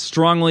 You're not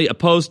strongly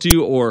opposed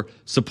to or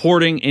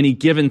supporting any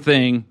given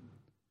thing.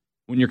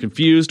 When you're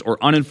confused or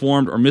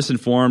uninformed or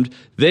misinformed,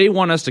 they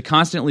want us to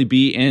constantly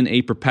be in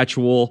a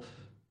perpetual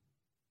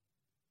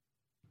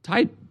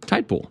tide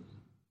pool.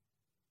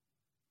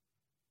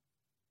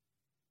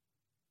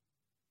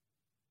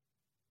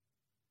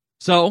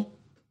 So,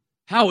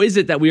 how is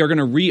it that we are going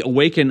to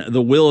reawaken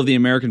the will of the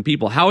American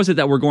people? How is it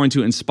that we're going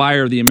to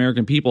inspire the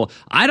American people?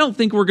 I don't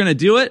think we're going to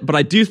do it, but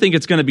I do think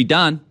it's going to be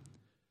done.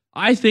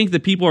 I think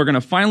that people are going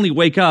to finally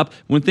wake up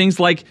when things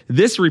like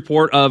this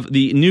report of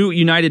the new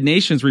United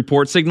Nations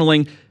report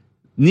signaling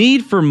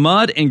need for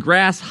mud and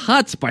grass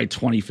huts by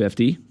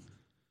 2050.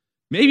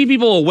 Maybe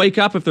people will wake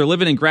up if they're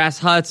living in grass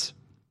huts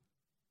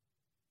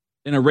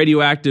in a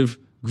radioactive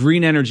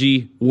green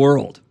energy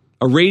world,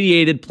 a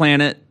radiated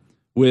planet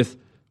with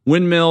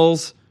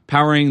windmills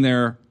powering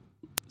their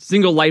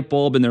single light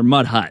bulb in their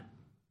mud hut.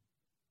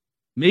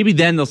 Maybe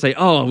then they'll say,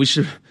 oh, we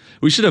should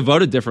have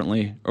voted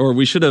differently, or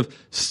we should have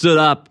stood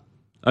up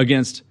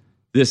against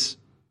this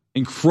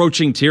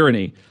encroaching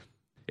tyranny.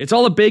 It's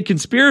all a big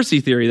conspiracy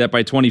theory that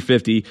by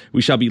 2050,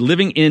 we shall be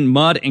living in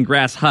mud and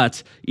grass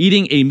huts,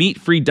 eating a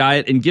meat-free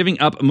diet, and giving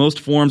up most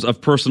forms of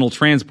personal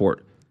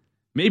transport.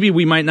 Maybe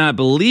we might not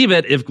believe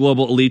it if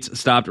global elites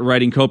stopped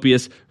writing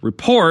copious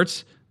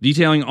reports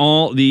detailing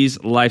all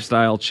these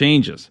lifestyle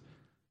changes,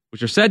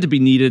 which are said to be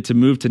needed to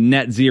move to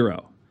net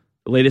zero.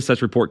 The latest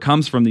such report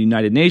comes from the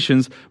United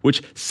Nations,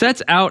 which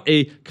sets out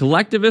a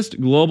collectivist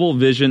global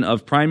vision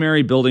of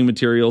primary building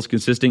materials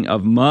consisting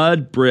of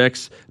mud,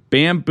 bricks,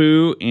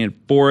 bamboo, and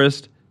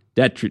forest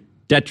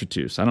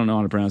detritus. I don't know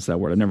how to pronounce that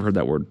word. I've never heard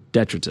that word.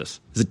 Detritus.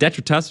 Is it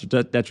detritus or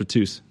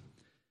detritus?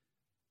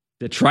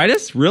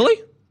 Detritus?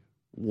 Really?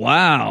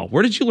 Wow.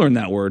 Where did you learn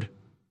that word?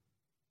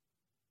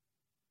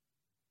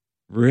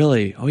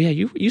 Really? Oh, yeah.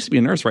 You used to be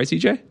a nurse, right,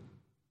 CJ?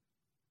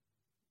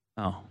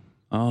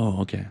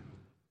 Oh, okay.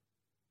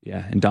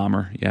 Yeah, and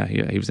Dahmer. Yeah,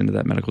 he was into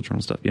that medical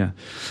journal stuff. Yeah.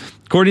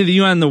 According to the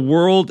UN, the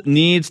world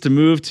needs to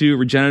move to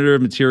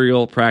regenerative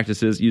material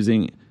practices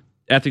using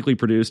ethically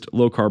produced,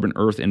 low-carbon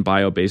earth and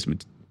bio-based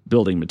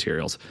building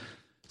materials.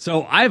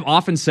 So I've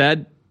often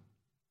said,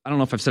 I don't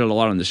know if I've said it a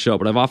lot on this show,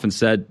 but I've often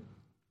said,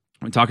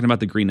 when talking about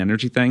the green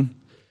energy thing,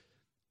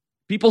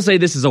 people say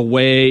this is a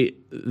way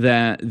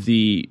that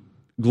the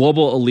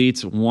global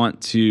elites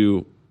want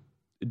to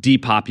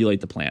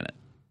depopulate the planet.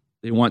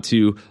 They want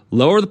to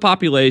lower the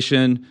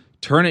population,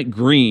 turn it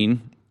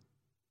green,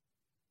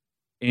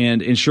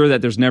 and ensure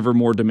that there's never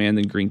more demand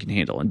than green can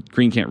handle. And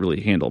green can't really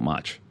handle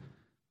much.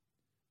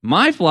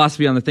 My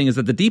philosophy on the thing is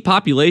that the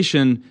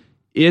depopulation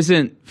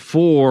isn't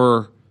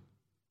for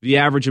the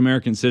average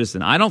American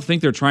citizen. I don't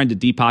think they're trying to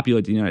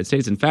depopulate the United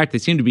States. In fact, they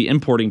seem to be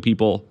importing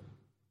people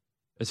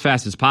as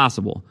fast as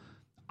possible.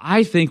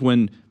 I think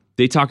when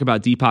they talk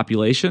about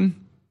depopulation,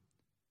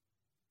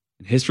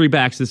 and history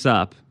backs this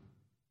up,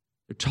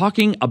 they're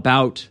talking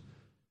about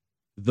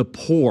the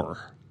poor.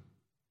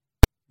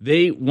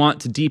 They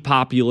want to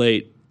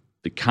depopulate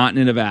the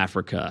continent of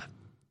Africa,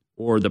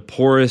 or the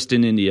poorest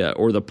in India,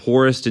 or the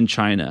poorest in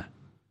China.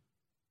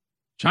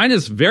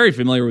 China's very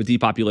familiar with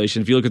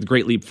depopulation. If you look at the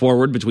Great Leap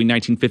Forward between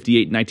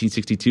 1958 and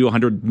 1962,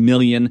 100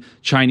 million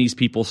Chinese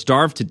people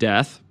starved to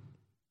death.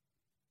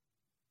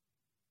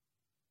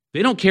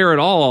 They don't care at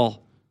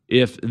all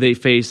if they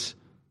face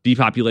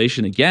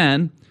depopulation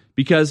again,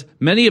 because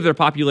much of their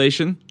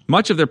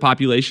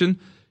population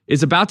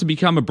is about to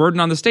become a burden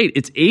on the state.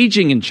 It's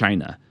aging in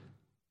China.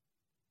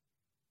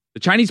 The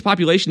Chinese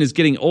population is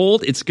getting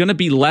old. It's going to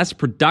be less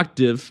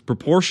productive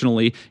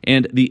proportionally,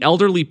 and the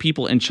elderly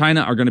people in China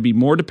are going to be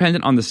more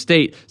dependent on the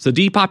state. So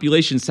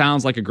depopulation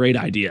sounds like a great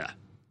idea.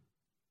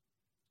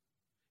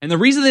 And the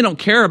reason they don't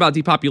care about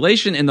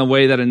depopulation in the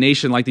way that a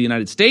nation like the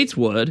United States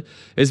would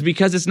is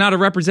because it's not a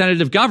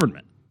representative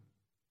government.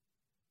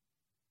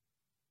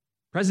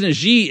 President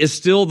Xi is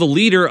still the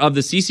leader of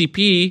the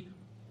CCP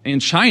in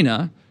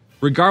China,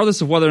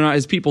 regardless of whether or not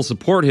his people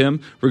support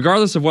him,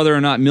 regardless of whether or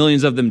not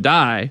millions of them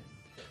die.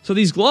 So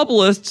these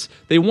globalists,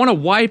 they want to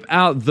wipe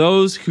out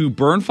those who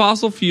burn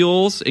fossil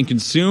fuels and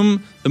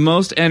consume the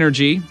most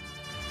energy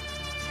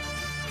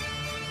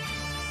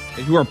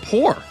and who are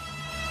poor.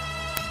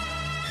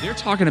 They're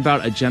talking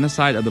about a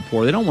genocide of the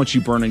poor. They don't want you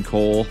burning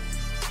coal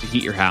to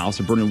heat your house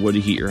or burning wood to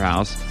heat your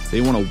house.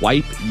 They want to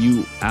wipe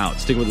you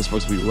out. Stick with us,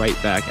 folks. We'll be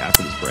right back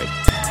after this break.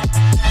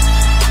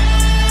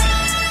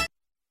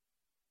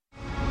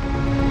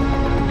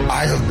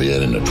 I have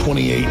been in a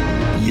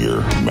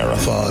 28-year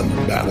marathon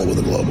battle with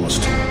a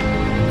globalist.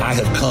 I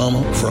have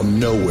come from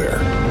nowhere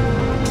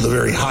to the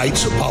very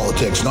heights of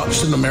politics, not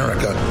just in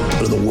America,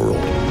 but in the world.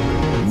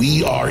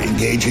 We are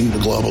engaging the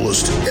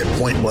globalist at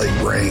point-blank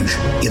range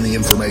in the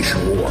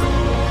information war.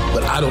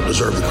 But I don't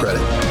deserve the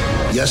credit.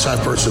 Yes, I've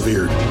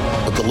persevered,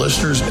 but the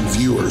listeners and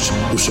viewers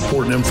who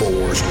support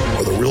InfoWars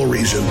are the real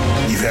reason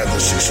you've had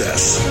this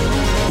success.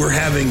 We're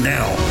having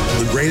now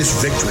the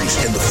greatest victories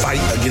in the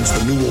fight against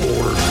the New World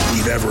Order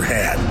we've ever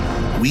had.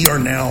 We are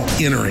now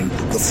entering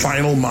the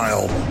final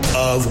mile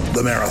of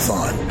the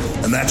marathon.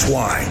 And that's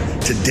why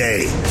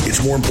today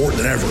it's more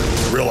important than ever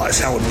to realize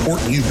how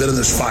important you've been in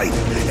this fight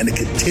and to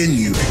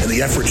continue in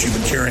the efforts you've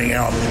been carrying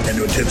out and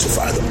to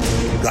intensify them.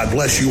 God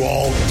bless you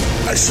all.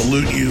 I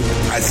salute you.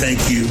 I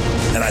thank you.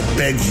 And I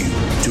beg you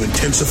to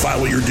intensify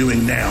what you're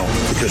doing now,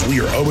 because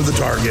we are over the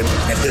target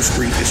and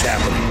history is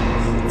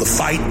happening. The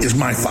fight is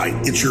my fight.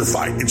 It's your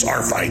fight. It's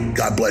our fight.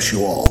 God bless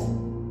you all.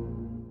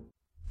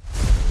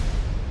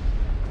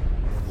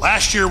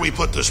 Last year, we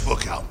put this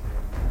book out,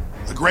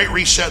 The Great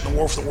Reset and the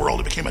War for the World.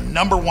 It became a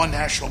 #1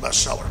 national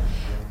bestseller.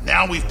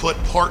 Now we've put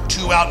part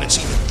 2 out, and it's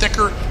even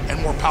thicker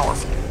and more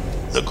powerful.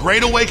 The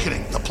Great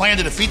Awakening, the plan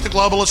to defeat the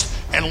globalists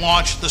and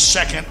launch the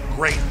second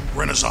Great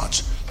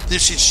Renaissance.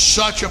 This is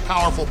such a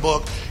powerful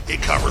book.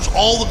 It covers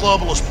all the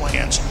globalist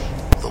plans,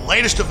 the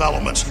latest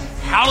developments,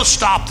 how to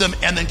stop them,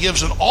 and then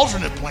gives an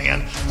alternate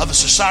plan of the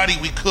society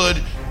we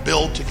could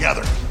build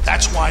together.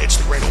 That's why it's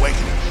The Great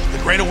Awakening. The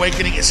Great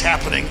Awakening is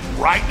happening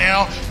right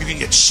now. You can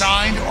get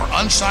signed or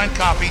unsigned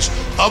copies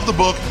of the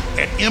book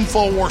at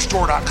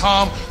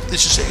InfoWarsStore.com.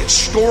 This is a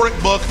historic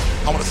book.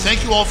 I want to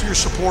thank you all for your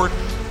support.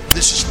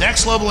 This is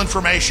next level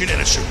information,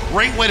 and it's a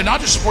great way to not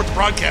just support the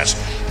broadcast,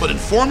 but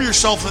inform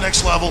yourself to the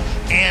next level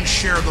and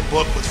share the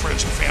book with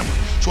friends and family.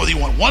 So whether you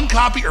want one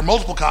copy or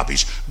multiple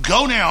copies,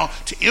 go now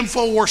to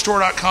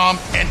InfoWarsStore.com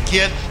and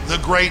get The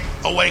Great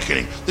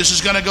Awakening. This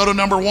is going to go to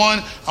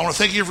 #1. I want to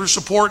thank you for your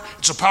support.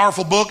 It's a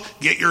powerful book.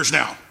 Get yours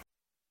now.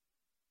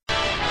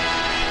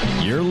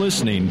 You're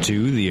listening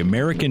to The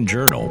American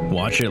Journal.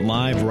 Watch it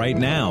live right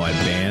now at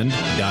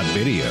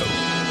band.video.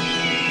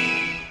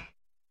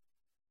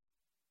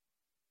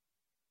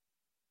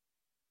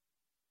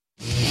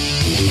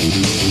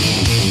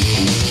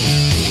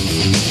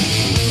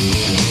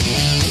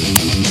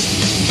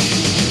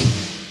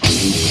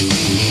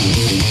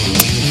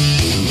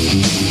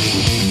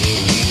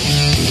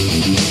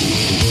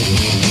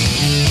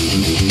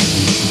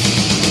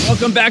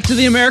 Welcome back to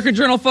the American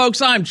Journal,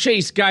 folks. I'm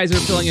Chase Geiser,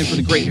 filling in for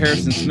the great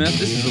Harrison Smith.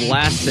 This is the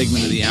last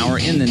segment of the hour.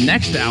 In the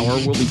next hour,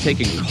 we'll be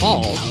taking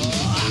calls.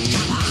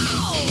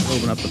 We'll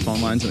open up the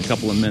phone lines in a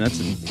couple of minutes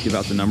and give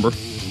out the number.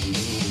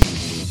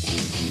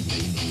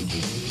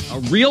 A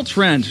real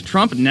trend.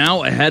 Trump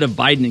now ahead of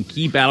Biden in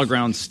key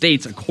battleground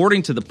states,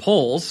 according to the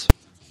polls.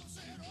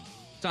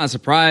 It's not a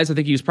surprise. I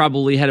think he was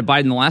probably ahead of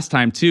Biden the last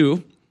time,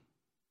 too.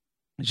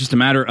 It's just a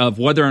matter of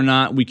whether or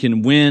not we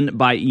can win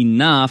by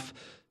enough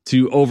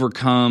to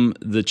overcome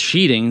the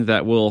cheating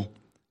that will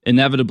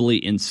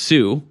inevitably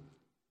ensue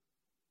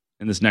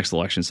in this next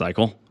election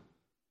cycle.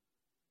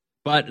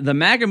 But the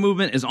MAGA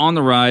movement is on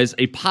the rise.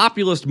 A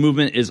populist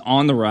movement is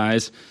on the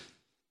rise.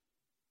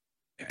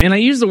 And I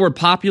use the word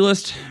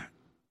populist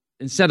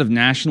instead of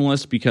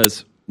nationalist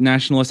because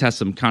nationalist has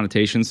some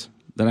connotations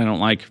that I don't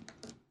like.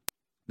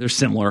 They're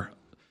similar.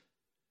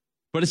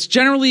 But it's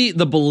generally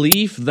the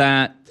belief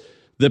that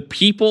the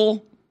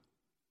people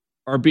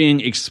are being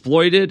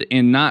exploited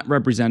and not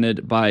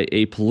represented by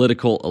a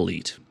political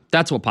elite.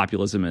 That's what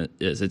populism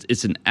is.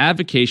 It's an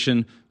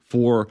advocation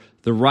for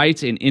the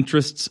rights and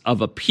interests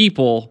of a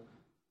people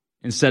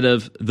instead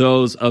of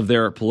those of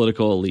their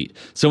political elite.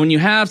 So when you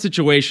have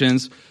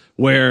situations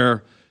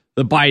where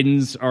the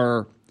Bidens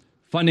are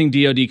funding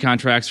DoD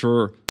contracts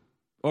for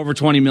over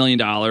 $20 million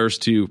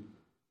to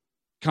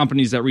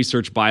companies that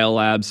research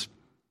biolabs,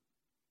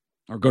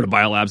 or go to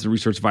biolabs and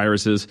research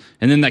viruses,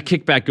 and then that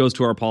kickback goes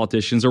to our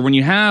politicians. Or when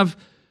you have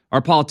our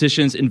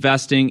politicians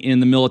investing in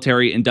the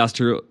military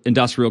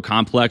industrial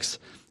complex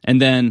and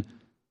then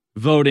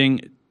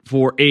voting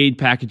for aid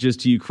packages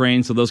to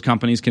Ukraine so those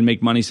companies can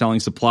make money selling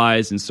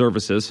supplies and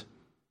services,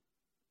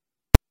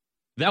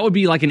 that would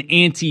be like an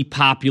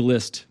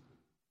anti-populist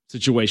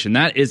situation.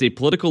 That is a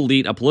political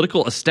elite, a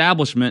political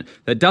establishment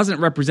that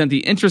doesn't represent the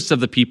interests of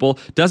the people,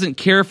 doesn't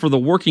care for the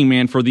working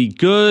man, for the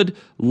good,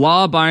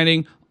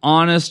 law-abiding,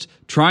 honest,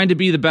 trying to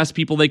be the best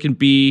people they can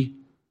be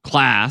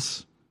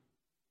class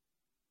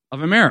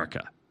of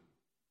America.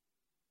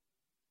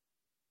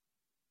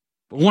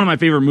 One of my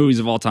favorite movies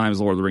of all time is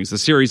Lord of the Rings. The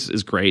series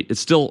is great. It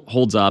still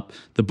holds up.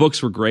 The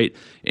books were great.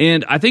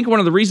 And I think one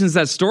of the reasons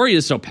that story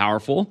is so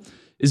powerful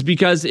is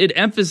because it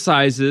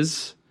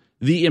emphasizes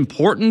the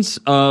importance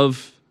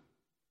of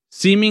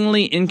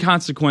seemingly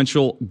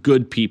inconsequential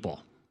good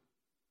people.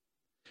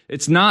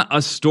 It's not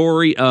a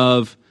story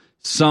of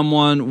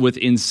someone with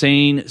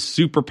insane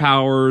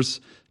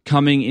superpowers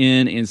coming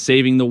in and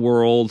saving the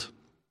world.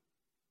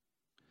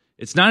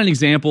 It's not an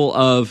example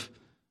of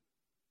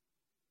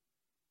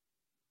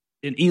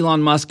an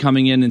Elon Musk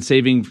coming in and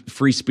saving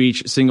free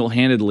speech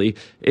single-handedly.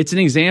 It's an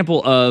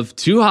example of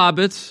two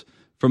hobbits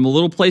from a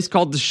little place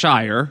called the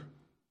Shire,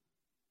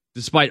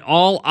 despite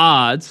all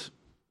odds,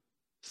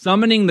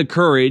 summoning the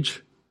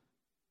courage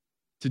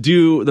to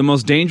do the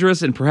most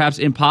dangerous and perhaps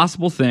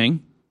impossible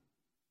thing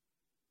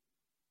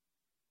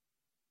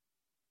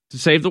to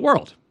save the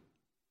world.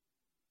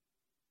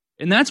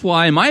 And that's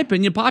why, in my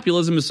opinion,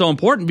 populism is so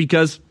important,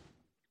 because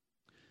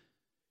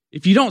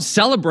if you don't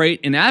celebrate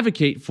and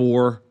advocate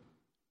for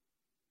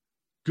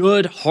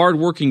good,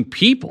 hardworking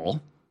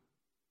people,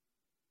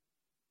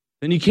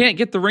 then you can't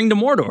get the ring to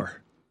Mordor.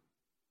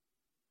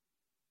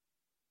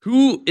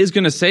 Who is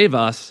going to save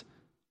us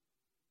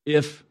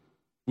if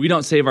we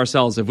don't save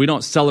ourselves, if we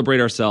don't celebrate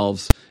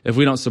ourselves, if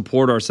we don't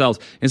support ourselves?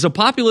 And so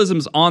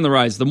populism's on the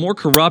rise. The more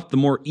corrupt, the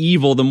more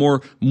evil, the more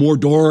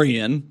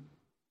Mordorian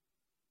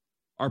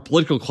our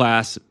political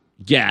class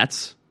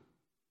gets,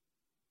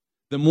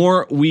 the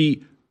more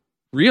we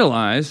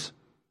realize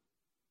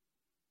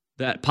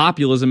that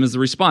populism is the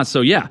response.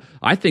 So yeah,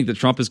 I think that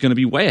Trump is going to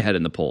be way ahead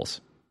in the polls.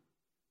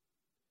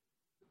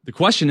 The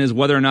question is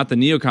whether or not the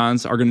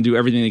neocons are going to do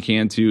everything they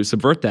can to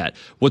subvert that.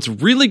 What's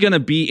really going to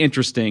be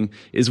interesting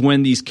is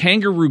when these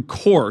kangaroo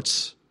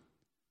courts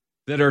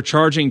that are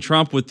charging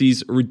Trump with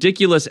these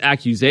ridiculous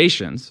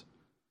accusations,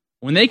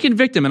 when they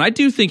convict him, and I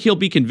do think he'll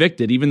be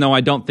convicted, even though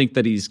I don't think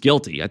that he's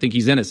guilty. I think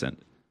he's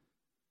innocent.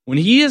 When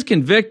he is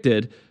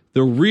convicted,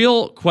 the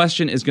real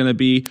question is going to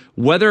be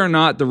whether or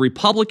not the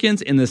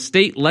Republicans in the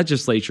state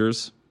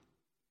legislatures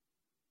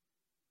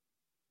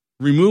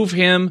remove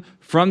him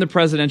from the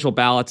presidential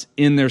ballots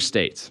in their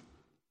states.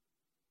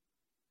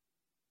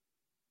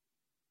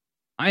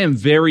 I am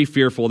very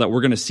fearful that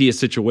we're going to see a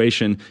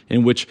situation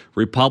in which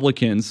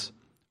Republicans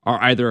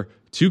are either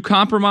too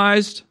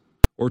compromised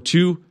or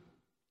too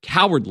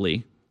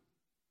cowardly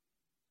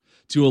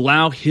to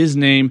allow his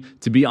name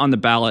to be on the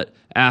ballot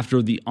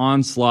after the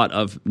onslaught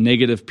of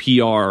negative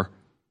PR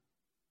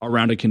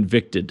around a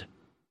convicted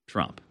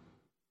Trump.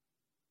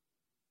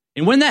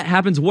 And when that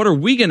happens, what are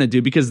we going to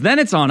do? Because then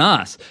it's on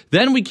us.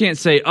 Then we can't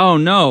say, oh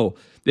no,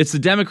 It's the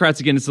Democrats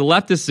again. It's the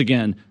leftists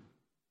again.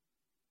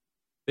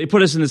 They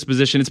put us in this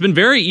position. It's been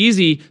very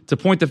easy to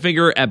point the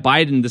finger at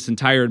Biden this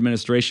entire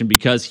administration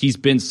because he's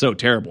been so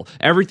terrible.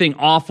 Everything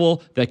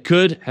awful that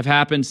could have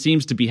happened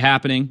seems to be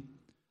happening.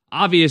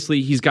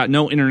 Obviously, he's got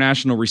no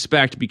international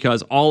respect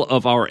because all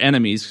of our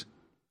enemies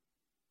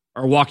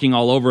are walking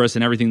all over us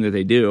in everything that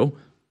they do,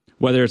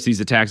 whether it's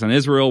these attacks on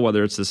Israel,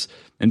 whether it's this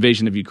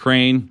invasion of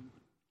Ukraine,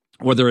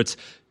 whether it's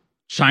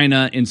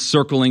China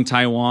encircling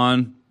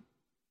Taiwan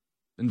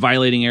and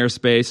violating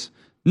airspace.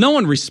 No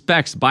one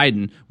respects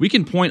Biden. We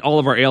can point all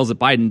of our ails at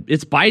Biden.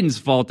 It's Biden's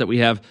fault that we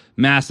have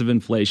massive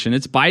inflation.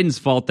 It's Biden's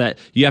fault that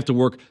you have to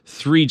work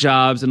 3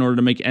 jobs in order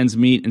to make ends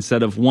meet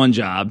instead of 1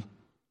 job.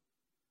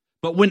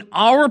 But when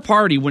our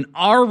party, when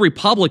our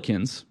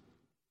Republicans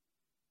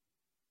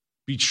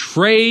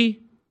betray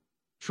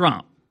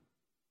Trump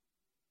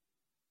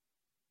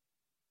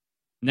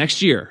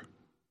next year,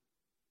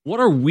 what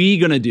are we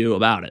going to do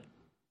about it?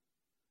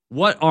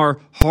 What are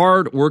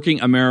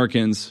hardworking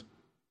Americans,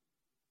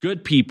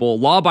 good people,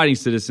 law-abiding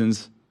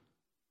citizens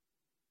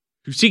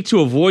who seek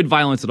to avoid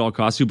violence at all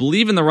costs, who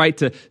believe in the right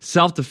to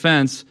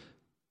self-defense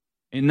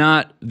and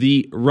not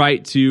the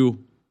right to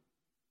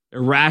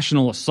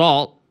irrational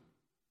assault,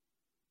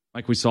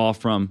 like we saw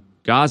from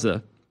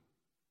Gaza?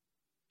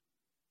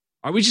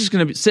 Are we just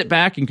going to sit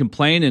back and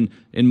complain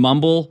and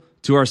mumble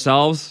to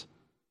ourselves?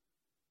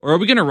 Or are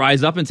we going to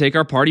rise up and take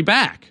our party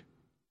back?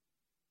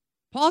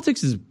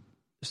 Politics is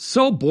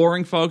so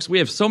boring, folks. We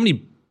have so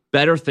many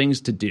better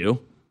things to do.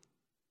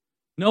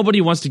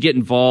 Nobody wants to get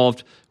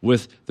involved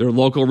with their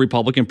local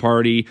Republican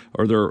Party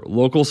or their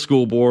local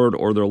school board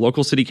or their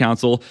local city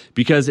council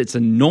because it's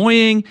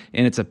annoying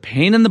and it's a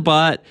pain in the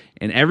butt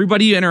and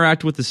everybody you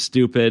interact with is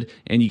stupid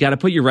and you got to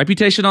put your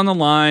reputation on the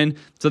line.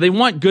 So they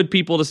want good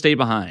people to stay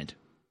behind.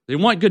 They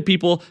want good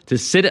people to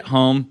sit at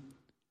home.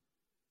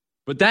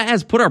 But that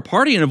has put our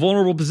party in a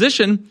vulnerable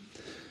position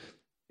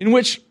in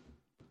which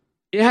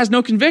it has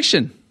no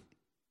conviction.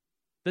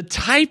 The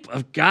type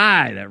of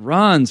guy that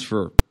runs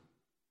for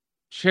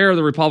chair of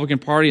the Republican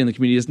Party in the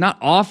community is not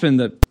often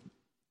the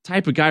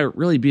type of guy to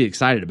really be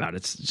excited about.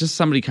 It's just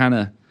somebody kind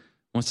of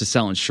wants to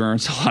sell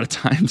insurance a lot of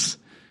times.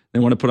 They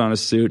want to put on a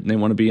suit and they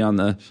want to be on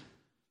the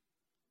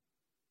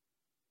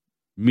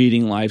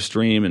meeting live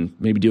stream and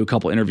maybe do a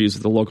couple interviews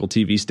with the local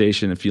TV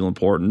station and feel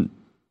important.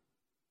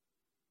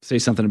 Say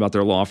something about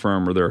their law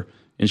firm or their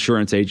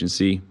insurance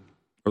agency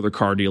or their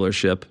car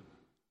dealership.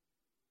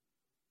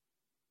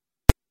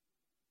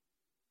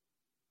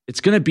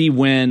 It's going to be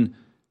when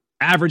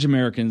average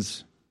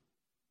Americans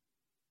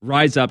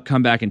rise up,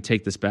 come back, and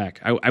take this back.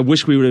 I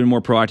wish we would have been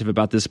more proactive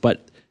about this,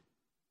 but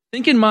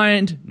keep in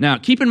mind now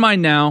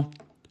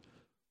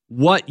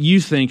what you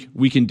think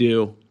we can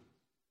do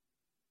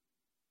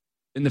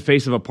in the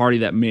face of a party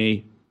that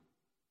may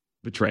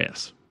betray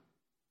us.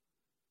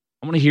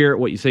 I want to hear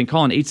what you think.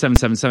 Call in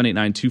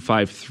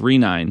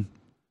 877-789-2539.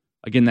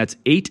 Again, that's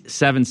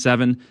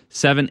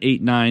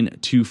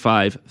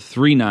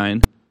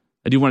 877-789-2539.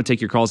 I do want to take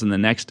your calls in the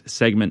next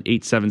segment,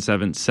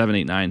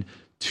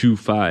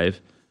 877-789-2539.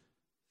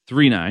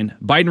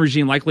 Biden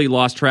regime likely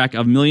lost track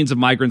of millions of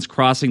migrants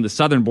crossing the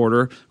southern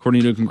border,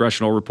 according to a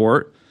congressional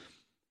report.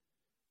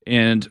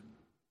 And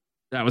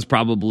that was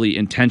probably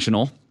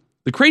intentional.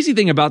 The crazy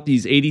thing about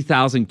these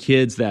 80,000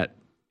 kids that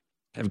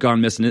have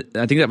gone missing,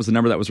 I think that was the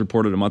number that was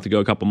reported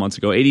a couple months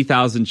ago,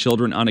 80,000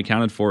 children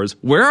unaccounted for, is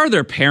where are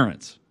their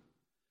parents?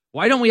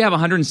 Why don't we have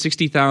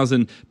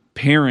 160,000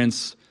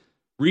 parents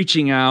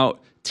reaching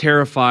out,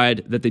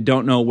 terrified that they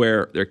don't know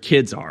where their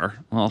kids are?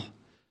 Well,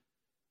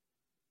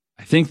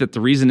 I think that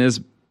the reason is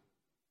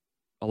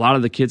a lot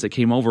of the kids that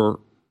came over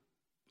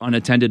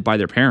unattended by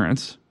their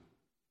parents,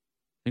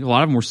 I think a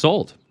lot of them were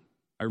sold.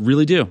 I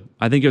really do.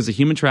 I think it was a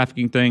human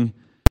trafficking thing.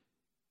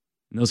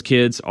 And those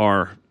kids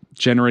are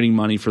generating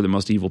money for the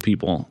most evil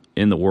people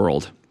in the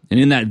world. And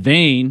in that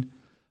vein,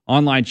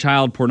 online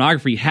child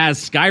pornography has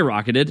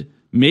skyrocketed.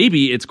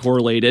 Maybe it's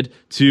correlated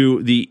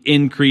to the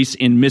increase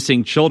in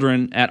missing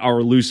children at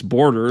our loose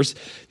borders.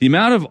 The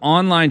amount of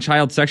online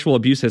child sexual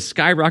abuse has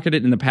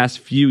skyrocketed in the past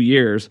few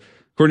years.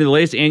 According to the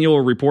latest annual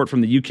report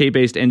from the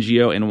UK-based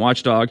NGO and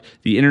watchdog,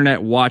 the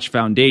Internet Watch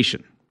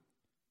Foundation.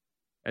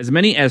 As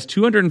many as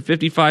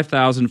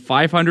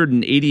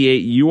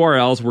 255,588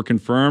 URLs were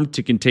confirmed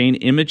to contain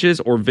images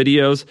or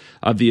videos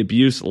of the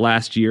abuse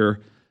last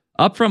year,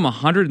 up from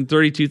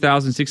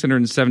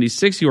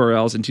 132,676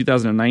 URLs in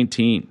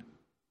 2019.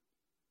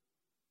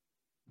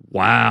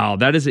 Wow,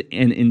 that is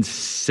an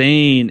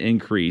insane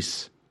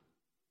increase.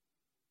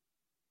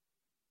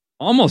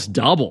 Almost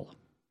double.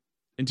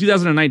 In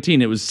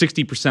 2019, it was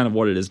 60% of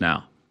what it is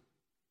now.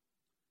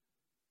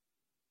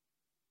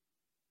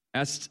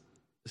 As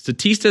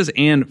Statistas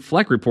and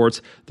Fleck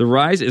reports, the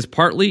rise is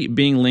partly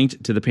being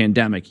linked to the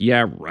pandemic.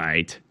 Yeah,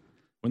 right.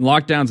 When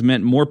lockdowns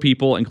meant more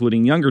people,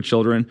 including younger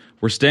children,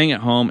 were staying at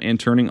home and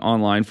turning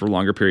online for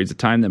longer periods of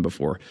time than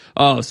before.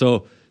 Oh,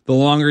 so the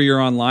longer you're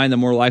online, the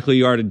more likely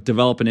you are to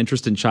develop an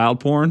interest in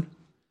child porn?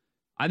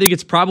 I think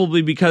it's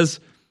probably because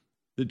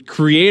the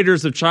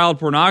creators of child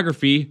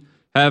pornography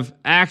have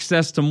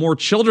access to more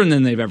children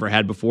than they've ever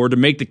had before to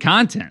make the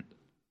content.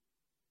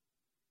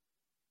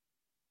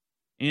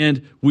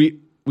 And we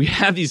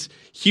have these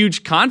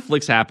huge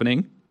conflicts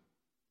happening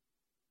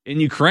in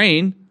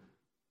Ukraine.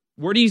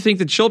 Where do you think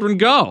the children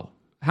go?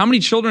 How many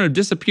children have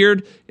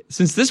disappeared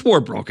since this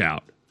war broke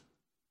out?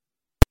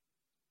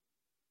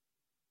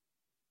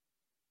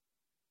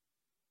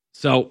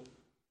 So,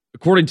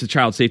 according to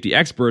child safety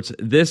experts,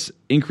 this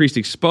increased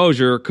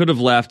exposure could have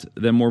left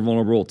them more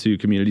vulnerable to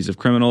communities of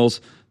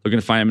criminals looking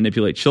to find and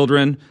manipulate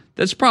children.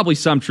 There's probably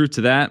some truth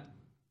to that.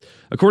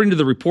 According to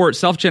the report,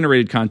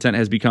 self-generated content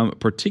has become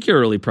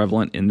particularly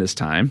prevalent in this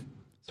time.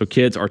 So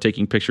kids are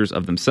taking pictures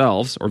of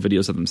themselves or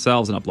videos of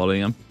themselves and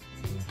uploading them.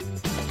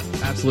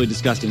 Absolutely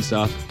disgusting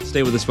stuff.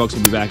 Stay with us, folks.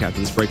 We'll be back after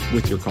this break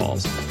with your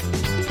calls.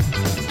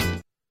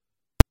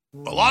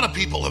 A lot of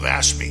people have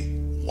asked me,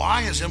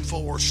 why is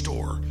InfoWars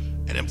Store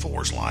and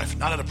InfoWars Life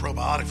not at a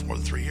probiotic for more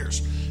than 3 years?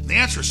 And the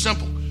answer is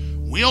simple.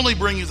 We only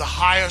bring you the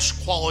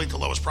highest quality to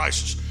lowest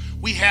prices.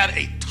 We had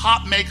a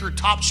top maker,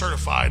 top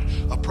certified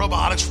of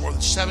probiotics for more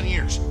than 7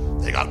 years.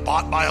 They got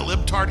bought by a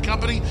libtard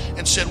company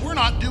and said, we're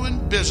not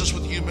doing business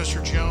with you,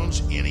 Mr.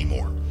 Jones,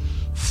 anymore.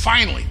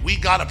 Finally, we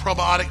got a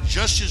probiotic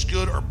just as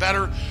good or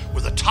better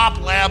with a top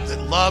lab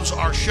that loves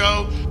our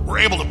show. We're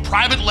able to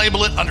private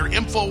label it under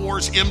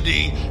InfoWars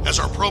MD as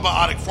our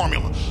probiotic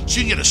formula. So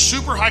you can get a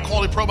super high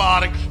quality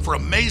probiotic for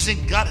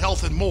amazing gut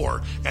health and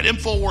more at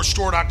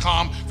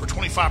InfoWarsStore.com for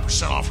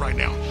 25% off right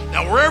now.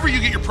 Now, wherever you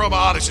get your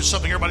probiotics is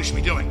something everybody should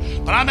be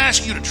doing. But I'm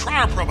asking you to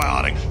try our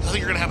probiotic because I think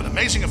you're going to have an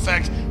amazing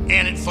effect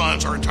and it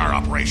funds our entire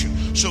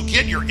operation. So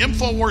get your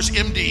InfoWars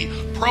MD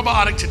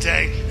probiotic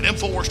today at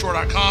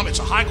InfoWarsStore.com. It's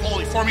a high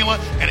quality formula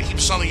and it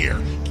keeps us on the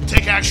air.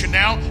 Take action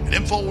now at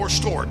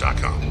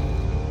InfoWarsStore.com.